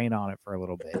let it rain on it for a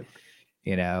little bit,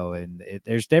 you know. And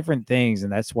there's different things,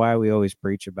 and that's why we always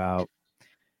preach about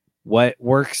what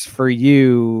works for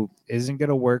you isn't going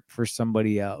to work for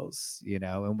somebody else, you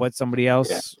know, and what somebody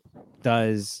else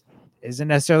does isn't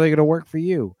necessarily going to work for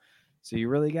you. So you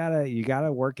really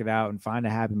gotta work it out and find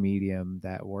a happy medium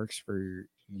that works for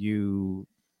you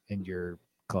and your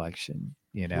collection,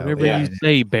 you know. Whatever you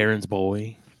say, Baron's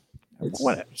boy.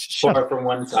 It's far from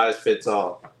one size fits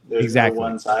all. There's no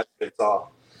one size fits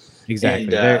all. Exactly.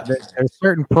 And, there's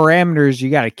certain parameters you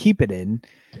got to keep it in.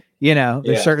 You know,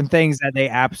 there's certain things that they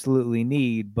absolutely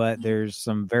need, but there's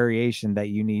some variation that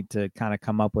you need to kind of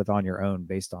come up with on your own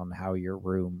based on how your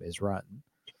room is run.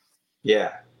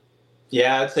 Yeah.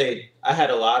 Yeah, I'd say I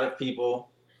had a lot of people,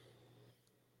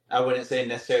 I wouldn't say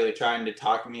necessarily trying to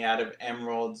talk me out of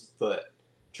emeralds, but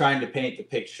trying to paint the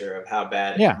picture of how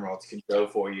bad emeralds can go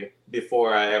for you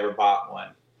before I ever bought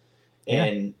one.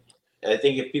 And I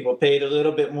think if people paid a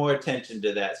little bit more attention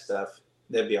to that stuff,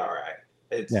 they'd be all right.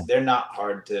 They're not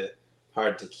hard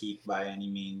to keep by any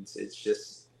means. It's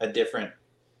just you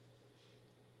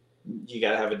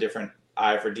got to have a different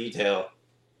eye for detail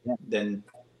than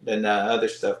other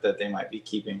stuff that they might be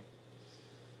keeping.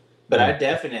 But I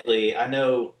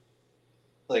know,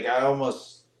 like, I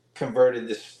almost converted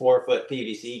this 4-foot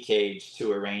PVC cage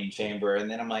to a rain chamber, and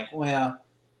then I'm like, well,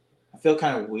 I feel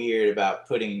kind of weird about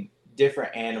putting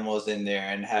different animals in there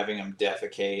and having them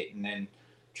defecate and then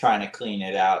trying to clean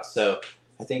it out. So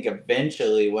I think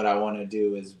eventually what I want to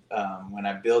do is when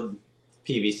I build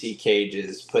PVC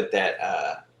cages, put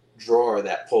that drawer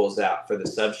that pulls out for the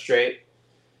substrate.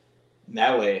 And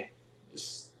that way,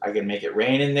 I can make it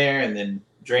rain in there and then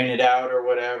drain it out or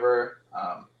whatever,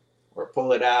 or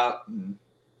pull it out and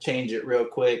change it real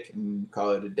quick and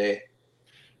call it a day.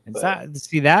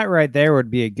 See, that right there would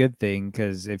be a good thing,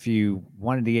 because if you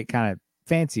wanted to get kind of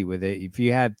fancy with it, if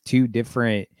you have two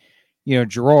different,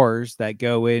 drawers that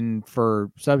go in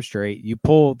for substrate, you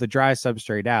pull the dry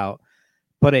substrate out,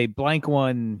 put a blank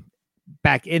one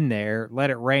back in there, let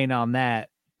it rain on that,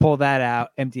 pull that out,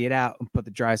 empty it out, and put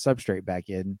the dry substrate back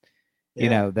in.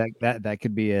 Yeah. That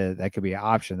could be an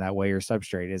option. That way your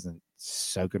substrate isn't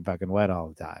soaking fucking wet all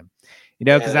the time.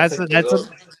 Because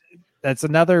that's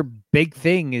another big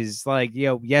thing is like,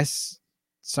 yes,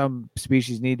 some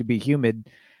species need to be humid,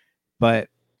 but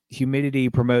humidity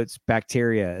promotes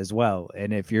bacteria as well.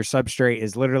 And if your substrate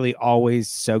is literally always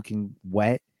soaking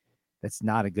wet, that's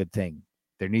not a good thing.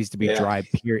 There needs to be dry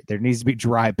period. There needs to be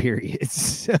dry periods.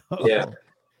 So.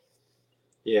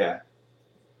 Yeah. The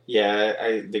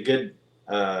good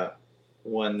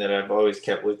one that I've always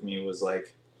kept with me was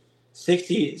like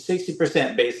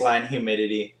 60% baseline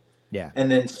humidity. Yeah. And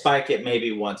then spike it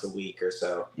maybe once a week or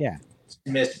so. Yeah.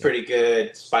 Mist pretty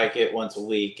good. Spike it once a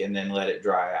week and then let it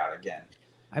dry out again.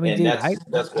 I mean, and dude,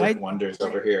 that's worked wonders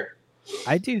over here.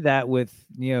 I do that with,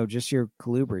 just your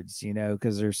colubrids,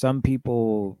 because there's some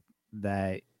people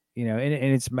that, and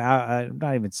it's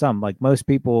not even some, like most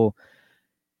people,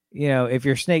 if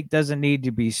your snake doesn't need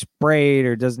to be sprayed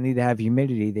or doesn't need to have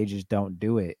humidity, they just don't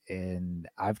do it. And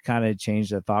I've kind of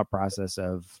changed the thought process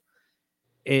of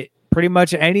it. Pretty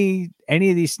much any of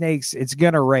these snakes, it's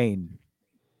going to rain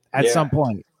at some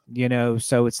point,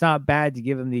 so it's not bad to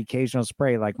give them the occasional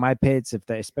spray. Like my pits,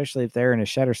 especially if they're in a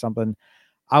shed or something,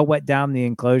 I'll wet down the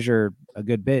enclosure a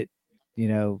good bit,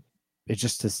 it's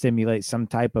just to stimulate some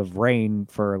type of rain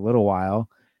for a little while.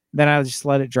 Then I'll just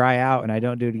let it dry out and I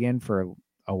don't do it again for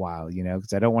a while,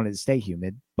 because I don't want it to stay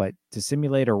humid. But to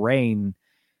simulate a rain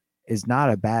is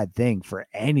not a bad thing for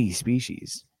any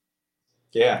species.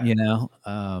 Yeah.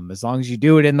 As long as you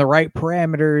do it in the right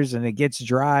parameters and it gets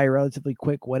dry relatively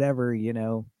quick, whatever,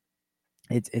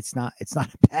 it's not a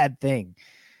bad thing.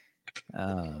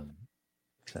 So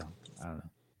I don't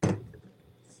know.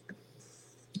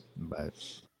 But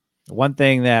one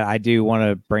thing that I do want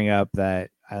to bring up that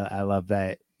I love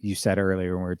that you said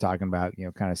earlier when we were talking about,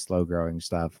 kind of slow growing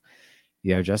stuff,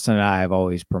 Justin and I have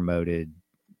always promoted,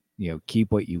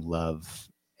 keep what you love.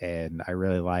 And I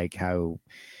really like how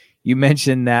you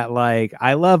mentioned that, like,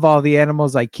 I love all the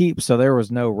animals I keep, so there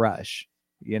was no rush.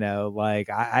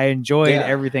 Like I enjoyed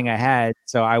everything I had,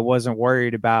 so I wasn't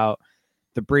worried about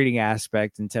the breeding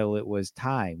aspect until it was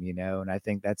time, and I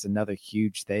think that's another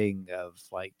huge thing of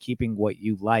like keeping what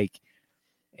you like,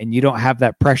 and you don't have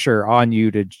that pressure on you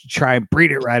to try and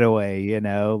breed it right away,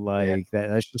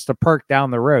 that's just a perk down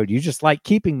the road. You just like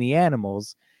keeping the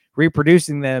animals,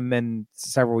 reproducing them in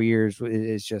several years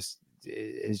is just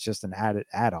an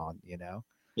add-on,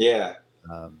 Yeah.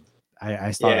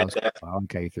 I thought that was cool.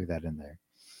 Okay, you threw that in there.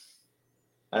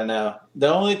 I know.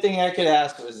 The only thing I could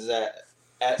ask was that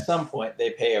at some point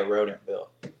they pay a rodent bill.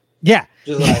 Yeah.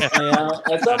 Just like,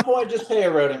 at some point just pay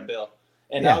a rodent bill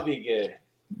and that'll be good.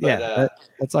 But,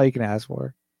 that's all you can ask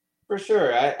for. For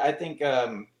sure. I think,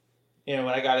 when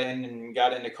I got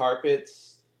into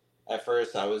carpets, at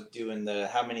first I was doing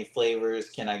how many flavors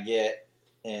can I get?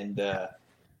 And that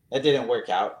didn't work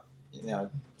out,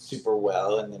 super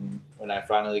well. And then when I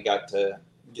finally got to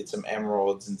get some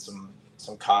emeralds and some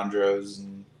chondros,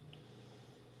 and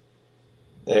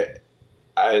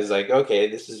I was like, okay,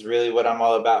 this is really what I'm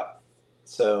all about.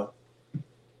 So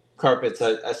carpets,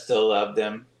 I still love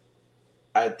them.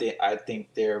 I think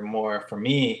they're more for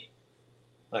me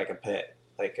like a pet,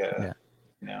 like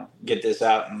get this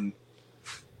out and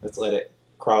let's let it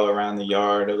crawl around the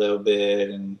yard a little bit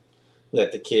and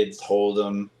let the kids hold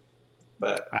them.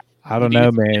 But I don't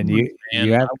know, man. You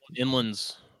have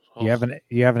inlands. You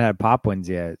haven't had pop ones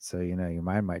yet, so your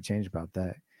mind might change about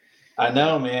that. I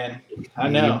know, man. I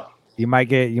know. You might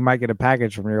get a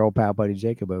package from your old pal buddy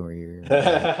Jacob over here.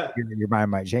 Your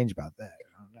mind might change about that.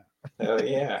 I don't know. Oh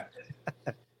yeah.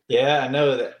 Yeah, I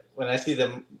know that when I see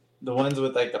the ones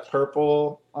with like the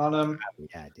purple on them.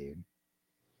 Yeah, dude.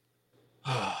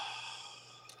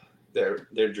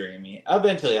 They're dreamy.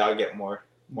 Eventually I'll get more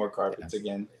carpets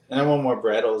again. And I want more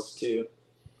Brettles too.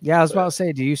 Yeah, I was about to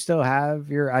say, do you still have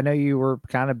your? I know you were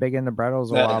kind of big into Brettles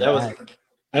a while back.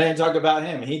 I didn't talk about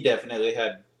him. He definitely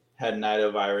had had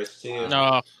nidovirus too.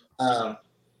 No.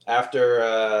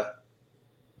 After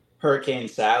Hurricane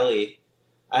Sally,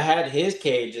 I had his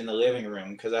cage in the living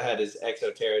room because I had his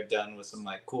Exoterra done with some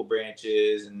like cool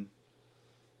branches and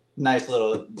nice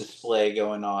little display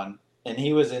going on. And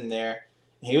he was in there.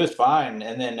 He was fine.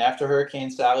 And then after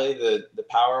Hurricane Sally, the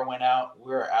power went out.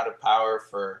 We were out of power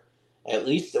for at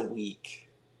least a week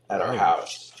at our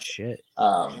house. Shit.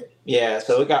 Yeah,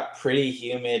 so it got pretty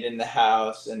humid in the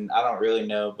house, and I don't really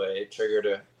know, but it triggered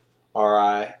a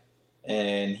RI,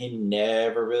 and he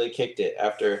never really kicked it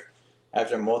after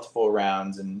multiple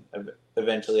rounds, and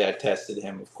eventually I tested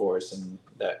him, of course, and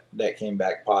that came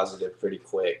back positive pretty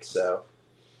quick. So,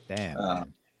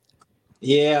 damn.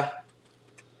 Yeah,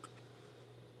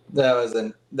 that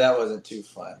wasn't too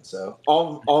fun. So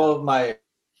all of my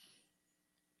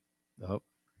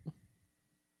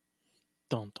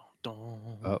Dun, dun, dun.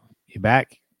 Oh, you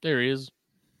back? There he is.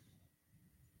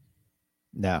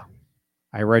 No.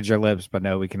 I read your lips, but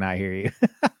no, we cannot hear you.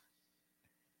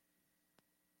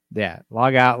 Yeah.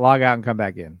 Log out and come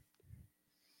back in.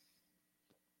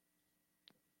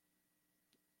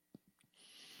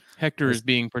 Hector is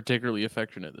being particularly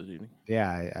affectionate this evening.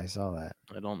 Yeah, I saw that.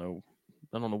 I don't know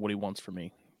what he wants from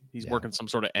me. He's working some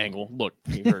sort of angle. Look,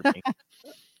 he hurt me.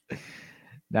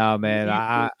 No, man,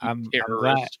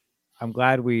 I'm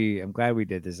glad we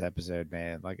did this episode,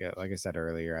 man. Like I said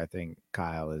earlier, I think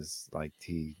Kyle is like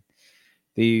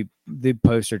the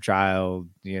poster child,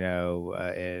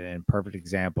 and perfect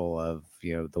example of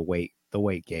the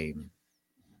weight game.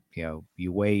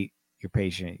 You wait, you're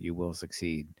patient, you will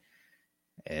succeed.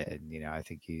 And I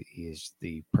think he is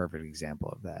the perfect example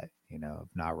of that. Of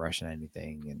not rushing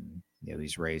anything, and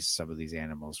he's raised some of these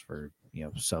animals for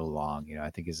so long. I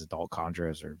think his adult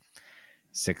chondros are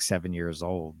 6-7 years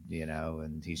old,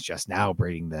 and he's just now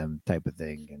breeding them, type of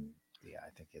thing. And yeah, I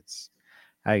think it's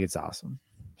awesome.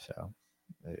 So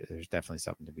there's definitely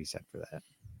something to be said for that.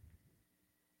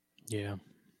 Yeah.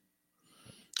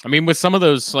 I mean, with some of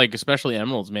those, like especially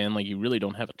emeralds, man, like you really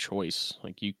don't have a choice.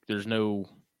 Like there's no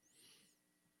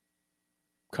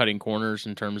cutting corners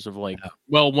in terms of like,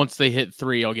 well, once they hit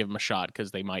 3, I'll give them a shot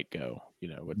because they might go.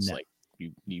 It's like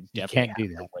you definitely can't do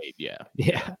that. Wait.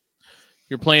 Yeah.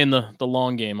 You're playing the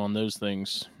long game on those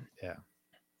things. Yeah.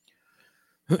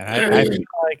 And I feel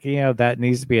like, that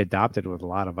needs to be adopted with a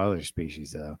lot of other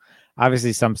species, though.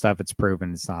 Obviously, some stuff it's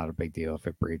proven it's not a big deal if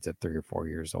it breeds at 3 or 4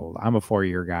 years old. I'm a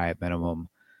 4-year guy at minimum.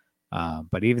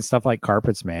 But even stuff like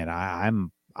carpets, man,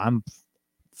 I'm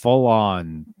full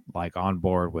on like on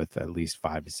board with at least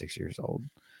 5 to 6 years old.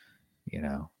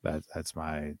 That's it's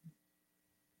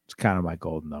kind of my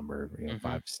golden number.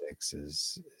 5 to 6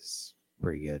 is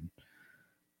pretty good.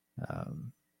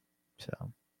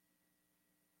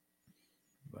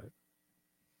 But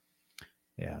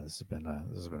yeah, this has been a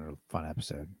fun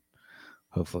episode.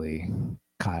 Hopefully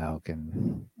Kyle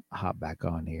can hop back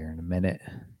on here in a minute.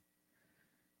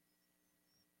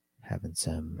 Having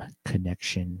some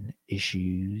connection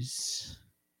issues.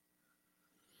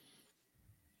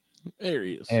 There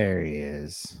he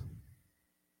is.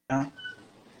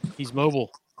 He's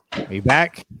mobile. Are you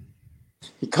back?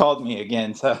 He called me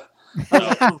again, so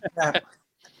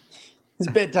his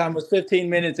bedtime was 15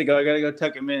 minutes ago. I gotta go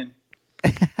tuck him in.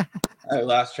 I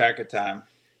lost track of time.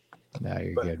 No,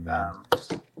 you're good, man.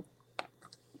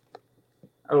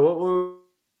 What were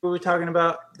we talking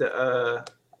about?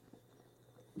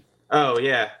 Oh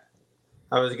yeah,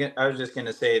 I was just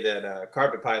gonna say that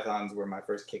carpet pythons were my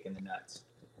first kick in the nuts.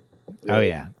 Really. Oh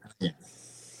yeah,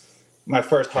 my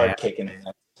first hard kick in the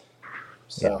nuts.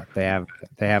 So yeah,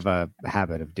 they have a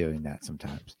habit of doing that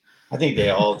sometimes. I think they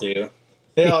all do.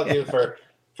 They all do for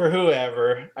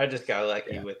whoever. I just got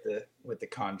lucky with the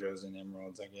chondros and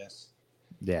emeralds, I guess.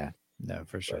 Yeah, no,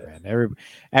 for sure, man.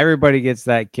 Everybody gets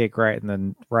that kick right in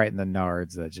the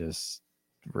nards that just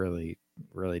really,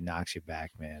 really knocks you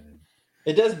back, man.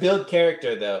 It does build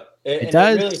character, though. It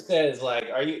really says, like,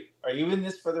 are you in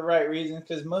this for the right reasons?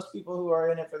 Because most people who are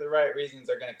in it for the right reasons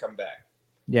are going to come back.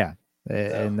 Yeah, so,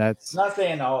 and that's not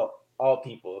saying all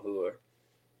people who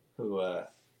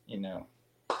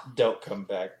don't come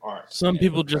back aren't. Some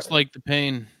people just like the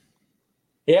pain.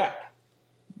 Yeah.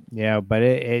 Yeah, but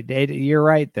it you're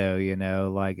right though.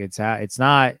 Like it's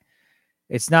not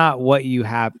what you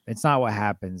have. It's not what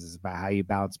happens. It's about how you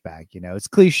bounce back. It's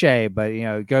cliche, but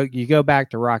you go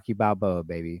back to Rocky Balboa,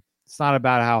 baby. It's not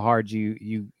about how hard you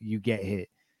get hit.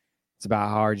 It's about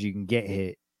how hard you can get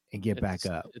hit and get back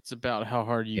up. It's about how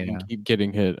hard you can keep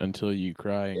getting hit until you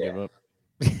cry and give up.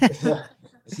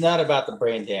 It's not about the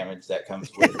brain damage that comes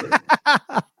with it.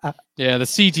 Yeah, the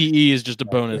CTE is just a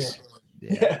bonus.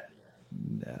 Yeah.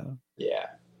 No. Yeah.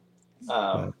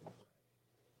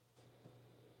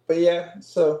 but yeah,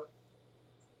 so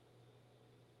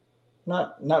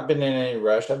not been in any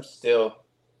rush.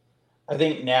 I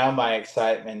think now my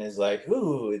excitement is like,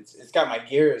 ooh, it's got my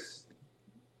gears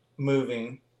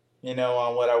moving,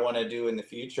 on what I want to do in the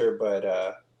future,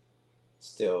 but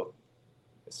still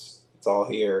it's all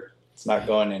here. It's not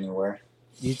going anywhere.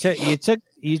 You took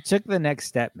the next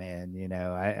step, man.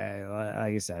 I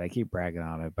like I said, I keep bragging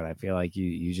on it, but I feel like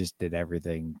you just did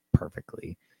everything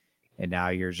perfectly. And now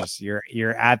you're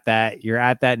at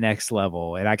that next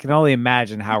level. And I can only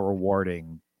imagine how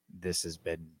rewarding this has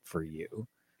been for you.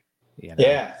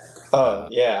 Yeah. Oh,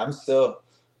 yeah. I'm still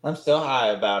high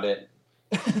about it.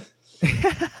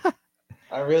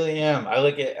 I really am. I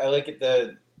look at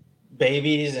the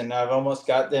babies, and I've almost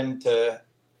got them to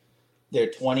their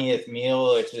 20th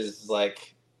meal, which is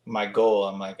like my goal.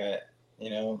 I'm like, I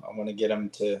want to get them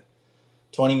to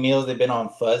 20 meals. They've been on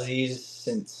fuzzies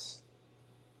since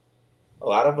a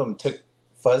lot of them took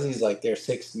fuzzies like their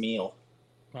 6th meal.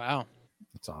 Wow.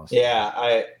 That's awesome. Yeah.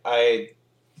 I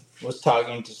was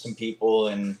talking to some people,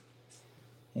 and,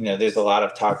 there's a lot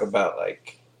of talk about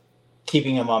like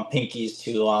keeping them on pinkies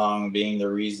too long being the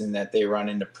reason that they run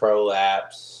into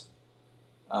prolapse.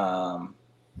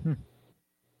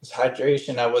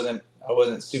 Hydration, I wasn't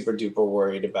super duper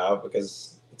worried about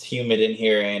because it's humid in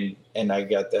here, and I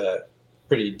got the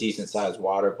pretty decent sized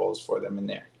water bowls for them in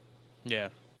there. Yeah.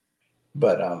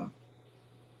 But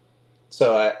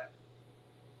so I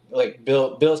like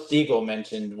Bill Stiegel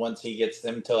mentioned, once he gets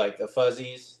them to like the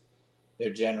fuzzies,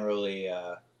 they're generally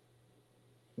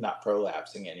not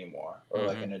prolapsing anymore, or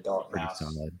like an adult Pretty mouse.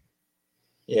 solid.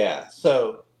 Yeah.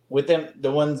 So with them, the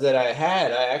ones that I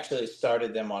had, I actually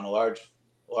started them on large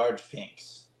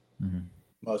pinks,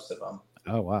 most of them.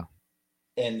 Oh wow!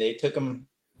 And they took them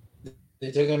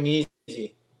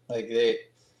easy. Like they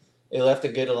left a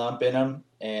good lump in them,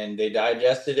 and they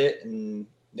digested it, and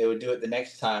they would do it the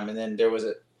next time. And then there was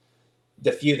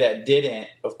the few that didn't.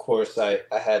 Of course, I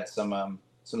had some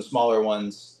smaller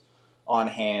ones on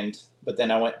hand, but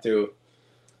then I went through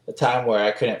a time where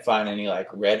I couldn't find any like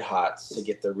red hots to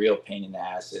get the real pain in the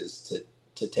asses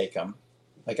to take them.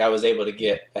 Like I was able to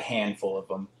get a handful of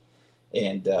them,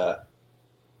 and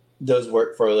those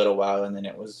worked for a little while, and then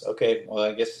it was okay. Well,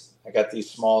 I guess I got these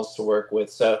smalls to work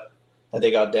with, so I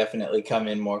think I'll definitely come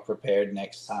in more prepared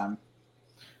next time.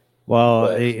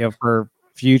 Well, for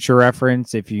future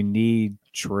reference, if you need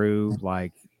true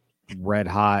like red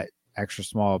hot, extra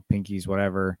small pinkies,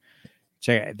 whatever,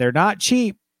 check. They're not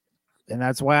cheap, and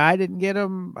that's why I didn't get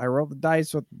them. I rolled the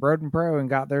dice with Rodent Pro and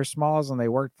got their smalls, and they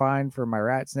worked fine for my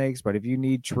rat snakes. But if you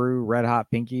need true red hot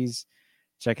pinkies,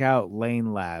 check out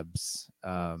Lane Labs.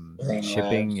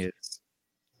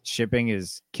 Shipping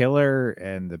is killer,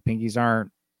 and the pinkies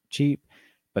aren't cheap,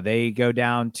 but they go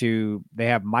down to, they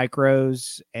have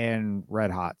micros and red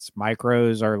hots.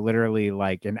 Micros are literally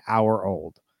like an hour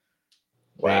old.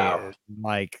 Wow.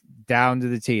 Like down to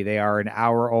the T, they are an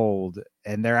hour old,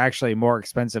 and they're actually more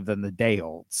expensive than the day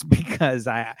olds because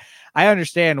I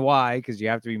understand why, because you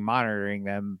have to be monitoring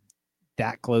them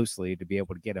that closely to be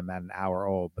able to get them at an hour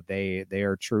old, but they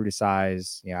are true to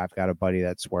size. I've got a buddy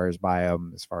that swears by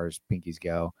them as far as pinkies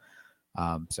go.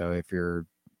 So if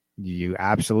you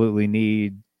absolutely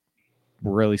need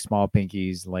really small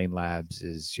pinkies, Lane Labs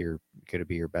is going to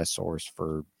be your best source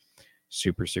for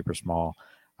super, super small.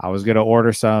 I was going to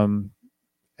order some,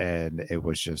 and it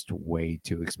was just way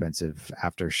too expensive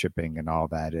after shipping and all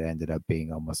that. It ended up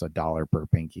being almost $1 per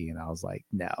pinky, and I was like,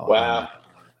 no, wow,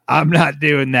 I'm not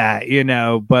doing that,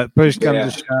 but push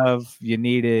comes to shove, you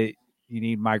need it. You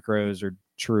need micros or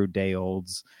true day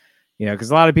olds, because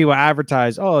a lot of people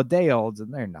advertise, day olds,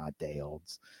 and they're not day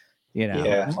olds.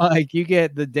 Like you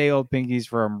get the day old pinkies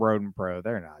from Rodent Pro,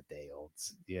 they're not day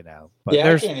olds, but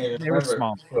I can't even remember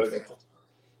small.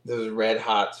 Those red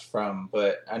hots from,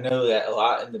 but I know that a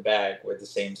lot in the bag were the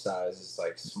same size as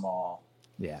like small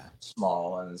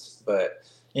ones, but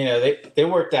they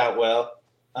worked out well.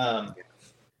 And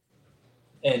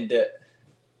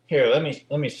here, let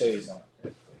me show you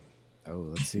something. Oh,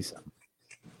 let's see something.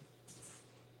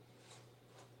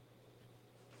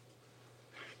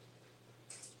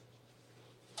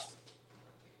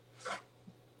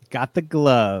 Got the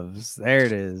gloves. There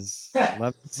it is.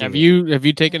 Love to see have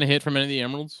you taken a hit from any of the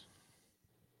emeralds?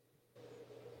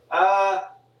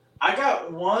 I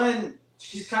got one.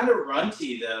 She's kind of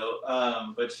runty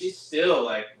though, but she's still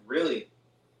like really,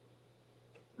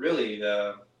 really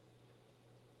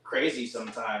crazy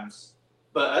sometimes.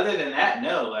 But other than that,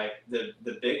 no. Like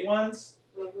the big ones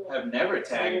have never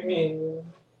tagged me.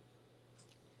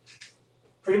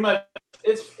 Pretty much,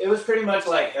 it was pretty much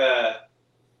like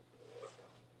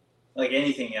like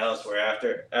anything else, where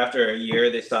after a year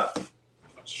they stop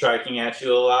striking at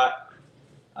you a lot.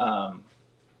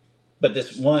 But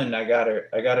this one, I got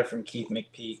her from Keith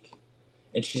McPeak,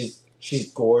 and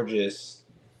she's gorgeous.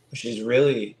 She's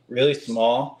really really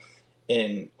small,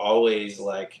 and always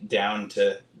like down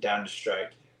to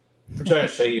strike. I'm trying to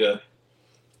show you a.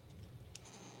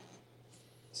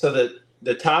 So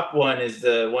the top one is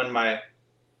the one my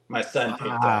son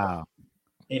picked up.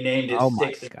 He named it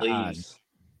Sticks and Leaves,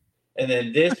 and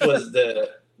then this was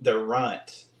the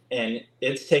runt, and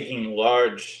it's taking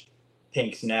large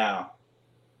pinks now.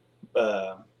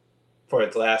 For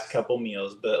its last couple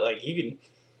meals, but like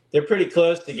they're pretty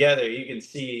close together. You can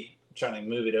see, I'm trying to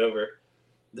move it over,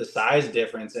 the size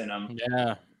difference in them.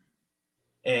 Yeah.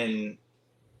 And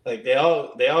like they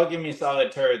all give me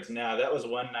solid turds now. That was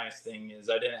one nice thing, is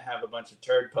I didn't have a bunch of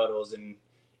turd puddles in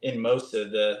most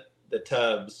of the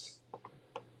tubs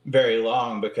very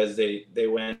long, because they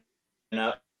went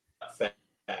up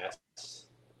fast.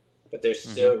 But they're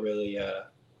still really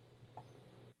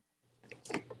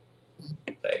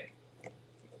like,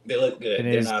 they look good.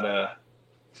 They're not I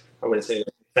wouldn't say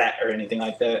fat or anything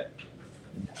like that.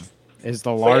 Is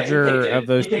the larger of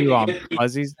those two on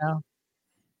fuzzies now?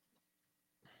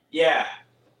 Yeah.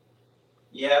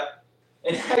 Yep.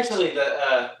 And actually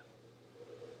the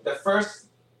first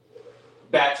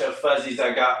batch of fuzzies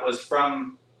I got was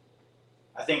from,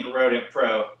 I think, Rodent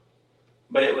Pro,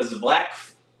 but it was black.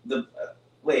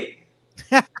 Wait.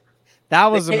 That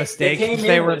was a mistake.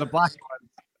 They were the black ones.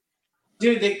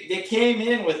 Dude, they came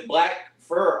in with black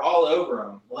fur all over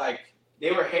them. Like,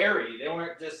 they were hairy. They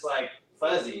weren't just like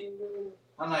fuzzy.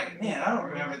 I'm like, man, I don't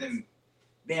remember them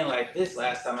being like this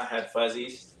last time I had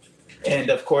fuzzies. And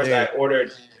of course, I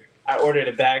ordered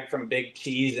a bag from Big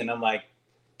Cheese, and I'm like,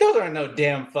 those are no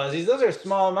damn fuzzies. Those are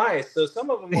small mice. So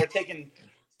some of them were taking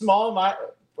small mice,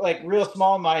 like real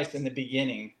small mice in the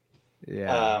beginning.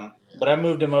 Yeah. But I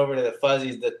moved them over to the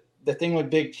fuzzies. The thing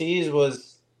with Big Cheese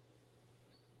was,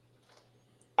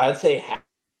 I'd say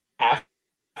half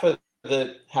of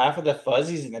the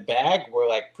fuzzies in the bag were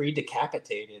like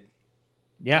pre-decapitated.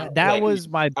 Yeah, that like, was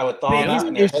my I would thaw them out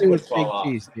and biggest their head issue would with fall Big off.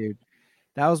 Cheese, dude.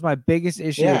 That was my biggest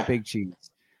issue with Big Cheese.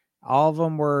 All of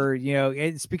them were,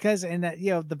 it's because, and that,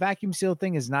 the vacuum seal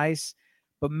thing is nice,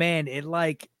 but man, it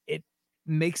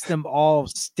makes them all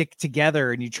stick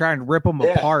together, and you try and rip them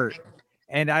apart.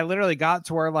 And I literally got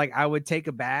to where, like, I would take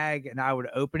a bag and I would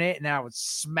open it and I would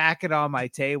smack it on my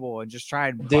table and just try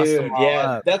and bust them all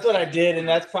up. That's what I did, and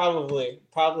that's probably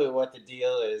what the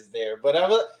deal is there. But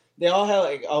they all have,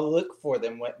 like, I'll look for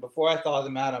them before I thaw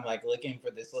them out. I'm like looking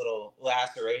for this little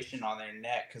laceration on their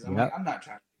neck, because I'm like, I'm not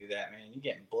trying to do that, man. You're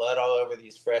getting blood all over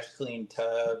these fresh, clean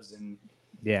tubs, and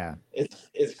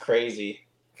it's crazy.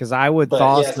 Because I would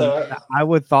thaw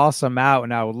some out,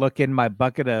 and I would look in my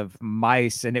bucket of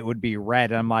mice, and it would be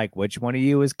red. I'm like, which one of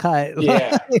you is cut?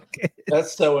 Yeah,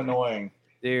 that's so annoying,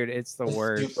 dude. It's the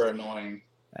worst. Super annoying.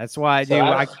 That's why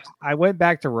I went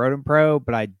back to Rodent Pro,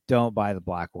 but I don't buy the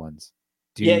black ones.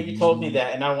 Dude, yeah, you told me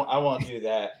that, and I won't do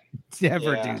that.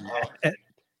 Never do that.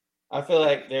 I feel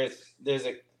like there's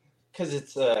a, because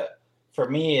it's for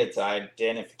me, it's an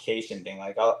identification thing.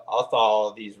 Like, I'll thaw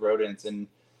all these rodents in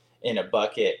a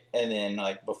bucket, and then,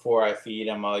 like, before I feed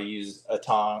them, I'll use a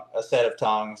set of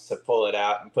tongs to pull it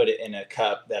out and put it in a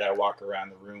cup that I walk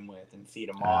around the room with and feed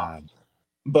them off.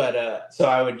 But so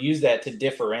I would use that to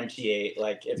differentiate,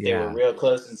 like, if they were real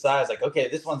close in size, like, okay,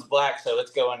 this one's black, so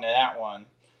let's go into that one.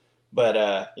 But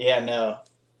no,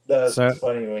 that was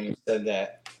funny when you said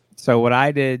that. So what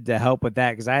I did to help with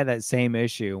that, because I had that same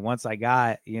issue, once I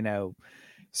got,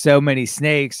 so many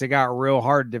snakes, it got real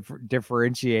hard to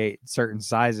differentiate certain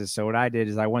sizes. So what I did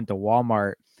is I went to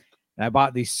Walmart and I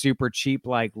bought these super cheap,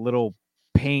 like, little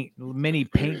mini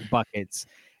paint buckets.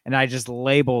 And I just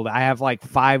labeled, I have like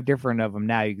 5 different of them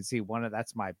now. You can see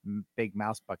that's my big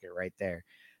mouse bucket right there.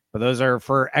 But those are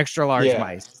for extra large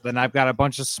mice. Then I've got a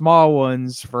bunch of small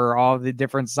ones for all the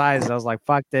different sizes. I was like,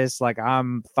 fuck this. Like,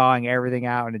 I'm thawing everything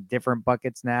out into different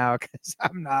buckets now, because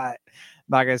I'm not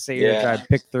going to sit here and try to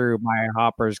pick through my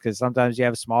hoppers, because sometimes you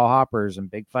have small hoppers and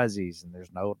big fuzzies, and there's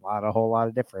a whole lot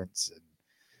of difference. And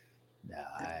no,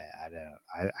 I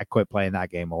don't. I quit playing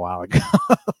that game a while ago.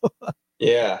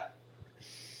 Yeah.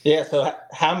 So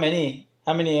how many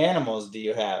animals do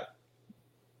you have?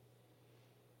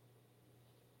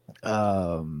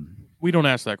 We don't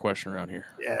ask that question around here.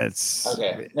 Yeah, it's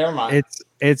okay. Never mind.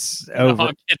 It's over.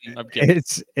 No, I'm kidding.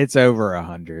 It's over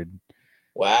 100.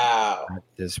 Wow. At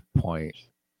this point,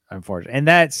 unfortunately, and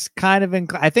that's kind of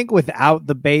I think without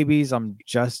the babies, I'm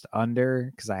just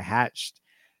under, because I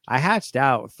hatched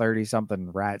out 30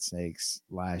 something rat snakes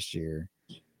last year.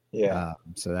 Yeah.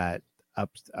 So that up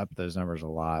those numbers a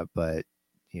lot. But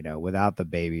without the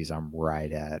babies, I'm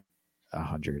right at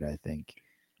 100, I think,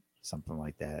 something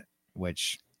like that.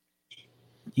 Which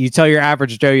you tell your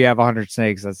average Joe you have 100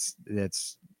 snakes,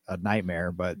 that's a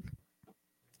nightmare. But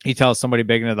you tell somebody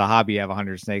big into the hobby you have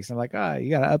 100 snakes, I'm like,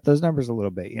 you got to up those numbers a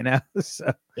little bit,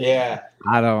 So Yeah.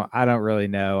 I don't really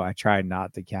know. I try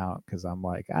not to count because I'm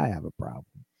like, I have a problem.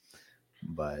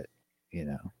 But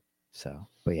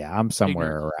but yeah, I'm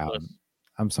somewhere around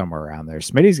there.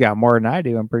 Smitty's got more than I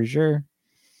do, I'm pretty sure.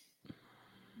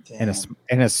 Damn.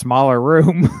 In a smaller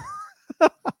room.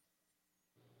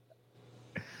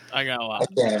 I got a lot. I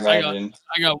can't imagine.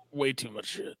 I got way too much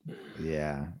shit.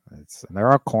 Yeah,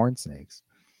 they're all corn snakes.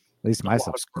 At least my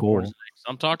stuff's cool.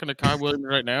 I'm talking to Kai Williams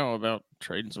right now about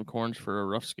trading some corns for a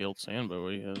rough scaled sandbow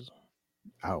he has.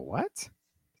 Oh, what?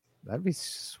 That'd be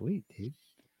sweet, dude.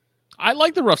 I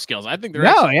like the rough scales. I think they're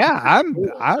I'm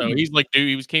so he's like,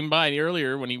 dude, came by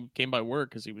earlier when he came by work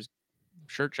because he was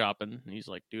shirt shopping, and he's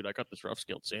like, dude, I got this rough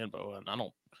scaled sandbow, and I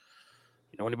don't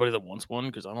anybody that wants one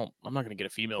because I'm not gonna get a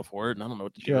female for it, and I don't know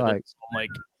what to do with it. So I'm like,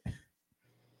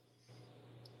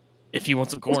 if you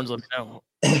want some corns, let me know.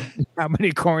 How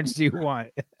many corns do you want?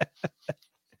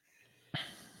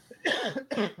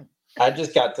 I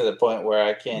just got to the point where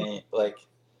I can't,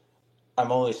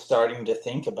 I'm only starting to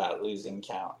think about losing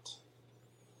count.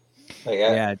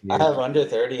 I have under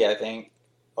 30, I think,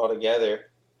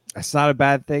 altogether. That's not a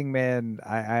bad thing, man.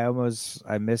 I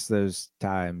miss those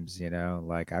times,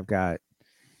 I've got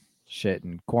shit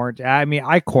in quarantine. I mean,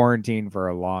 I quarantined for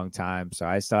a long time, so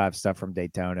I still have stuff from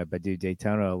Daytona, but dude,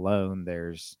 Daytona alone,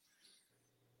 there's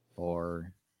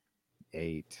 4,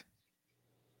 8,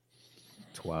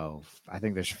 12. I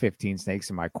think there's 15 snakes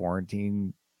in my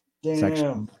quarantine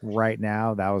section right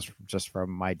now. That was just from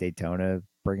my Daytona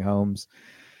bring homes.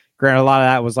 Granted, a lot of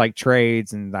that was like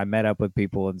trades, and I met up with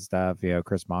people and stuff.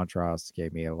 Chris Montross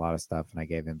gave me a lot of stuff, and I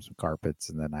gave him some carpets.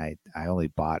 And then I only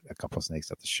bought a couple snakes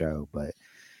at the show, but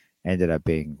ended up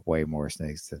being way more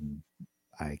snakes than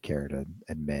I care to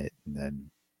admit. And then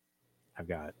I've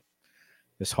got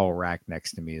this whole rack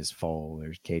next to me is full.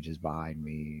 There's cages behind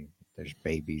me. There's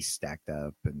babies stacked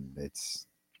up, and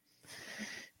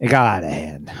it got out of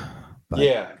hand. But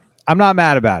yeah, I'm not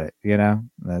mad about it.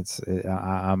 That's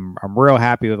I'm real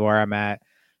happy with where I'm at.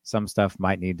 Some stuff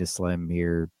might need to slim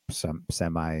here, some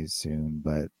semi soon,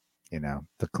 but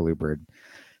the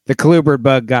colubrid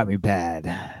bug got me bad.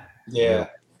 Yeah.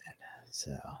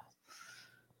 So,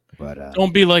 but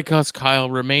don't be like us, Kyle.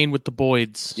 Remain with the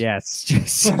Boyds. Yes,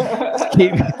 just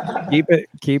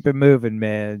keep it moving,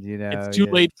 man. It's too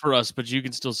late for us, but you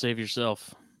can still save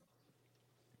yourself.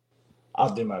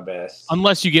 I'll do my best.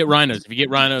 Unless you get rhinos. If you get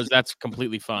rhinos, that's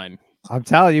completely fine. I'm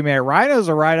telling you, man, rhinos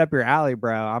are right up your alley,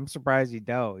 bro. I'm surprised you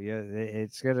don't. Yeah,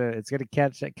 it's gonna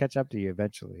catch up to you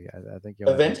eventually. I think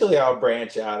eventually I'll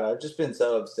branch out. I've just been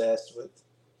so obsessed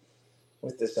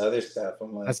with this other stuff.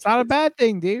 I'm like, that's not a bad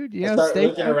thing, dude. I start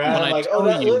looking around. I'm like, oh,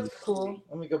 that looks cool.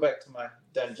 Let me go back to my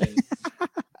dungeon.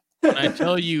 When I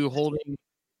tell you,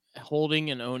 holding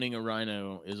and owning a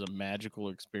rhino is a magical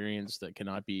experience that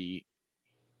cannot be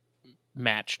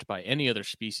matched by any other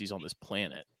species on this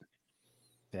planet.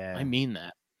 Damn. I mean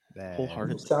that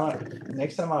wholeheartedly.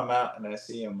 Next time I'm out and I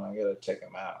see him, I gotta check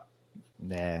him out.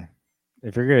 Nah,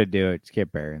 if you're gonna do it,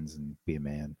 skip errands and be a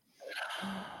man.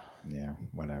 Yeah,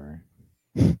 whatever.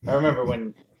 I remember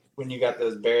when you got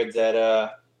those birds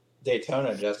at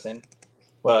Daytona, Justin.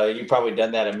 Well, you've probably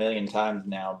done that a million times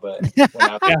now, but when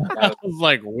I was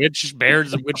like, which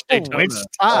bears and which Daytona? Which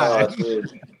time? Oh,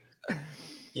 dude.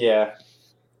 Yeah.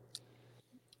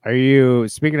 Are you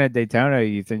speaking of Daytona?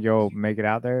 You think you'll make it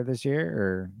out there this year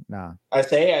or nah? I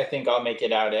think I'll make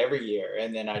it out every year,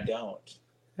 and then I don't.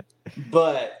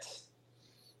 But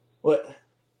what?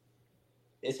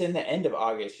 It's in the end of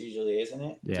August usually, isn't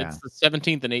it? Yeah, it's the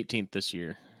 17th and 18th this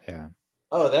year. Yeah.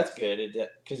 Oh, that's good.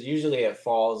 Because usually it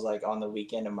falls like on the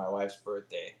weekend of my wife's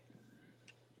birthday.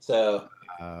 So,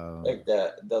 like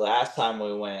the last time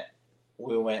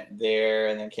we went there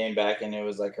and then came back, and it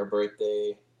was like her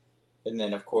birthday. And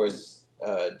then, of course,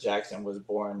 Jackson was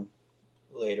born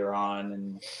later on,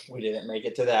 and we didn't make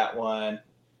it to that one.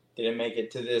 Didn't make it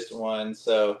to this one.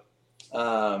 So,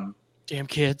 damn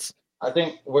kids. I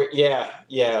think we're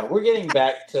getting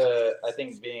back to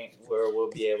being where we'll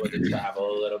be able to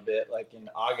travel a little bit. Like in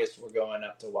August, we're going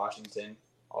up to Washington,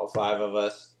 all 5 of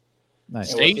us.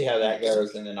 Nice. And we'll see how that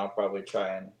goes, and then I'll probably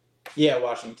try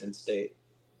Washington State.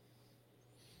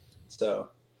 So.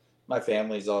 My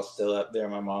family's all still up there.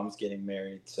 My mom's getting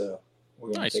married, so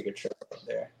we're going to take a trip up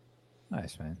there.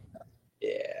 Nice, man.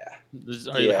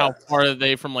 Yeah. How far are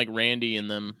they from like Randy and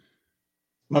them?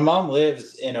 My mom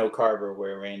lives in Oak Harbor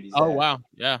where Randy's Oh at. wow,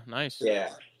 yeah, nice.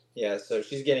 Yeah. So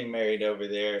she's getting married over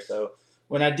there. So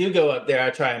when I do go up there, I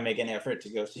try and make an effort to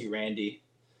go see Randy.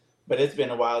 But it's been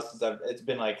a while since it's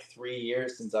been like 3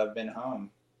 years since I've been home.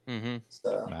 Mm-hmm.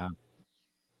 So Wow.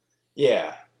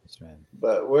 yeah,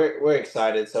 but we're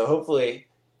excited. So hopefully,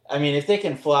 I mean, if they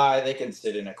can fly, they can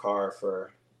sit in a car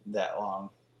for that long,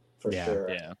 for sure.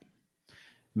 Yeah.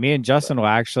 Me and Justin will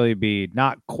actually be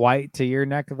not quite to your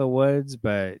neck of the woods,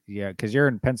 but yeah, because you're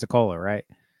in Pensacola, right?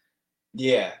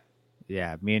 Yeah.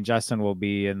 Yeah, me and Justin will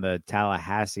be in the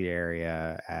Tallahassee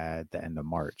area at the end of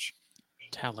March.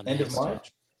 End of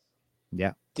March.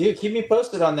 Yeah, dude, keep me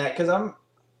posted on that because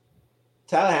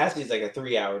Tallahassee is like a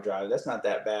 3-hour drive. That's not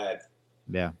that bad.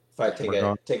 Yeah. If I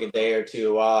take a day or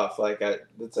two off,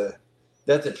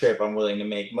 that's a trip I'm willing to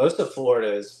make. Most of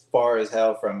Florida is far as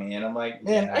hell from me, and I'm like,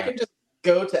 man, I can just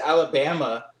go to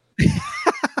Alabama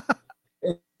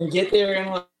and get there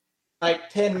in like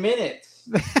 10 minutes.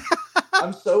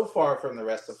 I'm so far from the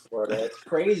rest of Florida. It's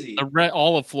crazy.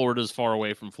 All of Florida is far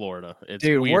away from Florida. It's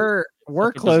dude, weird.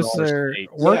 we're closer.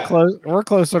 We're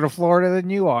closer to Florida than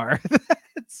you are.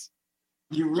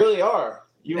 You really are.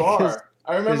 You are.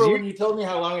 I remember when you told me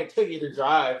how long it took you to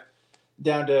drive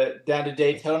down to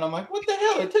Daytona. I'm like, what the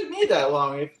hell? It took me that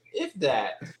long, if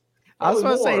that. I was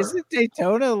about to say, isn't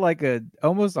Daytona like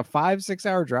almost a 5-6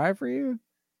 hour drive for you?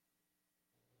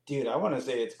 Dude, I want to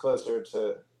say it's closer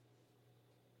to.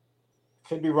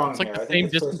 Could be wrong. It's like here. the I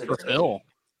think same distance for Phil.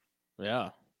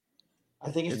 Yeah. I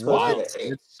think it's closer to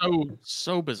 8. It's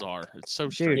so bizarre. It's so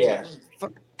strange. Yeah.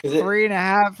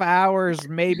 3.5 hours,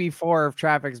 maybe 4 if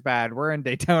traffic's bad. We're in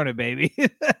Daytona, baby.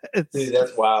 Dude,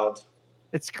 that's wild.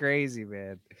 It's crazy,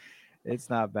 man. It's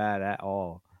not bad at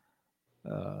all.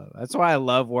 That's why I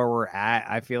love where we're at.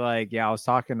 I feel like, I was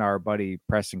talking to our buddy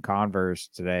Preston Converse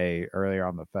today earlier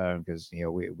on the phone because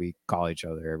we call each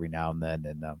other every now and then,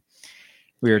 and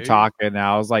we were talking. And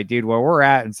I was like, dude, where we're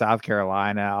at in South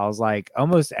Carolina, I was like,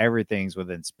 almost everything's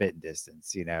within spitting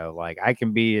distance. Like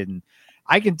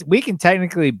we can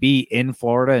technically be in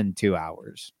Florida in 2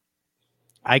 hours.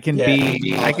 I can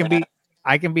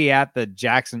be at the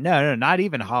Jackson. No, not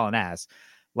even hauling ass.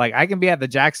 Like I can be at the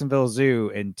Jacksonville Zoo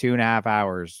in 2.5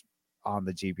 hours on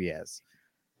the GPS.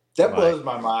 That blows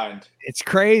my mind. It's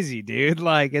crazy, dude.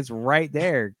 Like it's right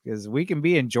there because we can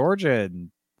be in Georgia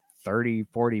in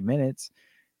 30-40 minutes,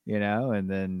 and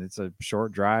then it's a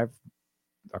short drive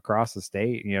across the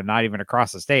state, not even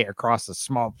across the state, across a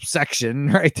small section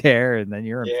right there. And then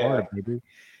you're in Florida, baby.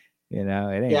 It ain't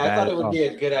bad. I thought it would be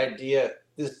a good idea.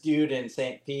 This dude in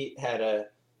St. Pete had a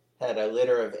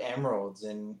litter of emeralds,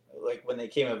 and like when they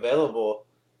came available,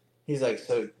 he's like,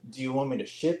 so do you want me to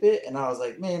ship it? And I was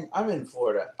like, man, I'm in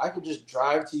Florida. I could just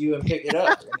drive to you and pick it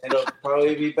up, and it'll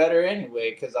probably be better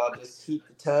anyway because I'll just heat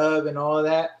the tub and all of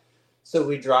that. So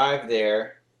we drive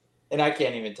there, and I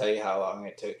can't even tell you how long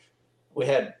it took. We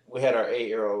had our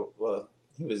 8-year-old. Well,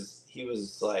 he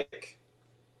was like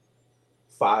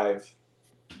 5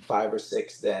 or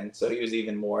 6 then, so he was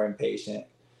even more impatient.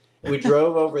 We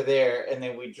drove over there, and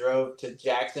then we drove to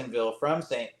Jacksonville from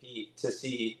St. Pete to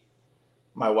see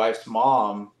my wife's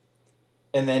mom,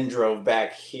 and then drove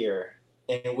back here.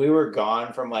 And we were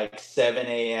gone from like 7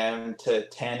 a.m. to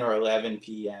 10 or 11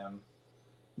 p.m.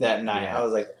 that night. Yeah. I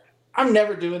was like, I'm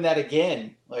never doing that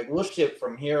again. Like, we'll ship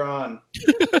from here on.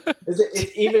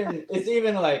 It's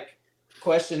even like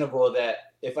questionable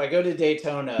that if I go to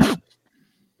Daytona,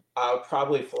 I'll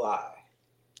probably fly.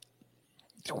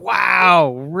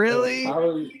 Wow, really?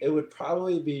 It would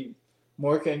probably be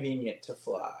more convenient to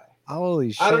fly.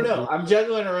 Holy shit. I don't know. I'm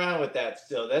juggling around with that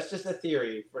still. That's just a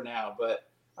theory for now, but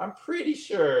I'm pretty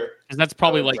sure. Because that's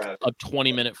probably like a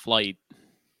 20-minute flight.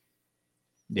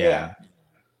 Yeah.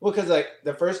 Well, because like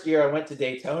the first year I went to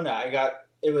Daytona,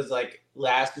 it was like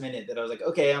last minute that I was like,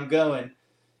 okay, I'm going.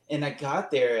 And I got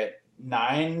there at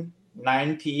 9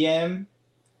 p.m.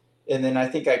 And then I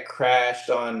think I crashed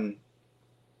on,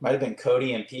 might have been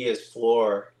Cody and Pia's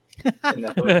floor in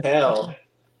the hotel.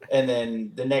 And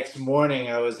then the next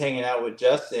morning I was hanging out with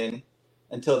Justin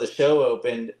until the show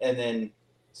opened. And then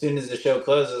as soon as the show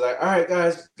closed, I was like, all right,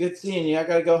 guys, good seeing you. I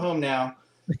got to go home now.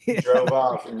 Drove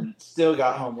off and still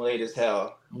got home late as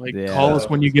hell. Call us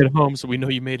when you get home so we know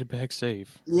you made it back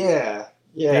safe. Yeah.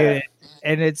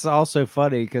 And it's also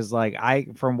funny because like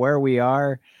from where we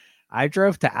are, I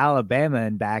drove to Alabama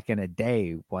and back in a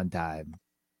day one time,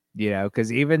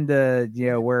 because even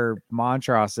where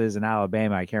Montrose is in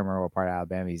Alabama, I can't remember what part of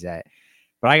Alabama he's at,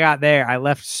 but I got there. I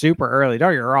left super early.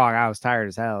 Don't get me wrong. I was tired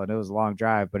as hell and it was a long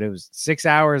drive, but it was 6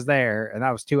 hours there and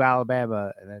that was to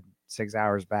Alabama and then 6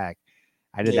 hours back.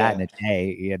 I did that in a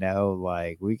day, you know,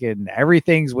 like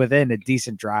everything's within a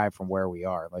decent drive from where we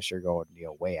are, unless you're going, you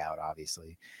know, way out,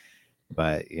 obviously.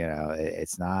 But, you know,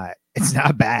 it's not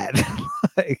bad.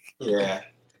 Like, yeah.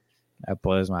 that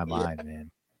blows my mind,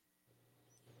 man.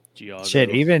 Giago. Shit,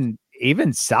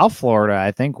 even South Florida,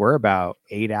 I think we're about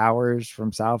 8 hours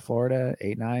from South Florida,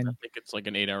 8, 9. I think it's like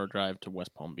an 8-hour drive to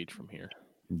West Palm Beach from here.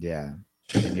 Yeah.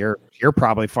 And you're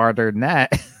probably farther than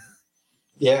that.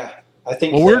 Yeah. I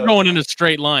think Well, we're going in a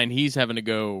straight line. He's having to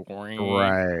go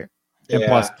right. Yeah. And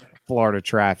plus Florida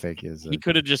traffic is he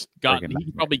could have just gotten he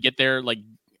could probably get there like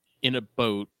in a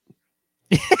boat.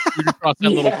 Across that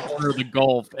little corner of the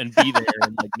Gulf and be there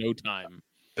in like no time.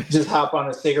 Just hop on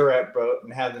a cigarette boat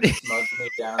and have them smuggle me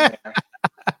down there.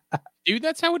 Dude,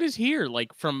 that's how it is here.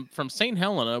 Like from St.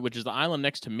 Helena, which is the island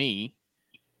next to me,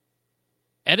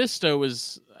 Edisto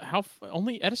is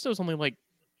Edisto's only like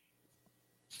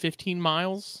 15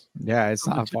 miles. Yeah, it's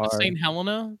not far. St.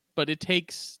 Helena, but it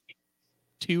takes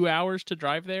 2 hours to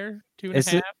drive there.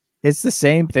 2.5. It's the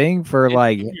same thing for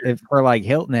like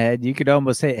Hilton Head. You could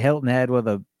almost hit Hilton Head with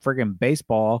a freaking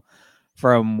baseball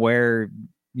from where,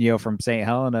 you know, from St.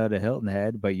 Helena to Hilton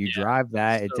Head, but you drive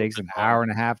that, it takes an hour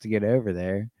and a half to get over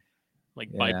there.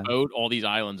 Like by boat, all these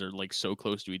islands are like so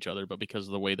close to each other, but because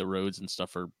of the way the roads and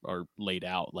stuff are laid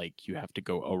out, like you have to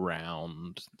go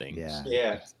around things.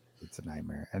 Yeah. It's a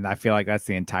nightmare. And I feel like that's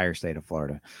the entire state of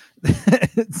Florida.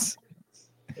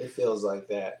 It feels like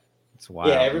that. It's wild.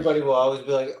 Yeah, everybody will always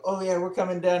be like, "Oh yeah, we're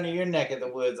coming down to your neck of the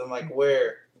woods." I'm like,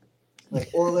 "Where?" Like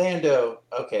Orlando.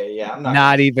 Okay, yeah, I'm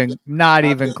not even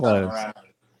close.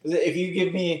 If you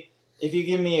give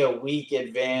me a week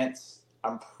advance,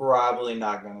 I'm probably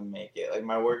not gonna make it. Like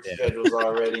my work schedule's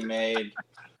already made.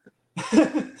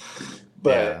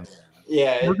 But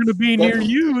yeah, we're gonna be near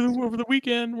you over the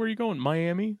weekend. Where are you going?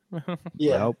 Miami?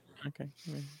 Yeah. Nope. Okay.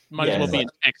 Might as well be in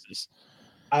Texas.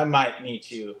 I might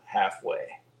meet you halfway.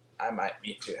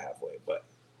 But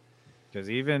because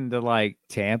even to like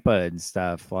Tampa and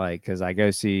stuff, like, because I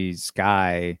go see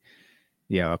Sky,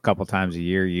 you know, a couple times a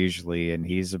year usually, and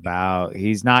he's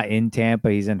not in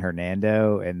Tampa, he's in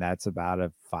Hernando, and that's about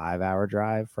a 5-hour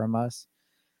drive from us.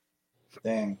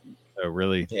 Dang. So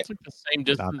really, it's like the same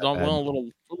distance, a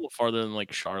little farther than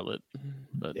like Charlotte,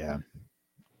 but yeah.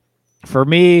 For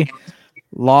me,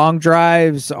 long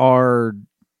drives are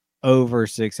over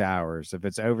 6 hours. If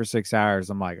it's over 6 hours,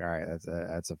 I'm like, all right,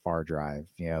 that's a far drive,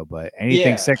 you know. But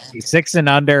anything six and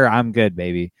under, I'm good,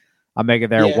 baby. I'll make it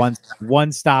there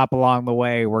one stop along the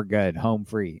way. We're good, home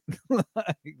free.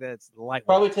 That's light.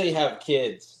 Probably till you have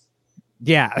kids.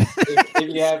 Yeah.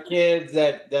 if you have kids,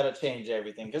 that'll change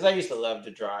everything. Because I used to love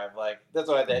to drive. Like that's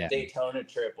why that Daytona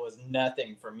trip was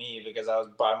nothing for me because I was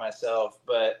by myself.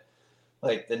 But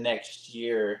like the next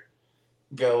year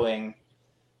going,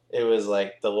 it was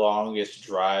like the longest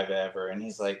drive ever. And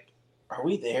he's like, "Are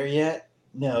we there yet?"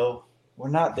 "No, we're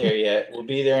not there yet. We'll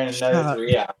be there in another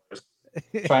 3 hours.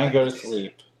 Try and go to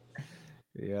sleep."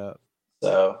 Yeah.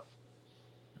 So.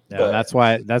 Yeah, that's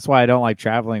why I don't like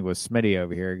traveling with Smitty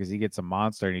over here, because he gets a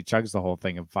monster and he chugs the whole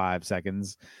thing in 5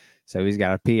 seconds. So he's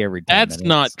got to pee every 10 minutes. That's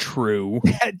not true.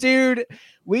 Dude,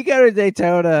 we go to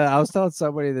Daytona. I was telling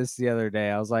somebody this the other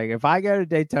day. I was like, if I go to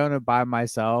Daytona by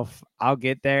myself, I'll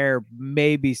get there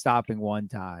maybe stopping one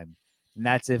time. And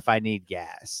that's if I need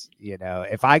gas. You know,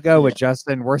 if I go with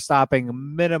Justin, we're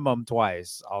stopping minimum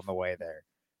twice on the way there.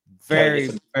 Very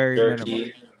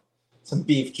minimum. Some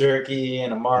beef jerky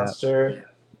and a monster.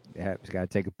 Yeah, just got to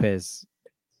take a piss.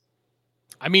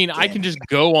 I mean, I can just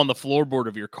go on the floorboard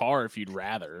of your car if you'd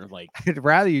rather. Like, I'd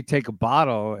rather you take a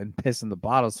bottle and piss in the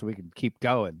bottle so we can keep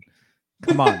going.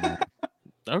 Come on, man.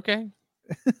 Okay.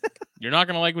 You're not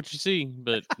gonna like what you see,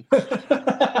 but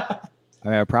I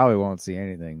mean, I probably won't see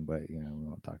anything, but you know, we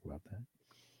won't talk about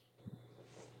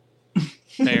that.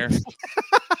 Fair.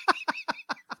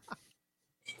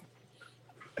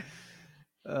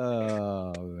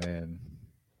 Oh man.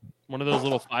 One of those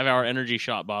little 5-hour energy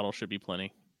shot bottles should be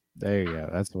plenty. There you go.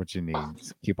 That's what you need.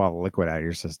 Keep all the liquid out of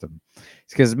your system.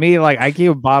 It's because me, like, I keep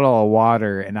a bottle of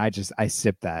water and I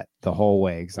sip that the whole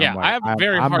way. Yeah, like, I have a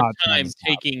very hard time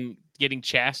getting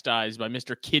chastised by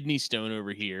Mr. Kidney Stone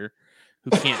over here, who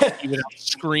can't see without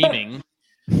screaming.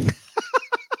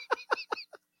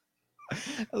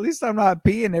 At least I'm not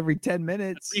peeing every 10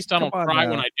 minutes. At least I don't cry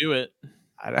when I do it.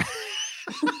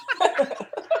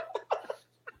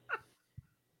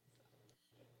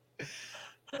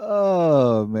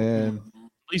 Oh man!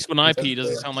 At least when I pee, it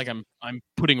doesn't sound like I'm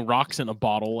putting rocks in a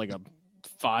bottle like a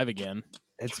 5 again.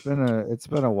 It's been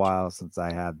a while since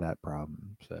I had that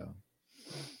problem. So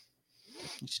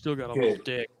you still got a little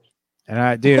dick.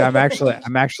 And dude, I'm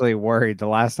actually worried. The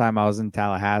last time I was in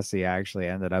Tallahassee, I actually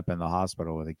ended up in the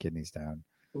hospital with a kidney stone.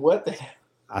 What the?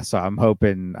 So I'm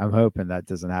hoping that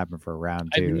doesn't happen for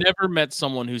round 2. I've never met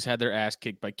someone who's had their ass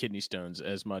kicked by kidney stones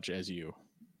as much as you.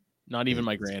 Not even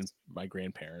my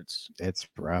grandparents. It's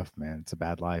rough, man. It's a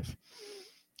bad life.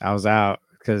 I was out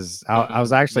because I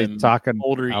was actually talking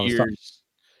older years.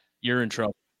 You're in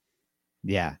trouble.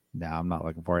 Yeah, no, I'm not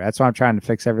looking for it. That's why I'm trying to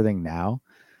fix everything now,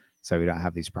 so we don't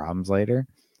have these problems later.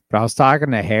 But I was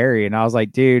talking to Harry, and I was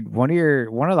like, dude, one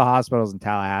of the hospitals in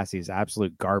Tallahassee is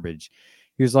absolute garbage.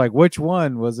 He was like, which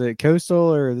one? Was it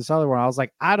Coastal or this other one? I was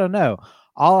like, I don't know.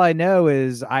 All I know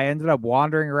is I ended up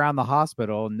wandering around the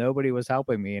hospital. Nobody was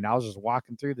helping me. And I was just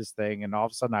walking through this thing. And all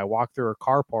of a sudden I walk through a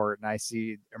carport and I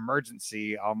see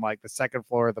emergency on like the second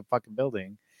floor of the fucking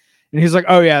building. And he's like,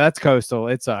 oh, yeah, that's Coastal.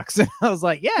 It sucks. And I was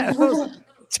like, yeah, it was a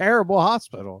terrible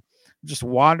hospital. I'm just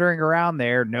wandering around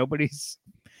there. Everybody's just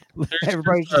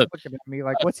looking at me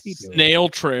like, what's he doing? Snail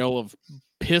trail of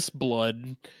piss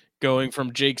blood going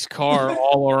from Jake's car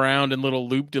all around in little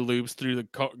loop-de-loops through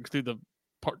the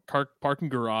parking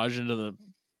garage into the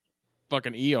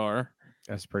fucking ER.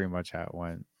 That's pretty much how it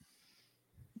went.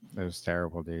 It was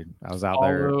terrible, dude. I was out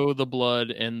there. Follow the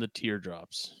blood and the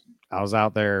teardrops. I was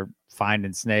out there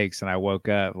finding snakes, and I woke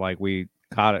up like we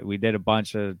caught it. We did a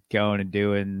bunch of going and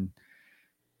doing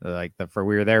we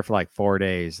were there for like 4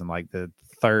 days, and like the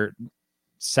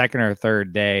second or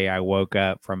third day, I woke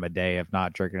up from a day of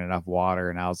not drinking enough water,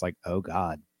 and I was like, oh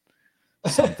God,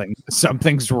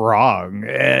 something's wrong.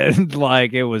 And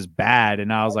like, it was bad.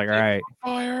 And I was like, all right,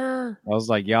 fire. I was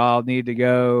like, y'all need to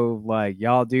go, like,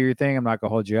 y'all do your thing. I'm not gonna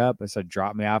hold you up. I said,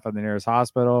 drop me off at the nearest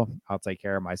hospital. I'll take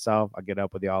care of myself. I'll get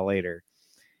up with y'all later.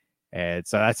 And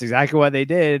so that's exactly what they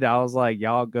did. I was like,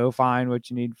 y'all go find what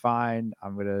you need to find.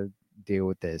 I'm gonna deal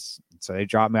with this. So they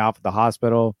dropped me off at the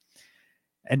hospital.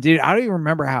 And dude, I don't even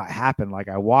remember how it happened. Like,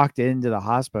 I walked into the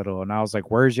hospital and I was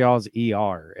like, where's y'all's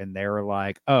ER? And they were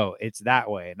like, oh, it's that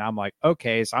way. And I'm like,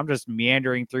 okay. So I'm just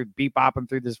meandering through, bopping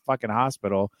through this fucking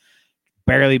hospital,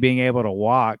 barely being able to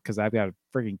walk because I've got a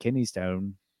freaking kidney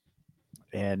stone.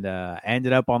 And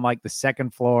ended up on like the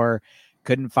second floor,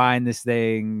 couldn't find this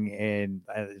thing. And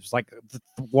it was like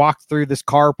walked through this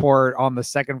carport on the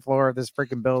second floor of this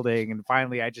freaking building. And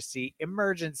finally I just see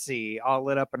emergency all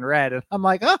lit up in red. And I'm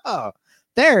like, oh,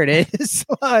 there it is.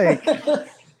 Like,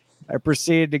 I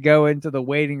proceeded to go into the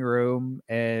waiting room.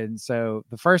 And so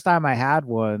the first time I had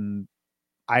one,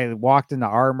 I walked into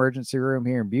our emergency room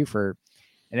here in Beaufort,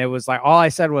 and it was like, all I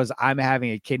said was, I'm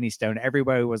having a kidney stone.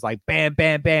 Everybody was like, bam,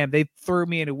 bam, bam. They threw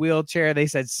me in a wheelchair. They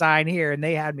said, sign here. And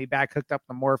they had me back hooked up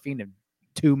to morphine in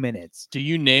 2 minutes. Do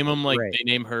you name them like they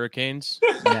name hurricanes?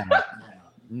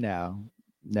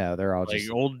 No, they're all like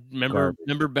just old.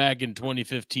 Remember back in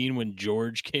 2015 when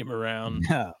George came around?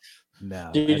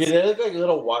 No. Dude, do they look like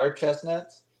little water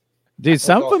chestnuts? Dude,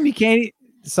 some of them you can't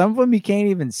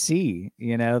even see.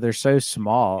 You know, they're so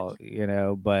small. You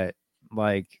know, but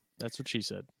like, that's what she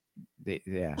said.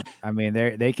 Yeah, I mean,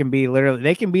 they can be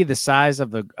the size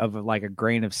of like a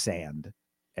grain of sand,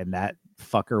 and that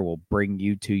fucker will bring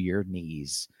you to your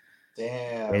knees.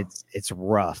 Damn, it's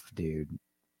rough, dude.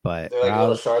 But they're like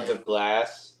little shards of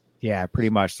glass. Yeah,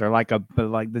 pretty much. They're like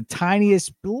the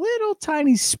tiniest little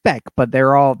tiny speck, but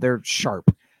they're sharp.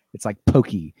 It's like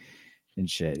pokey and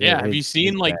shit. Yeah, have you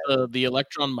seen like the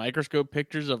electron microscope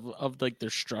pictures of like their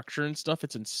structure and stuff?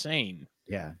 It's insane.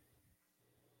 Yeah.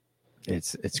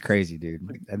 It's crazy, dude.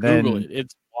 And Google it.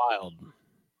 It's wild.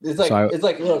 It's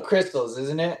like little crystals,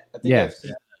 isn't it? I think I've seen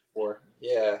that before.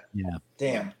 Yeah. Yeah.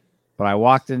 Damn. But I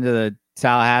walked into the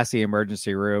Tallahassee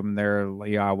emergency room there,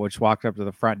 which walked up to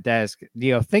the front desk,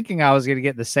 thinking I was going to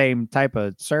get the same type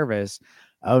of service.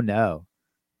 Oh no.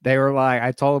 They were like,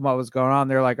 I told them what was going on.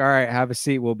 They're like, all right, have a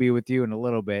seat. We'll be with you in a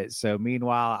little bit. So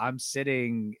meanwhile, I'm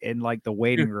sitting in like the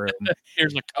waiting room.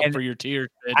 Here's a cup for your tears,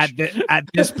 bitch. At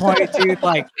this point, dude,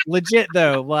 like legit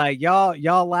though, like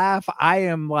y'all laugh. I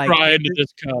am like crying to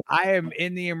this cup. I am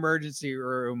in the emergency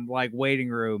room, like waiting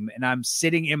room, and I'm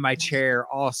sitting in my chair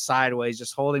all sideways,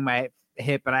 just holding my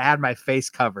hip, and I had my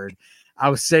face covered. I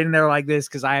was sitting there like this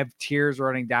because I have tears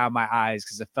running down my eyes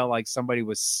because it felt like somebody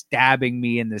was stabbing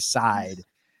me in the side.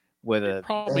 They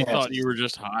probably thought you were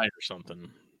just high or something.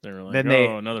 They were like,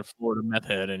 another Florida meth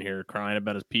head in here crying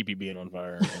about his pee-pee being on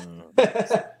fire.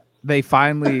 They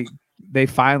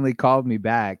finally called me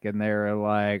back, and they were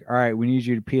like, all right, we need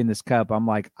you to pee in this cup. I'm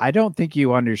like, I don't think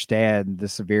you understand the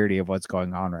severity of what's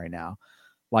going on right now.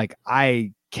 Like,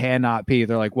 I cannot pee.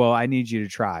 They're like, well, I need you to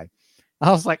try.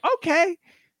 I was like, okay,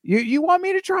 you want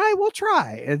me to try? We'll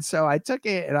try. And so I took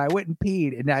it and I went and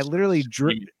peed, and I literally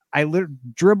I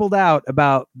dribbled out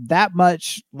about that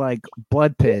much like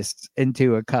blood piss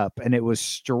into a cup, and it was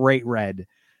straight red.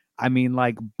 I mean,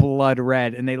 like blood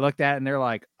red. And they looked at it and they're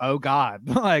like, "Oh God!"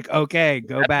 Like, okay,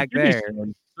 go back there.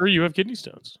 Or you have kidney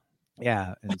stones.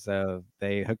 Yeah, and so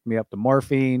they hooked me up to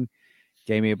morphine,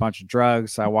 gave me a bunch of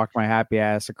drugs. So I walked my happy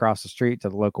ass across the street to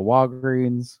the local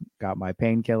Walgreens, got my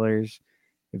painkillers,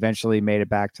 eventually made it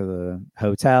back to the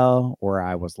hotel where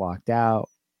I was locked out,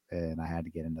 and I had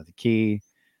to get another key.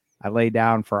 I laid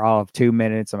down for all of 2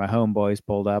 minutes, and my homeboys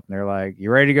pulled up, and they're like, "You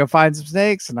ready to go find some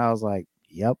snakes?" And I was like,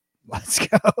 "Yep, let's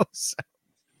go." So,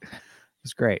 it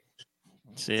was great.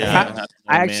 So, yeah,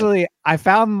 I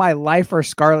found my lifer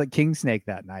scarlet king snake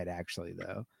that night, actually,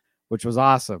 though, which was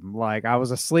awesome. Like, I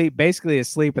was basically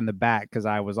asleep in the back because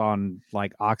I was on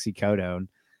like oxycodone,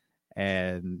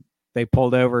 and they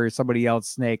pulled over, somebody yelled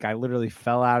snake. I literally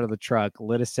fell out of the truck,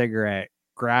 lit a cigarette,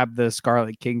 grabbed the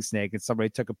scarlet king snake, and somebody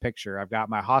took a picture. I've got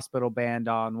my hospital band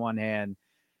on one hand,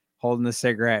 holding the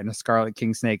cigarette, and a scarlet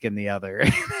king snake in the other.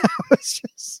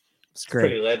 It's great.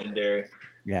 Pretty legendary.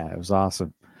 Yeah, it was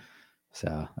awesome.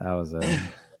 So that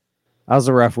was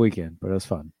a rough weekend, but it was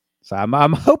fun. So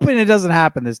I'm hoping it doesn't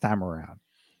happen this time around.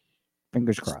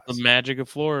 Fingers crossed. The magic of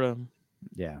Florida.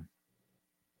 Yeah.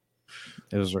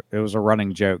 It was a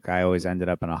running joke. I always ended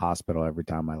up in a hospital every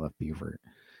time I left Beaufort.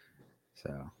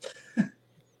 So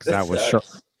that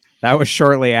was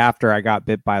shortly after I got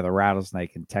bit by the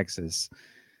rattlesnake in Texas.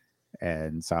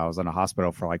 And so I was in a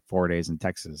hospital for like 4 days in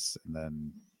Texas. And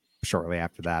then shortly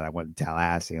after that, I went to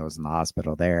Tallahassee. I was in the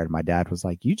hospital there. And my dad was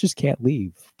like, "You just can't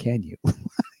leave, can you?"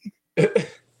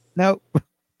 Nope,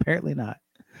 apparently not.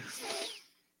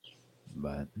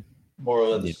 But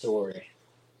moral of the story: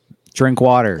 drink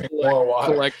water. Drink more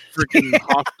water. Like freaking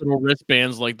hospital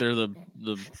wristbands, like they're the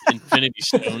Infinity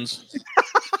Stones.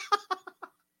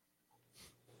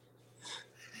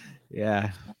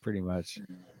 Yeah, pretty much.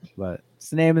 But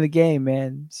it's the name of the game,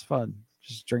 man. It's fun.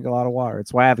 Just drink a lot of water.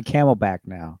 It's why I have a Camelback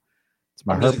now. It's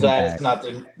my I'm just glad bag. it's not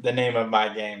the name of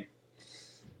my game.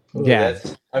 Ooh, yeah,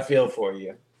 I feel for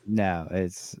you. No,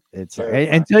 it's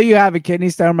until you have a kidney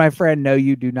stone, my friend. No,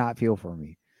 you do not feel for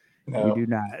me. No. We do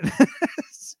not.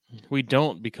 We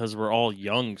don't, because we're all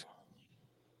young.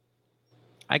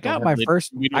 I got my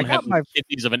first. We don't have the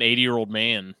kidneys of an 80-year-old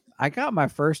man. I got my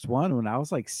first one when I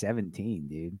was like 17,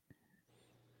 dude.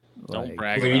 Don't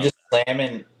brag. Were you just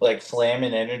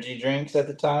slamming energy drinks at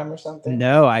the time or something?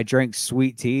 No, I drank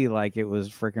sweet tea like it was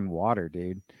freaking water,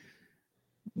 dude.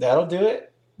 That'll do it.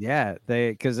 Yeah,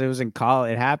 because it was in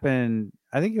college. It happened.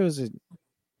 I think it was. It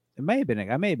may have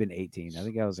been. I may have been 18. I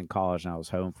think I was in college and I was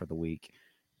home for the week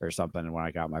or something when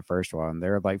I got my first one.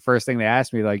 They're like, first thing they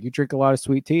asked me, like, "You drink a lot of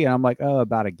sweet tea?" And I'm like, "Oh,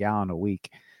 about a gallon a week,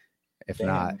 if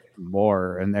not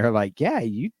more." And they're like, "Yeah,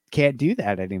 you can't do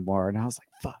that anymore." And I was like,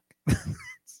 "Fuck."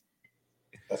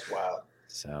 That's wild.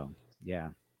 So yeah,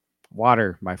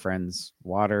 water, my friends.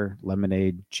 Water,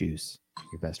 lemonade, juice.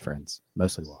 Your best friends.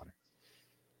 Mostly water.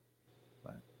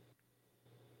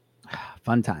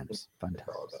 Fun times.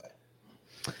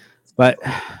 But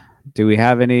do we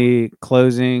have any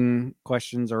closing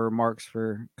questions or remarks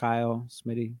for Kyle,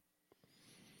 Smitty?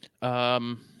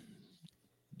 Don't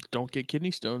get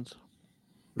kidney stones.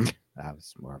 That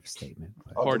was more of a statement.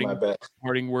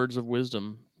 Parting words of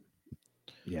wisdom.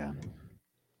 Yeah.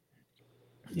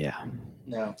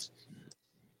 No.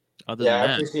 Other than I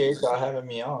that, appreciate y'all having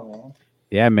me on, man.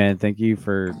 Yeah, man. Thank you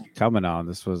for coming on.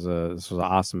 This was an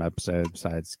awesome episode.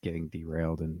 Besides getting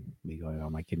derailed and me going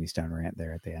on my kidney stone rant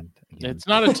there at the end. Again. It's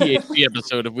not a THP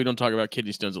episode if we don't talk about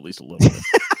kidney stones at least a little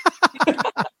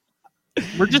bit.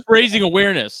 We're just raising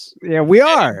awareness. Yeah, we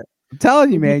are. I'm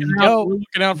telling you, man. We're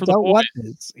looking out for the want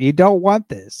this. You don't want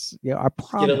this. I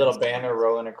promise. Get a little banner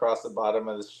rolling across the bottom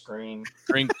of the screen.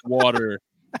 Drink water.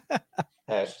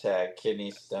 #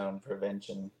 kidney stone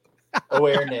prevention.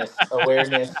 Awareness.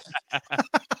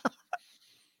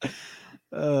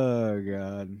 Oh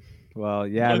God. Well,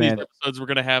 yeah, One of man. These episodes we're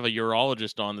gonna have a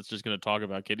urologist on that's just gonna talk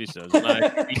about kidney stones. Not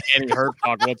any hurt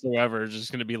talk whatsoever. It's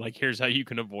just gonna be like, here's how you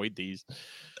can avoid these.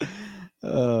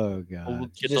 Oh God. We'll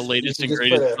get the latest and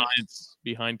greatest science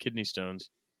behind kidney stones.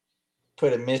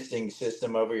 Put a misting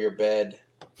system over your bed.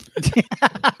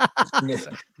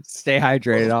 Stay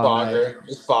hydrated all night.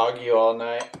 Just fog you all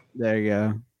night. There you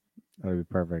go. That'd be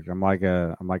perfect. I'm like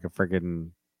a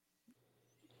freaking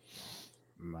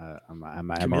I'm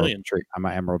an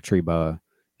emerald tree boa.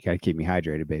 You gotta keep me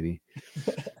hydrated, baby.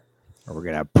 Or we're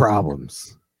gonna have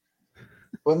problems.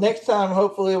 Well, next time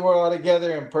hopefully we're all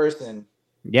together in person.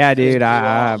 Yeah, dude.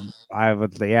 I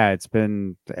would. Yeah, it's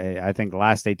been. I think the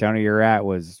last Daytona you're at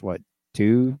was what,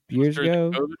 2 years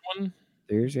ago? COVID one?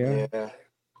 2 years ago. Yeah.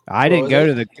 I didn't go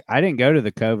to the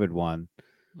COVID one.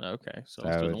 Okay, so So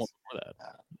it's been it's- before that.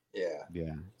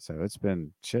 Yeah. So it's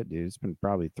been shit, dude. It's been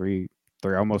probably three,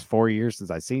 almost 4 years since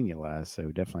I seen you last.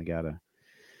 So definitely gotta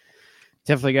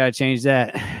change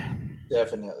that.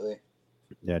 Definitely.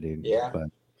 Yeah, dude. Yeah. But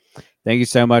thank you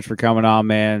so much for coming on,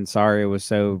 man. Sorry it was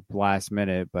so last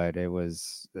minute, but it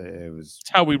was. It's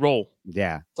how we roll.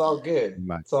 Yeah. It's all good.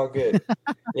 Much. It's all good.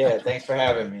 Yeah. Thanks for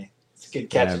having me. It's good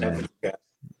catching up man. with you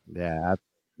guys.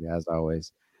 Yeah. As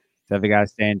always. Definitely gotta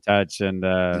stay in touch. And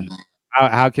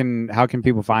how can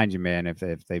people find you, man, if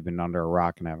they've been under a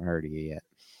rock and haven't heard of you yet?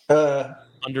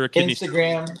 Under a kidney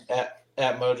Instagram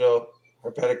at Mojo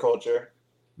Herpetoculture.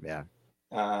 Yeah.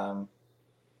 A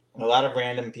lot of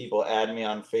random people add me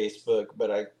on Facebook, but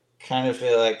I kind of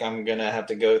feel like I'm gonna have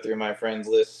to go through my friends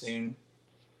list soon.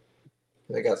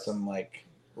 I got some like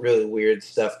really weird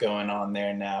stuff going on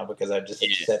there now because I just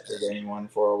accepted anyone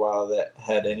for a while that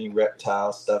had any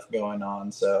reptile stuff going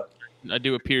on. So I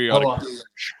do a periodic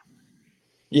purge.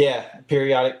 Yeah,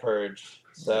 periodic purge.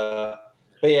 So,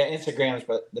 but yeah, Instagram is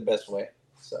the best way.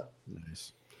 So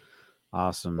nice.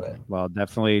 Awesome. Well,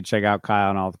 definitely check out Kyle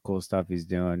and all the cool stuff he's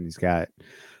doing. He's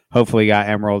hopefully got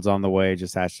emeralds on the way.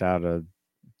 Just hatched out a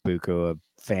buco, a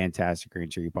fantastic green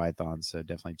tree python. So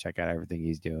definitely check out everything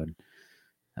he's doing.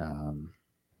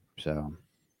 So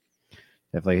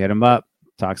definitely hit him up,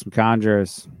 talk some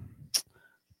chondros.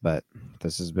 But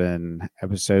this has been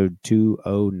episode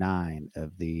 209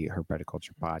 of the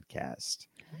Herpetoculture podcast.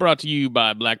 Brought to you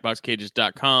by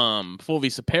blackboxcages.com,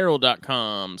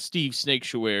 fulvisapparel.com, Steve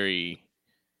Snakesuary.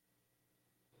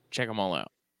 Check them all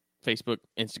out. Facebook,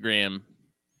 Instagram,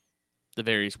 the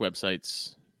various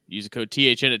websites. Use the code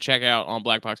THN at checkout on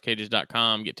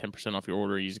blackboxcages.com. Get 10% off your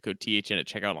order. Use the code THN at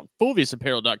checkout on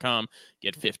fulvisapparel.com.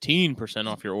 Get 15%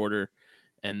 off your order.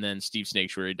 And then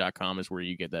stevesnakesuary.com is where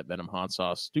you get that Venom hot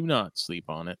sauce. Do not sleep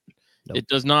on it. Nope. It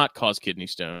does not cause kidney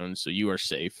stones, so you are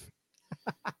safe.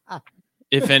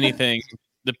 If anything,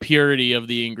 the purity of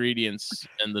the ingredients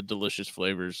and the delicious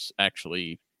flavors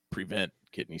actually prevent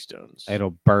kidney stones.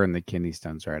 It'll burn the kidney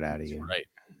stones right out of you. Right.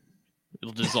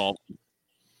 It'll dissolve.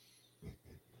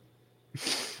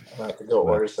 I'll have to go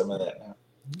order some of that now.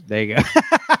 There you go.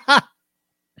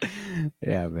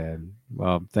 Yeah, man.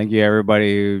 Well, thank you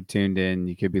everybody who tuned in.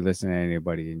 You could be listening to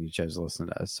anybody and you chose to listen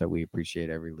to us. So we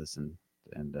appreciate every listen.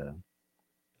 And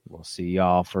we'll see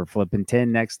y'all for Flipping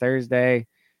 10 next Thursday.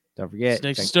 Don't forget.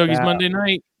 Snakes and Stogies Monday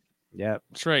night. Yep.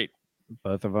 That's right.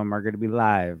 Both of them are going to be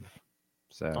live.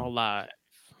 So all live.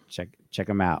 Check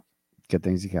them out. Good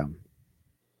things to come.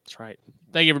 That's right.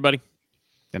 Thank you, everybody.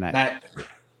 Good night. Night.